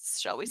interests,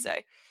 shall we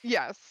say.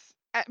 Yes.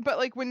 But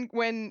like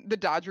when the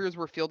Dodgers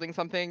were fielding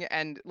something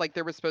and like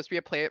there was supposed to be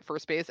a play at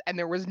first base and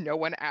there was no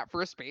one at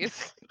first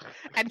base,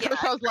 and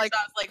Kershaw's like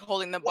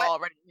holding the ball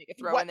ready to make a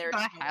throw, and they're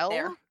the hell?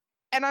 There.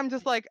 And I'm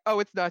just like, oh,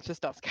 it's not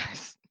just us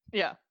guys.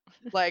 Yeah.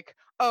 Like,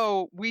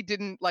 oh, we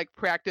didn't like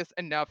practice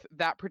enough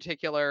that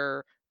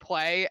particular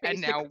play,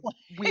 and now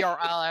we are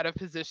all out of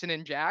position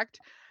and jacked.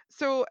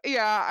 So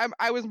yeah,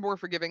 I was more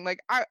forgiving. Like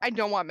I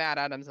don't want Matt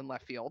Adams in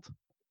left field.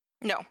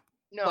 No.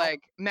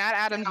 Like Matt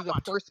Adams is a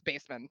first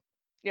baseman.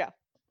 Yeah.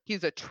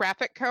 He's a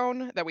traffic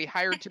cone that we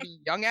hired to be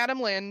young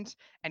Adam Lind,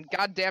 and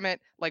god damn it,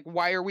 like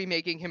why are we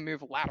making him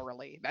move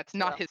laterally? That's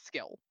not his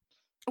skill.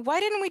 Why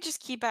didn't we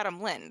just keep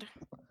Adam Lind?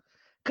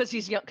 Because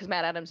he's young. Because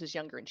Matt Adams is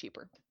younger and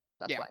cheaper.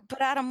 That's why.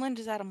 But Adam Lind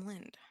is Adam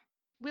Lind.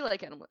 We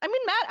like Adam Lind. I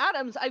mean, Matt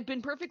Adams, I've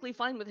been perfectly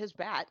fine with his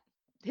bat.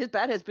 His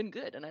bat has been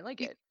good, and I like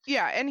it.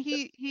 Yeah, and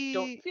he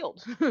don't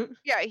field.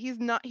 Yeah,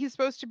 he's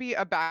supposed to be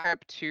a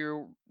backup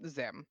to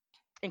Zim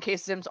in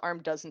case Zim's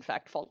arm does in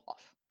fact fall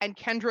off. And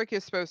Kendrick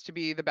is supposed to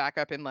be the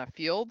backup in left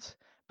field,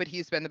 but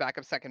he's been the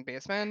backup second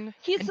baseman.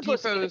 He's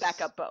supposed to be the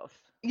backup both.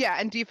 Yeah,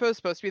 and Difo's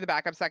supposed to be the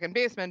backup second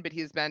baseman, but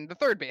he's been the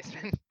third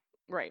baseman.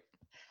 Right.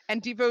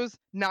 And Difo's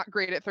not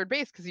great at third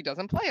base because he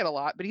doesn't play it a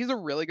lot, but he's a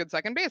really good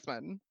second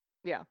baseman.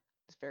 Yeah,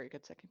 he's a very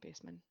good second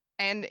baseman.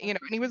 And and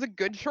he was a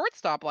good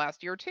shortstop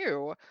last year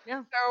too.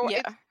 Yeah. So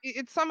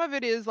it's some of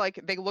it is like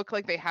they look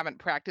like they haven't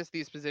practiced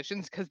these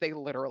positions because they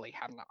literally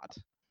have not.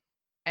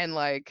 And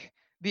like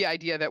the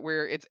idea that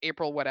it's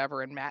April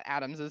whatever and Matt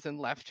Adams is in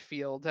left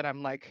field, and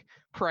I'm like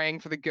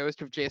praying for the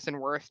ghost of Jason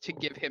Worth to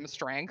give him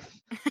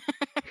strength.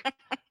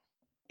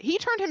 He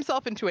turned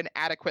himself into an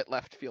adequate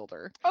left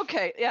fielder.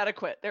 Okay,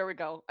 adequate. There we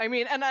go. I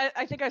mean, and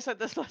I think I said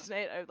this last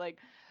night. I was like,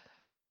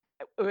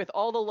 with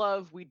all the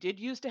love, we did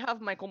used to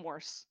have Michael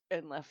Morse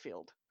in left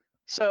field.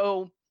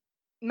 So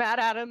Matt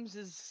Adams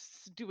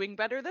is doing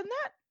better than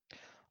that.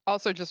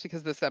 Also, just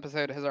because this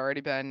episode has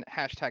already been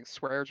hashtag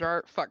swear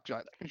jar, fuck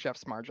Jeff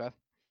Smarja.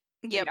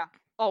 Yep. Yeah,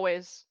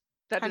 always.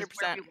 That is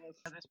where 100%. we live.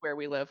 That is where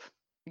we live.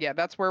 Yeah,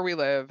 that's where we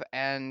live,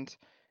 and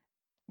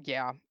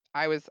yeah,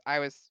 I was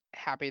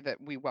happy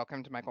that we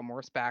welcomed Michael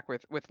Morse back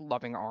with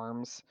loving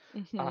arms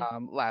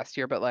last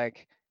year, but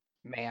like,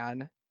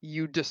 man,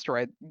 you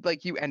destroyed,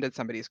 like, you ended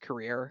somebody's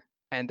career,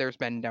 and there's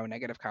been no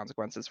negative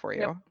consequences for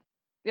you.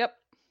 Yep.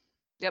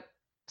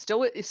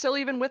 Still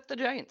even with the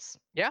Giants.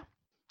 Yeah.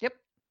 Yep.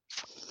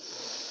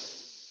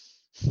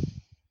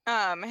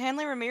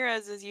 Hanley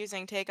Ramirez is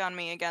using "Take on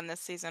Me" again this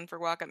season for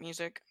walk-up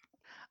music.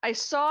 I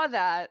saw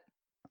that.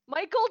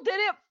 Michael did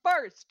it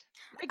first.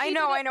 I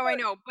know.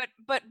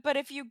 But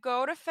if you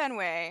go to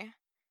Fenway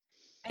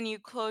and you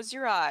close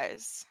your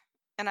eyes,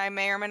 and I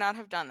may or may not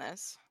have done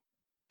this,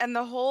 and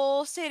the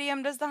whole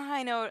stadium does the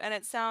high note and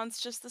it sounds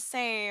just the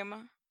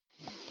same.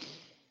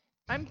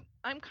 I'm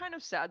kind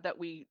of sad that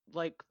we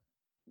like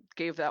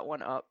gave that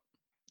one up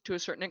to a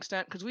certain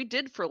extent, because we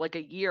did for like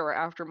a year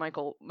after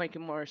Michael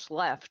Morris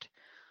left.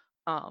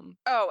 At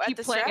keep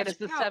the playing stretch? it as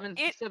the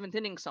No, seventh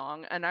inning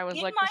song, and I was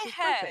in like, my this is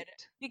head,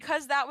 perfect.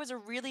 because that was a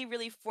really,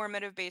 really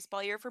formative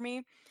baseball year for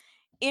me.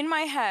 In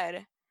my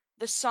head,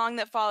 the song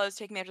that follows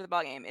 "Take Me After the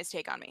Ball Game" is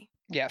 "Take on Me."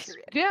 Yes.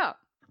 Period. Yeah.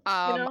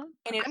 And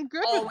it I'm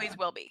good always with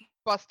will be.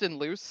 Bustin'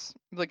 Loose,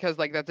 because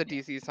like that's a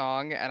DC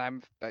song, and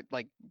I'm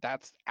like,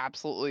 that's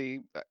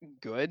absolutely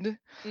good.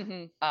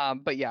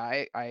 But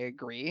yeah, I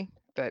agree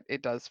that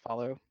it does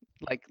follow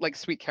like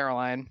Sweet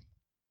Caroline.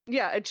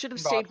 Yeah, it should have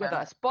stayed with Boston.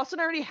 us. Boston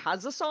already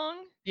has a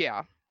song.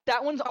 Yeah.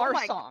 That one's our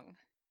song.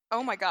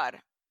 Oh my god.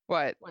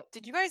 What?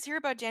 Did you guys hear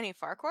about Danny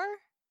Farquhar?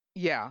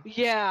 Yeah.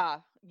 Yeah.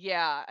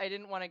 I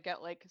didn't want to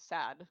get like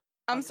sad.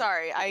 I'm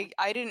sorry.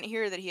 I didn't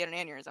hear that he had an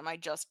aneurysm. I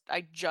just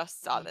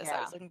saw this. I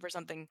Yeah. was looking for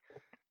something.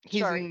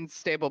 He's Sorry.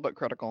 unstable but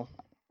critical.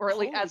 Or at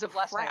least Holy as of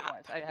last night crap.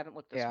 was. I haven't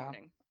looked this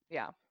morning.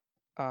 Yeah.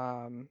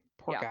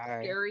 Poor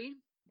guy. Scary.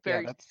 Yeah,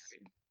 Very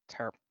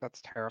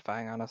that's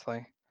terrifying,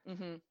 honestly.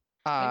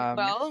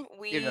 Well,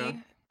 we yeah.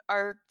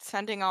 are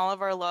sending all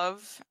of our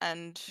love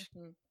and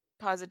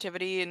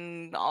positivity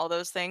and all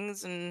those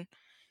things, and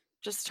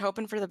just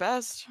hoping for the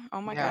best.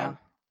 Oh my god.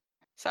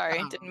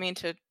 Sorry, didn't mean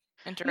to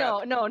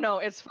interrupt. No,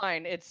 it's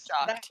fine. That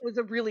Shocked. was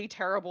a really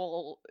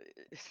terrible.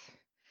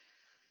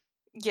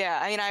 Yeah,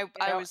 I mean,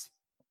 I was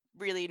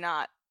really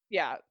not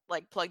Yeah.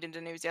 like plugged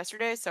into news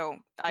yesterday, so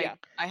I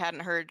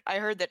hadn't heard. I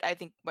heard that I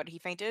think he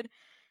fainted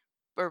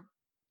or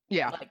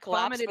like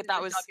collapsed, but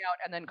that was dugout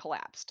and then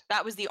collapsed.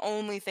 That was the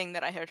only thing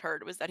that I had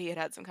heard, was that he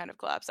had some kind of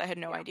collapse. I had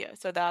no idea.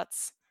 So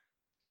that's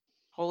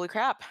holy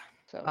crap.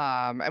 So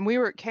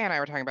and Kay and I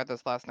were talking about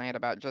this last night,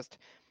 about just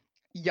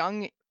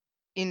young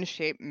in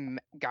shape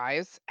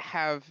guys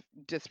have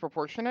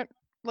disproportionate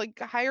like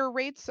higher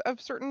rates of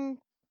certain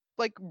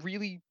like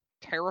really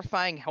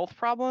terrifying health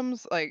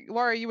problems. Like,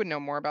 Laura, you would know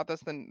more about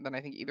this than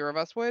I think either of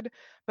us would,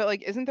 but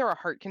like, isn't there a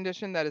heart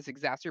condition that is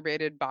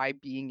exacerbated by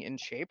being in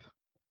shape?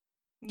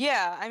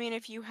 Yeah, I mean,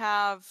 if you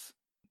have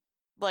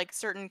like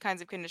certain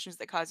kinds of conditions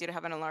that cause you to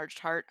have an enlarged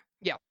heart.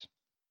 Yeah.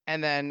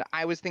 And then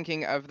I was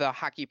thinking of the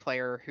hockey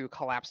player who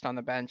collapsed on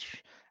the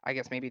bench, I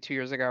guess maybe 2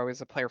 years ago. He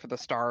was a player for the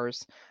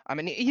Stars. I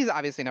mean, he's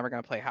obviously never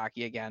going to play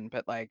hockey again,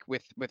 but like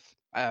with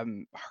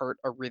heart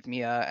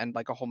arrhythmia and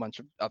like a whole bunch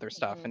of other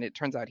stuff. And it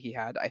turns out he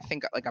had, I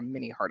think, like a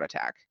mini heart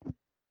attack.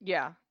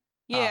 Yeah.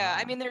 Yeah,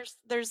 I mean,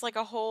 there's like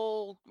a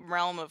whole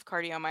realm of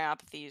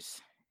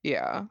cardiomyopathies.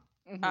 Yeah.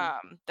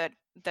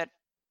 That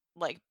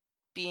like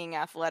being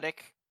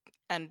athletic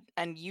and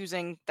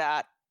using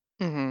that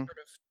sort of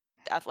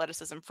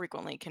athleticism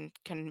frequently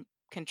can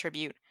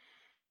contribute.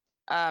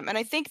 And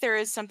I think there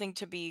is something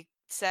to be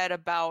said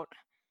about,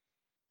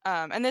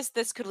 and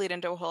this could lead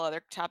into a whole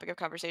other topic of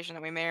conversation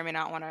that we may or may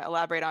not want to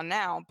elaborate on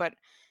now, but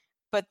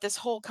this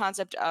whole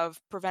concept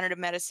of preventative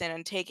medicine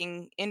and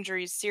taking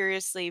injuries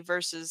seriously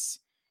versus,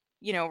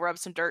 rub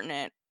some dirt in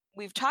it.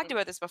 We've talked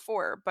about this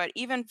before, but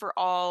even for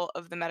all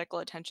of the medical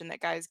attention that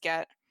guys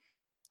get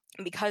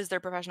because they're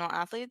professional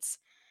athletes,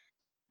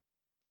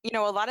 a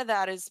lot of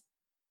that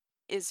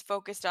is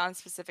focused on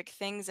specific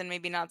things and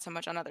maybe not so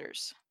much on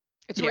others.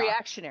 It's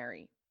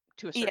reactionary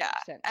to a certain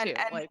extent too.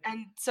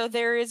 And so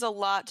there is a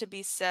lot to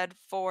be said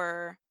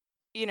for,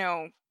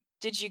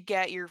 did you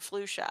get your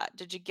flu shot?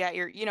 Did you get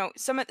your,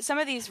 some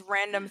of these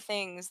random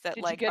things that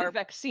did like you get a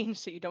vaccine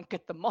so you don't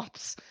get the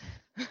mumps?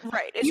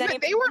 Right.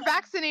 They were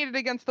vaccinated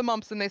against the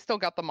mumps and they still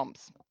got the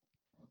mumps.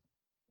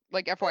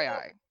 Like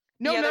FYI.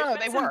 No,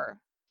 they were.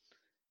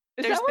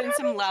 There's been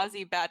some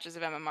lousy batches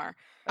of MMR.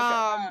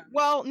 Okay.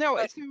 Well,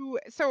 no.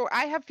 So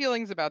I have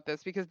feelings about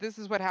this because this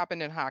is what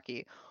happened in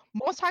hockey.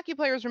 Most hockey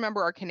players,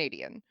 remember, are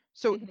Canadian.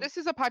 So this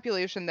is a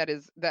population that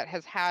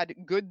has had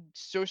good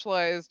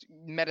socialized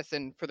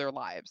medicine for their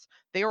lives.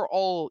 They are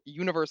all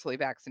universally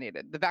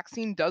vaccinated. The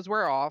vaccine does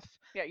wear off.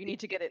 Yeah, you need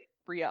to get it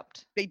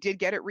re-upped. They did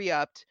get it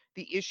re-upped.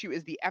 The issue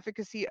is the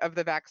efficacy of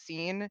the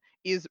vaccine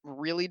is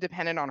really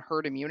dependent on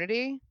herd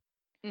immunity.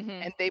 Mhm.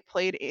 and they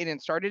played in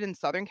and started in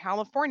Southern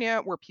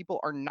California where people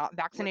are not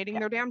vaccinating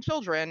yeah. their damn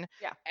children.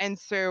 Yeah. And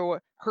so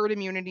herd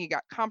immunity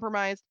got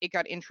compromised. It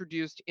got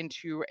introduced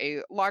into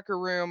a locker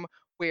room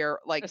where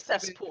like A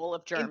cesspool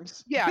of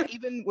germs.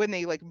 even when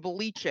they like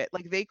bleach it,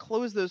 like they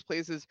close those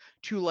places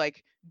to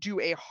like do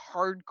a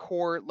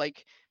hardcore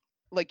like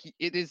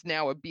it is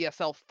now a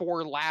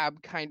BSL-4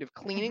 lab kind of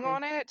cleaning Mhm.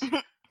 on it.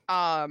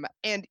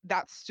 And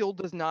that still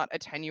does not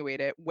attenuate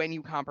it when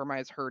you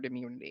compromise herd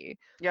immunity.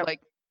 Yep.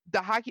 Like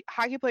the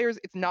hockey players,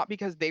 it's not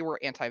because they were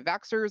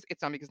anti-vaxxers,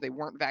 it's not because they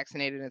weren't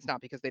vaccinated, and it's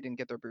not because they didn't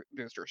get their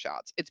booster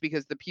shots. It's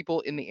because the people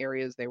in the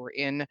areas they were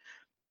in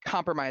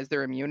compromised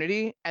their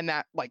immunity, and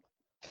that like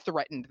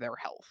threatened their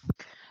health.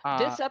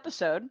 This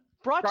episode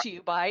brought brought- to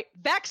you by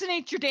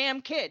Vaccinate Your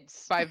Damn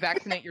Kids. By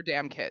vaccinate your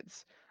damn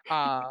kids.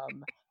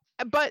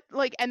 But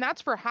like, and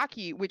that's for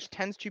hockey, which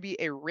tends to be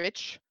a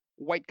rich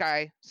white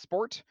guy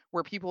sport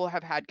where people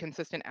have had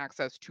consistent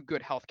access to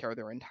good healthcare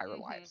their entire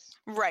Mhm. lives.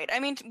 Right. I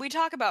mean, we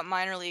talk about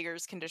minor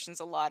leaguers'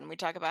 conditions a lot, and we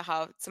talk about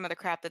how some of the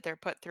crap that they're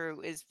put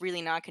through is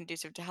really not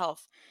conducive to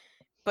health.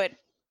 But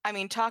I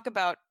mean, talk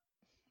about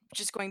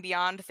just going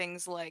beyond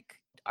things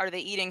like, are they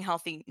eating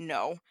healthy?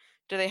 No.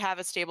 Do they have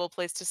a stable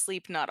place to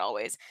sleep? Not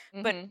always.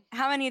 But Mhm.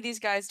 how many of these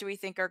guys do we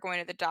think are going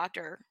to the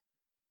doctor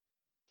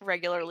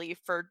regularly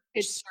for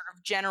It's- sort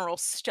of general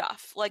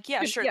stuff? Like,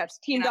 yeah, sure. Yes,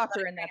 team an doctor,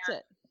 athletic and that's trainer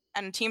it.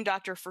 and a team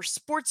doctor for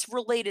sports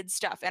related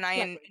stuff. And I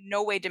am in Exactly.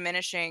 no way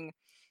diminishing,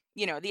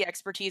 the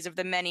expertise of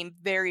the many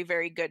very,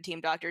 very good team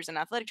doctors and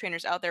athletic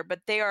trainers out there,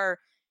 but they are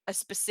a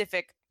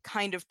specific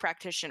kind of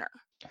practitioner.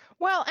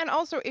 Well, and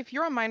also if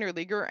you're a minor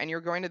leaguer and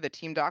you're going to the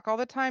team doc all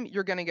the time,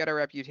 you're going to get a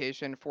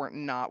reputation for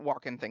not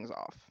walking things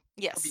off.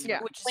 Yes, being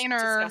Yeah. which is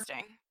complainer,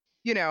 disgusting.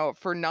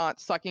 For not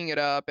sucking it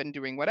up and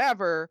doing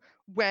whatever,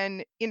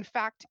 when in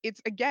fact it's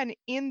again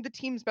in the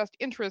team's best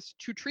interest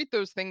to treat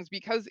those things,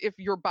 because if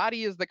your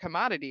body is the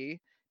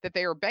commodity that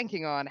they are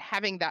banking on,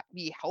 having that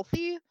be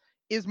healthy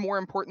is more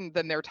important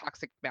than their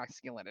toxic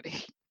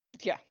masculinity.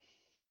 Yeah.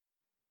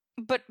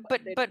 But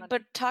they don't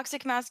but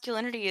toxic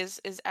masculinity is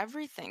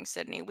everything,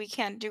 Sydney. We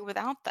can't do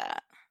without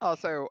that.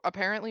 Also,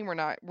 apparently we're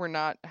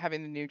not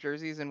having the New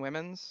Jerseys in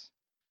women's.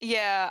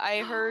 Yeah, I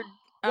heard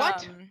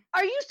What?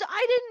 Are you?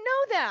 I didn't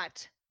know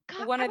that.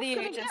 God, one I of was the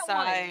gonna get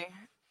one.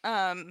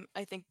 HSI,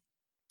 I think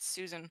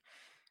Susan,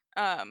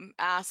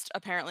 asked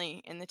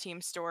apparently in the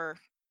team store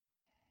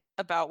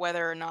about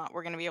whether or not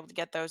we're going to be able to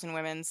get those in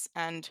women's,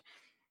 and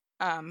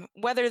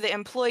whether the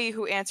employee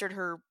who answered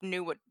her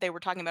knew what they were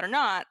talking about or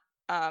not,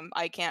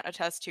 I can't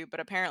attest to, but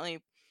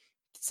apparently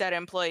said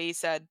employee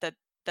said that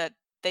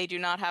they do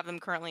not have them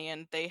currently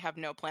and they have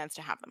no plans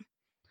to have them.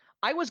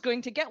 I was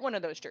going to get one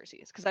of those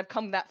jerseys because I've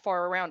come that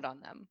far around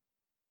on them.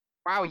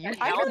 Wow, you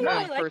I held really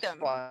them like first them.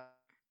 flush.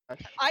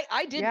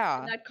 I didn't.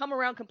 Yeah. And I've come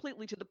around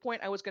completely to the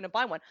point I was going to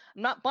buy one.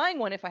 I'm not buying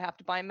one if I have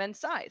to buy men's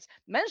size.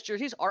 Men's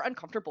jerseys are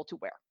uncomfortable to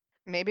wear.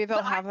 Maybe they'll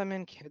But have them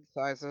in kid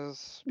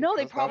sizes. No,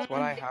 they because that's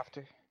what I probably- have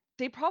to.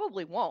 They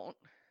probably won't.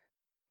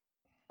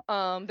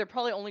 They're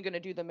probably only going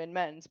to do them in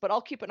men's, but I'll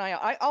keep an eye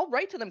out. I'll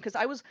write to them because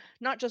I was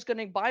not just going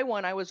to buy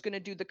one. I was going to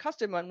do the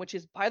custom one, which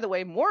is, by the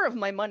way, more of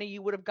my money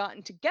you would have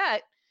gotten to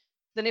get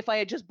than if I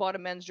had just bought a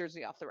men's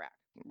jersey off the rack.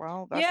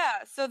 Well, that's Yeah,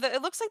 so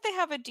it looks like they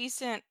have a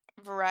decent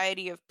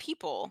variety of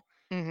people.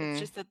 Mhm. It's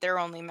just that they're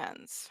only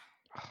men's.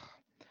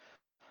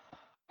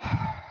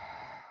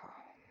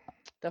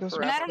 The Those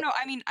are And I forever-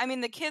 don't know. I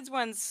mean the kids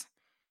ones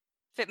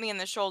fit me in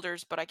the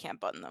shoulders, but I can't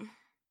button them.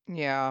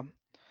 Yeah,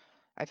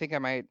 I think I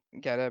might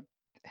get a.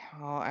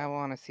 Oh, I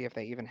want to see if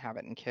they even have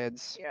it in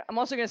kids. Yeah, I'm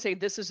also going to say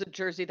this is a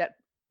jersey that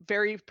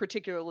very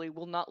particularly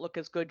will not look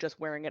as good just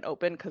wearing it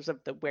open because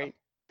of the way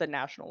the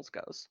Nationals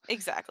goes.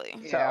 Exactly.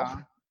 So-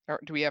 Yeah. Or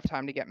do we have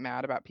time to get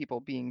mad about people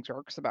being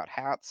jerks about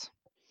hats?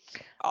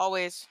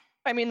 Always.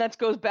 I mean, that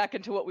goes back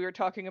into what we were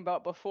talking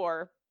about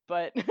before,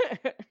 but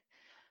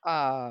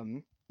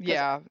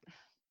Yeah,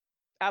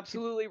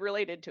 absolutely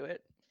related to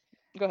it.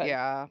 Go ahead.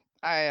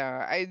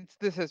 yeah.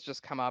 This has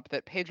just come up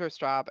that Pedro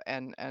Strop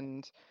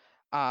and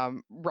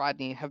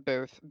Rodney have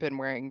both been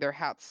wearing their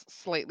hats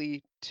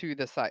slightly to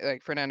the side.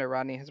 Like Fernando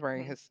Rodney is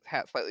wearing Mhm. his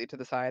hat slightly to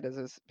the side, as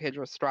is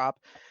Pedro Strop.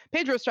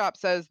 Pedro Strop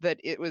says that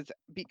it was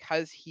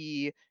because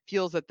he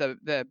feels that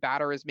the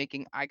batter is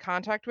making eye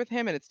contact with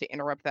him, and it's to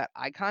interrupt that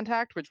eye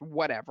contact. Which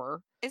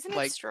whatever. Isn't it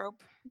Like-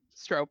 Strope?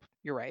 Strope,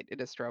 you're right. It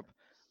is Strope.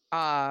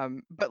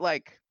 But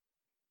like,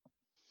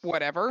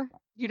 whatever.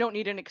 You don't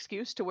need an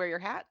excuse to wear your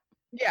hat.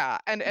 Yeah,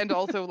 and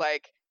also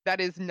like that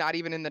is not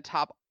even in the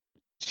top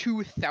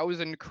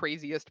 2,000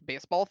 craziest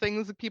baseball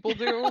things that people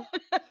do.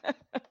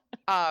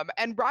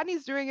 And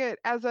Rodney's doing it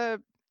as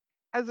a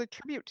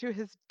tribute to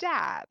his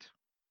dad.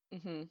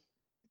 Hmm.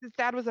 His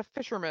dad was a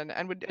fisherman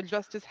and would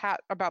adjust his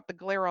hat about the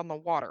glare on the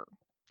water.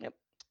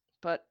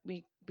 But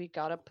we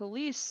gotta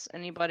police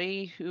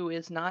anybody who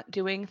is not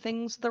doing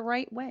things the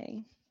right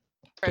way.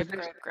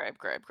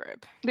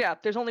 Grape. Yeah,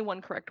 there's only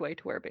one correct way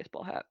to wear a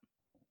baseball hat.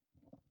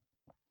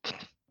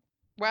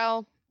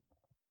 Well,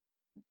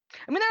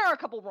 I mean, there are a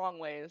couple wrong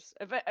ways.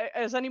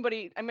 As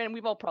anybody, I mean,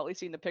 we've all probably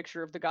seen the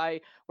picture of the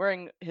guy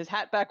wearing his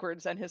hat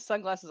backwards and his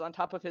sunglasses on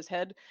top of his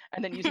head,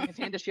 and then using his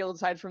hand to shield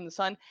his eyes from the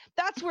sun.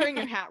 That's wearing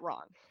your hat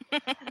wrong.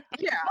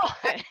 Yeah,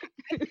 But-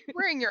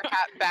 wearing your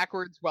hat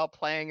backwards while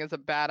playing is a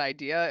bad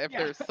idea if Yeah.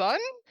 there's sun.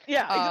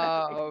 yeah,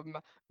 exactly.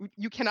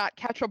 You cannot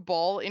catch a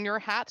ball in your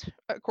hat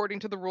according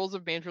to the rules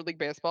of Major League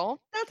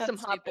Baseball. That's some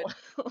That's hot stupid.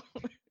 bull.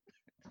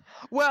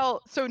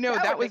 Well, so no,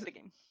 that would was make the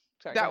game.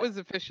 Sorry, go that ahead. was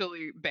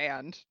officially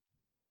banned.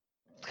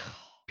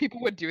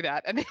 People would do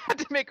that, and they had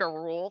to make a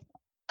rule.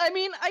 I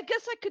mean, I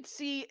guess I could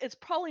see it's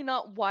probably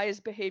not wise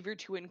behavior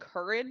to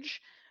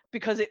encourage,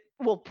 because it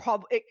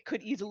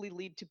could easily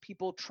lead to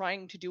people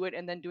trying to do it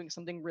and then doing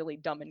something really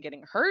dumb and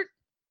getting hurt.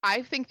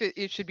 I think that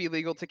it should be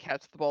legal to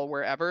catch the ball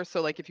wherever.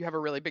 So, like, if you have a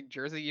really big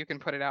jersey, you can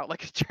put it out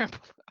like a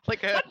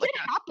trampoline, That did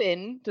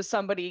happen to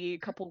somebody a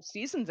couple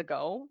seasons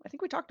ago. I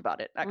think we talked about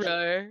it, actually.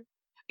 Really?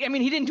 I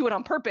mean, he didn't do it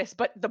on purpose,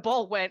 but the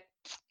ball went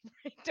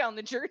right down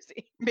the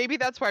jersey. Maybe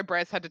that's why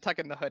Bryce had to tuck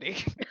in the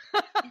hoodie.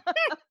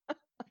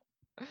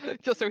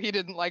 Just so he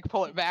didn't like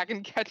pull it back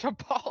and catch a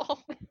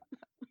ball.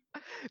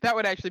 That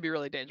would actually be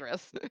really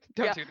dangerous.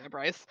 Don't Yeah. do that,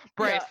 Bryce. Yeah.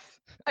 Bryce.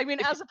 I mean,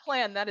 as a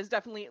plan, that is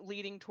definitely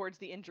leading towards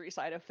the injury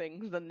side of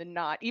things than the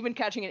not. Even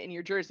catching it in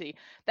your jersey,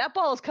 that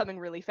ball is coming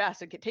really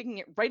fast, and taking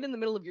it right in the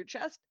middle of your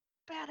chest,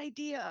 bad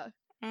idea.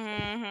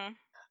 Mm-hmm.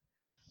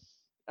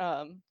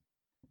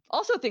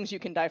 Also, things you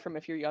can die from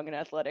if you're young and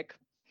athletic.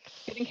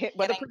 Getting hit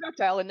by a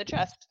projectile in the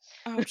chest.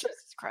 Oh,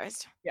 Jesus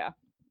Christ.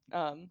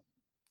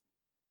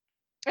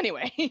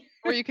 Anyway.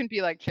 Or you can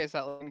be like Chase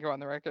Utley and go on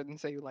the record and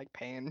say you like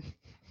pain.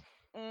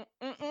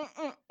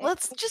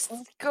 Let's just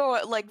go,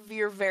 like,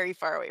 veer very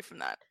far away from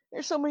that.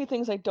 There's so many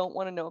things I don't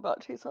want to know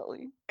about Chase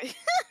Utley.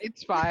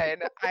 It's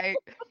fine.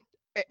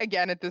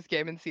 Again, at this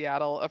game in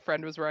Seattle, a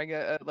friend was wearing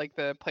like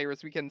the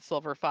Players Weekend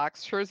Silver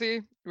Fox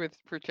jersey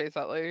for Chase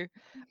Utley,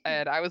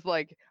 and I was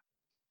like,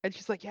 and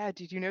she's like, yeah,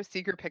 did you know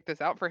Seeger picked this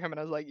out for him? And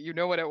I was like, you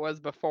know what it was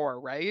before,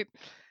 right?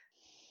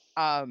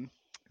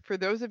 For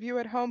those of you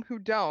at home who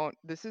don't,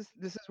 this is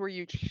where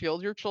you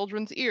shield your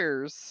children's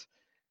ears,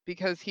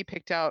 because he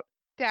picked out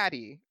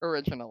Daddy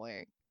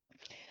originally.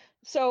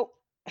 So,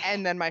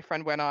 and then my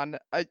friend went on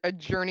a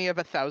journey of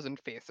 1,000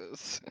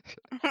 faces.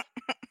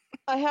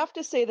 I have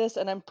to say this,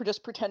 and I'm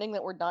just pretending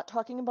that we're not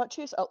talking about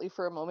Chase Utley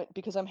for a moment,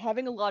 because I'm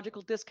having a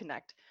logical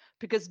disconnect.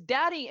 Because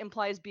Daddy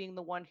implies being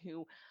the one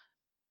who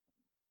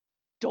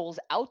doles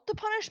out the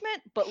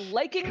punishment, but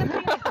liking the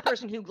being like the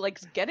person who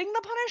likes getting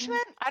the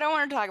punishment. I don't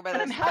want to talk about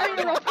And I'm this. having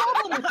a real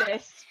problem with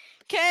this.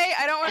 Okay,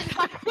 I don't want to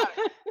talk about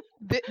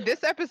it.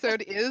 This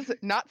episode is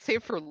not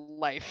safe for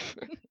life.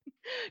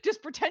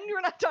 Just pretend you're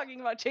not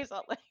talking about Chase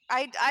Utley.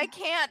 I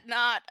can't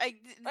not.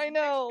 I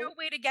know. There's no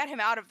way to get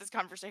him out of this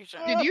conversation.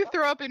 Did you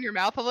throw up in your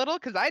mouth a little?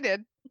 Because I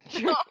did.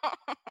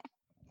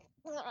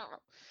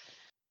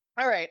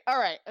 All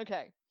right,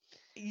 okay.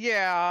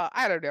 Yeah,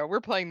 I don't know.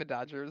 We're playing the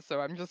Dodgers,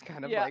 so I'm just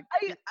kind of like.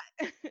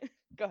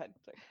 Go ahead.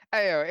 Sorry.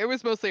 I know. It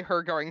was mostly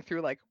her going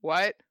through like,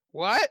 what?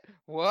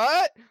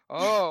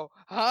 Oh,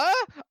 huh?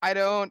 I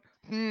don't.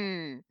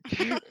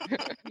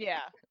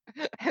 Yeah.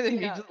 And then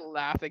me just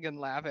laughing and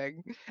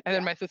laughing. And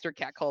then my sister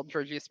catcalled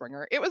Georgie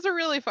Springer. It was a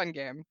really fun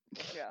game.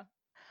 Yeah.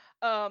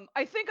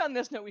 I think on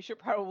this note we should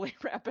probably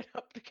wrap it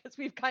up, because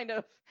we've kind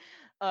of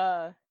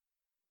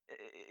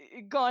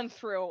gone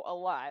through a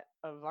lot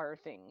of our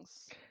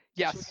things.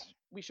 Yes.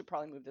 We should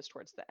probably move this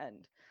towards the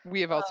end.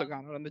 We have also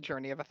gone on the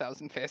journey of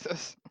 1,000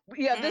 faces.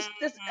 Yeah, this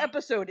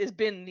episode has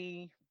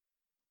been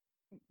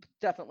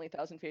definitely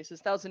 1,000 faces,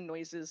 1,000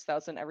 noises,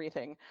 1,000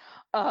 everything.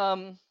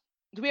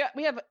 Do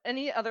we have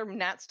any other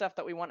Nat stuff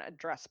that we want to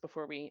address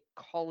before we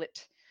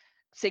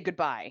say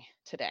goodbye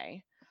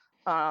today?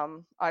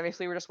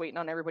 Obviously we're just waiting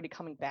on everybody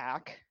coming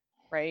back,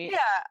 right?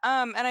 Yeah,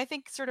 and I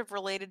think sort of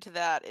related to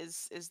that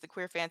is the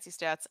Queer Fancy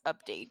Stats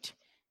update.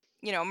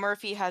 You know,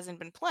 Murphy hasn't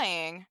been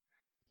playing,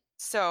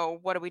 so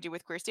what do we do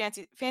with Queer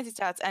Fancy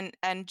Stats?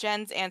 And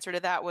Jen's answer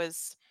to that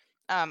was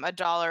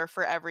 $1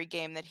 for every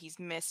game that he's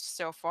missed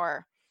so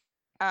far.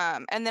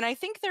 And then I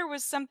think there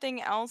was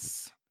something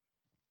else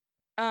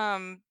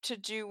to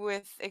do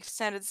with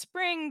extended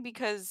spring,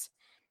 because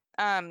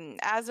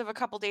as of a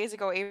couple days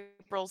ago,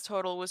 April's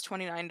total was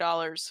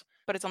 $29,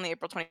 but it's only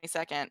April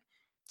 22nd.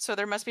 So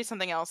there must be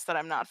something else that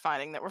I'm not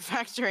finding that we're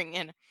factoring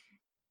in.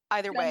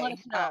 Either way,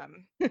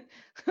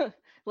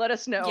 let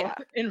us know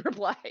in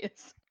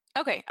replies.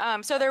 Okay,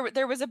 so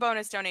there was a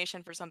bonus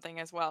donation for something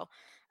as well.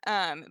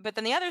 But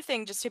then the other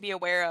thing just to be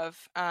aware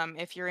of,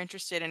 if you're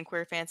interested in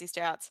Queer Fancy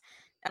Stats,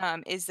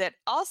 is that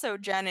also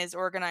Jen is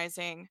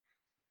organizing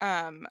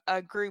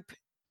a group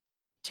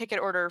ticket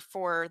order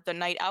for the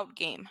Night Out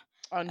game.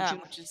 On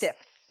June 5th,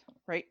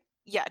 right?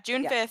 Yeah,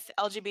 June 5th,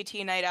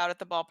 LGBT Night Out at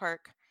the ballpark.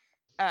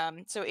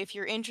 So if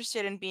you're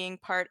interested in being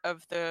part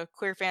of the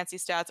Queer Fancy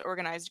Stats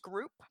organized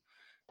group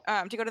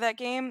to go to that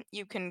game,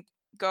 you can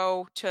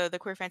go to the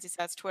Queer Fancy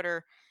Stats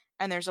Twitter,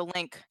 and there's a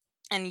link,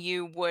 and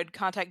you would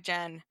contact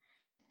Jen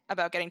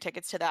about getting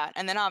tickets to that.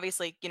 And then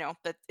obviously, you know,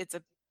 that it's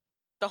a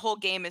the whole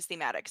game is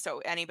thematic. So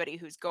anybody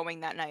who's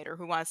going that night or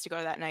who wants to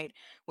go that night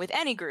with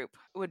any group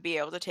would be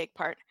able to take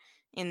part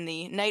in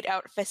the night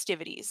out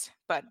festivities.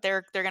 But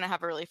they're going to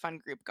have a really fun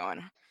group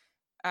going.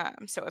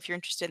 So if you're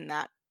interested in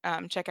that,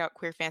 check out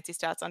Queer Fancy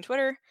Stats on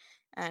Twitter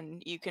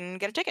and you can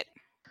get a ticket.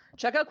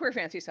 Check out Queer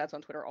Fancy Stats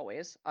on Twitter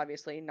always,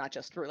 obviously, not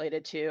just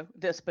related to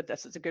this, but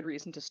this is a good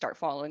reason to start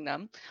following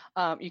them.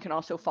 You can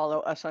also follow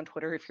us on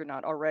Twitter if you're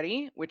not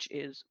already, which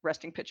is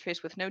Resting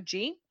Pitchface with no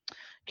G. You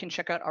can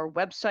check out our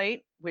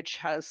website, which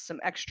has some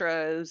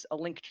extras, a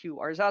link to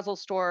our Zazzle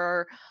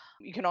store.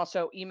 You can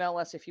also email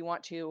us if you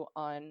want to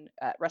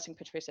at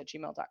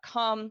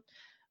restingpitchface@gmail.com.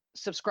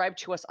 Subscribe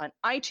to us on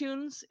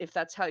iTunes if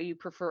that's how you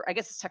prefer. I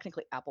guess it's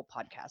technically Apple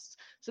Podcasts.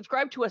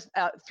 Subscribe to us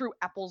through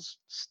Apple's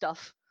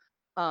stuff.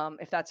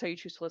 If that's how you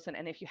choose to listen.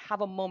 And if you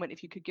have a moment,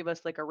 if you could give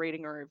us like a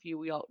rating or a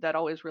review, that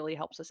always really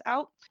helps us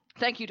out.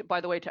 Thank you,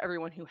 by the way, to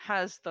everyone who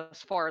has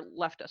thus far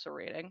left us a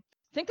rating.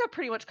 I think that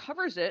pretty much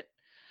covers it.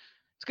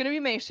 It's going to be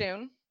May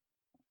soon.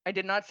 I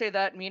did not say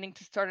that meaning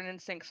to start an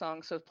NSYNC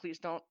song, so please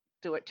don't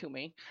do it to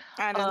me.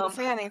 I didn't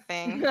say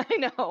anything. I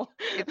know.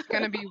 It's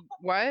going to be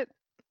what?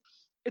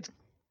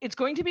 It's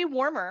going to be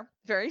warmer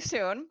very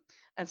soon.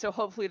 And so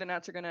hopefully the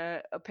Nats are going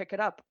to pick it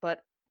up.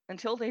 But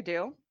until they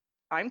do,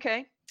 I'm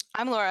Kay.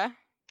 I'm Laura.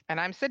 And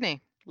I'm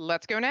Sydney.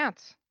 Let's go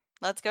Nats.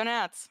 Let's go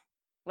Nats.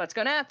 Let's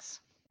go Nats.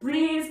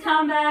 Please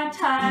come back,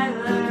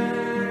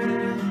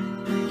 Tyler.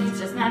 It's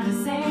just not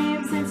the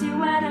same since you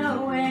went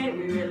away.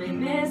 We really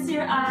miss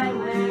your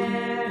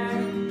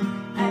eyewear.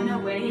 And no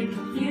way you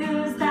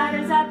confuse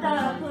batters at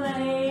the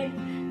plate.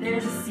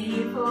 There's a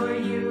C for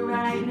you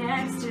right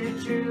next to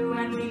Drew,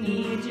 and we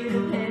need you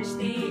to pitch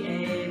the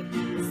eighth.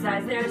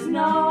 Besides, there's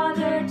no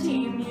other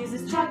team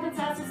uses chocolate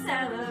sauce to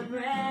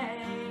celebrate.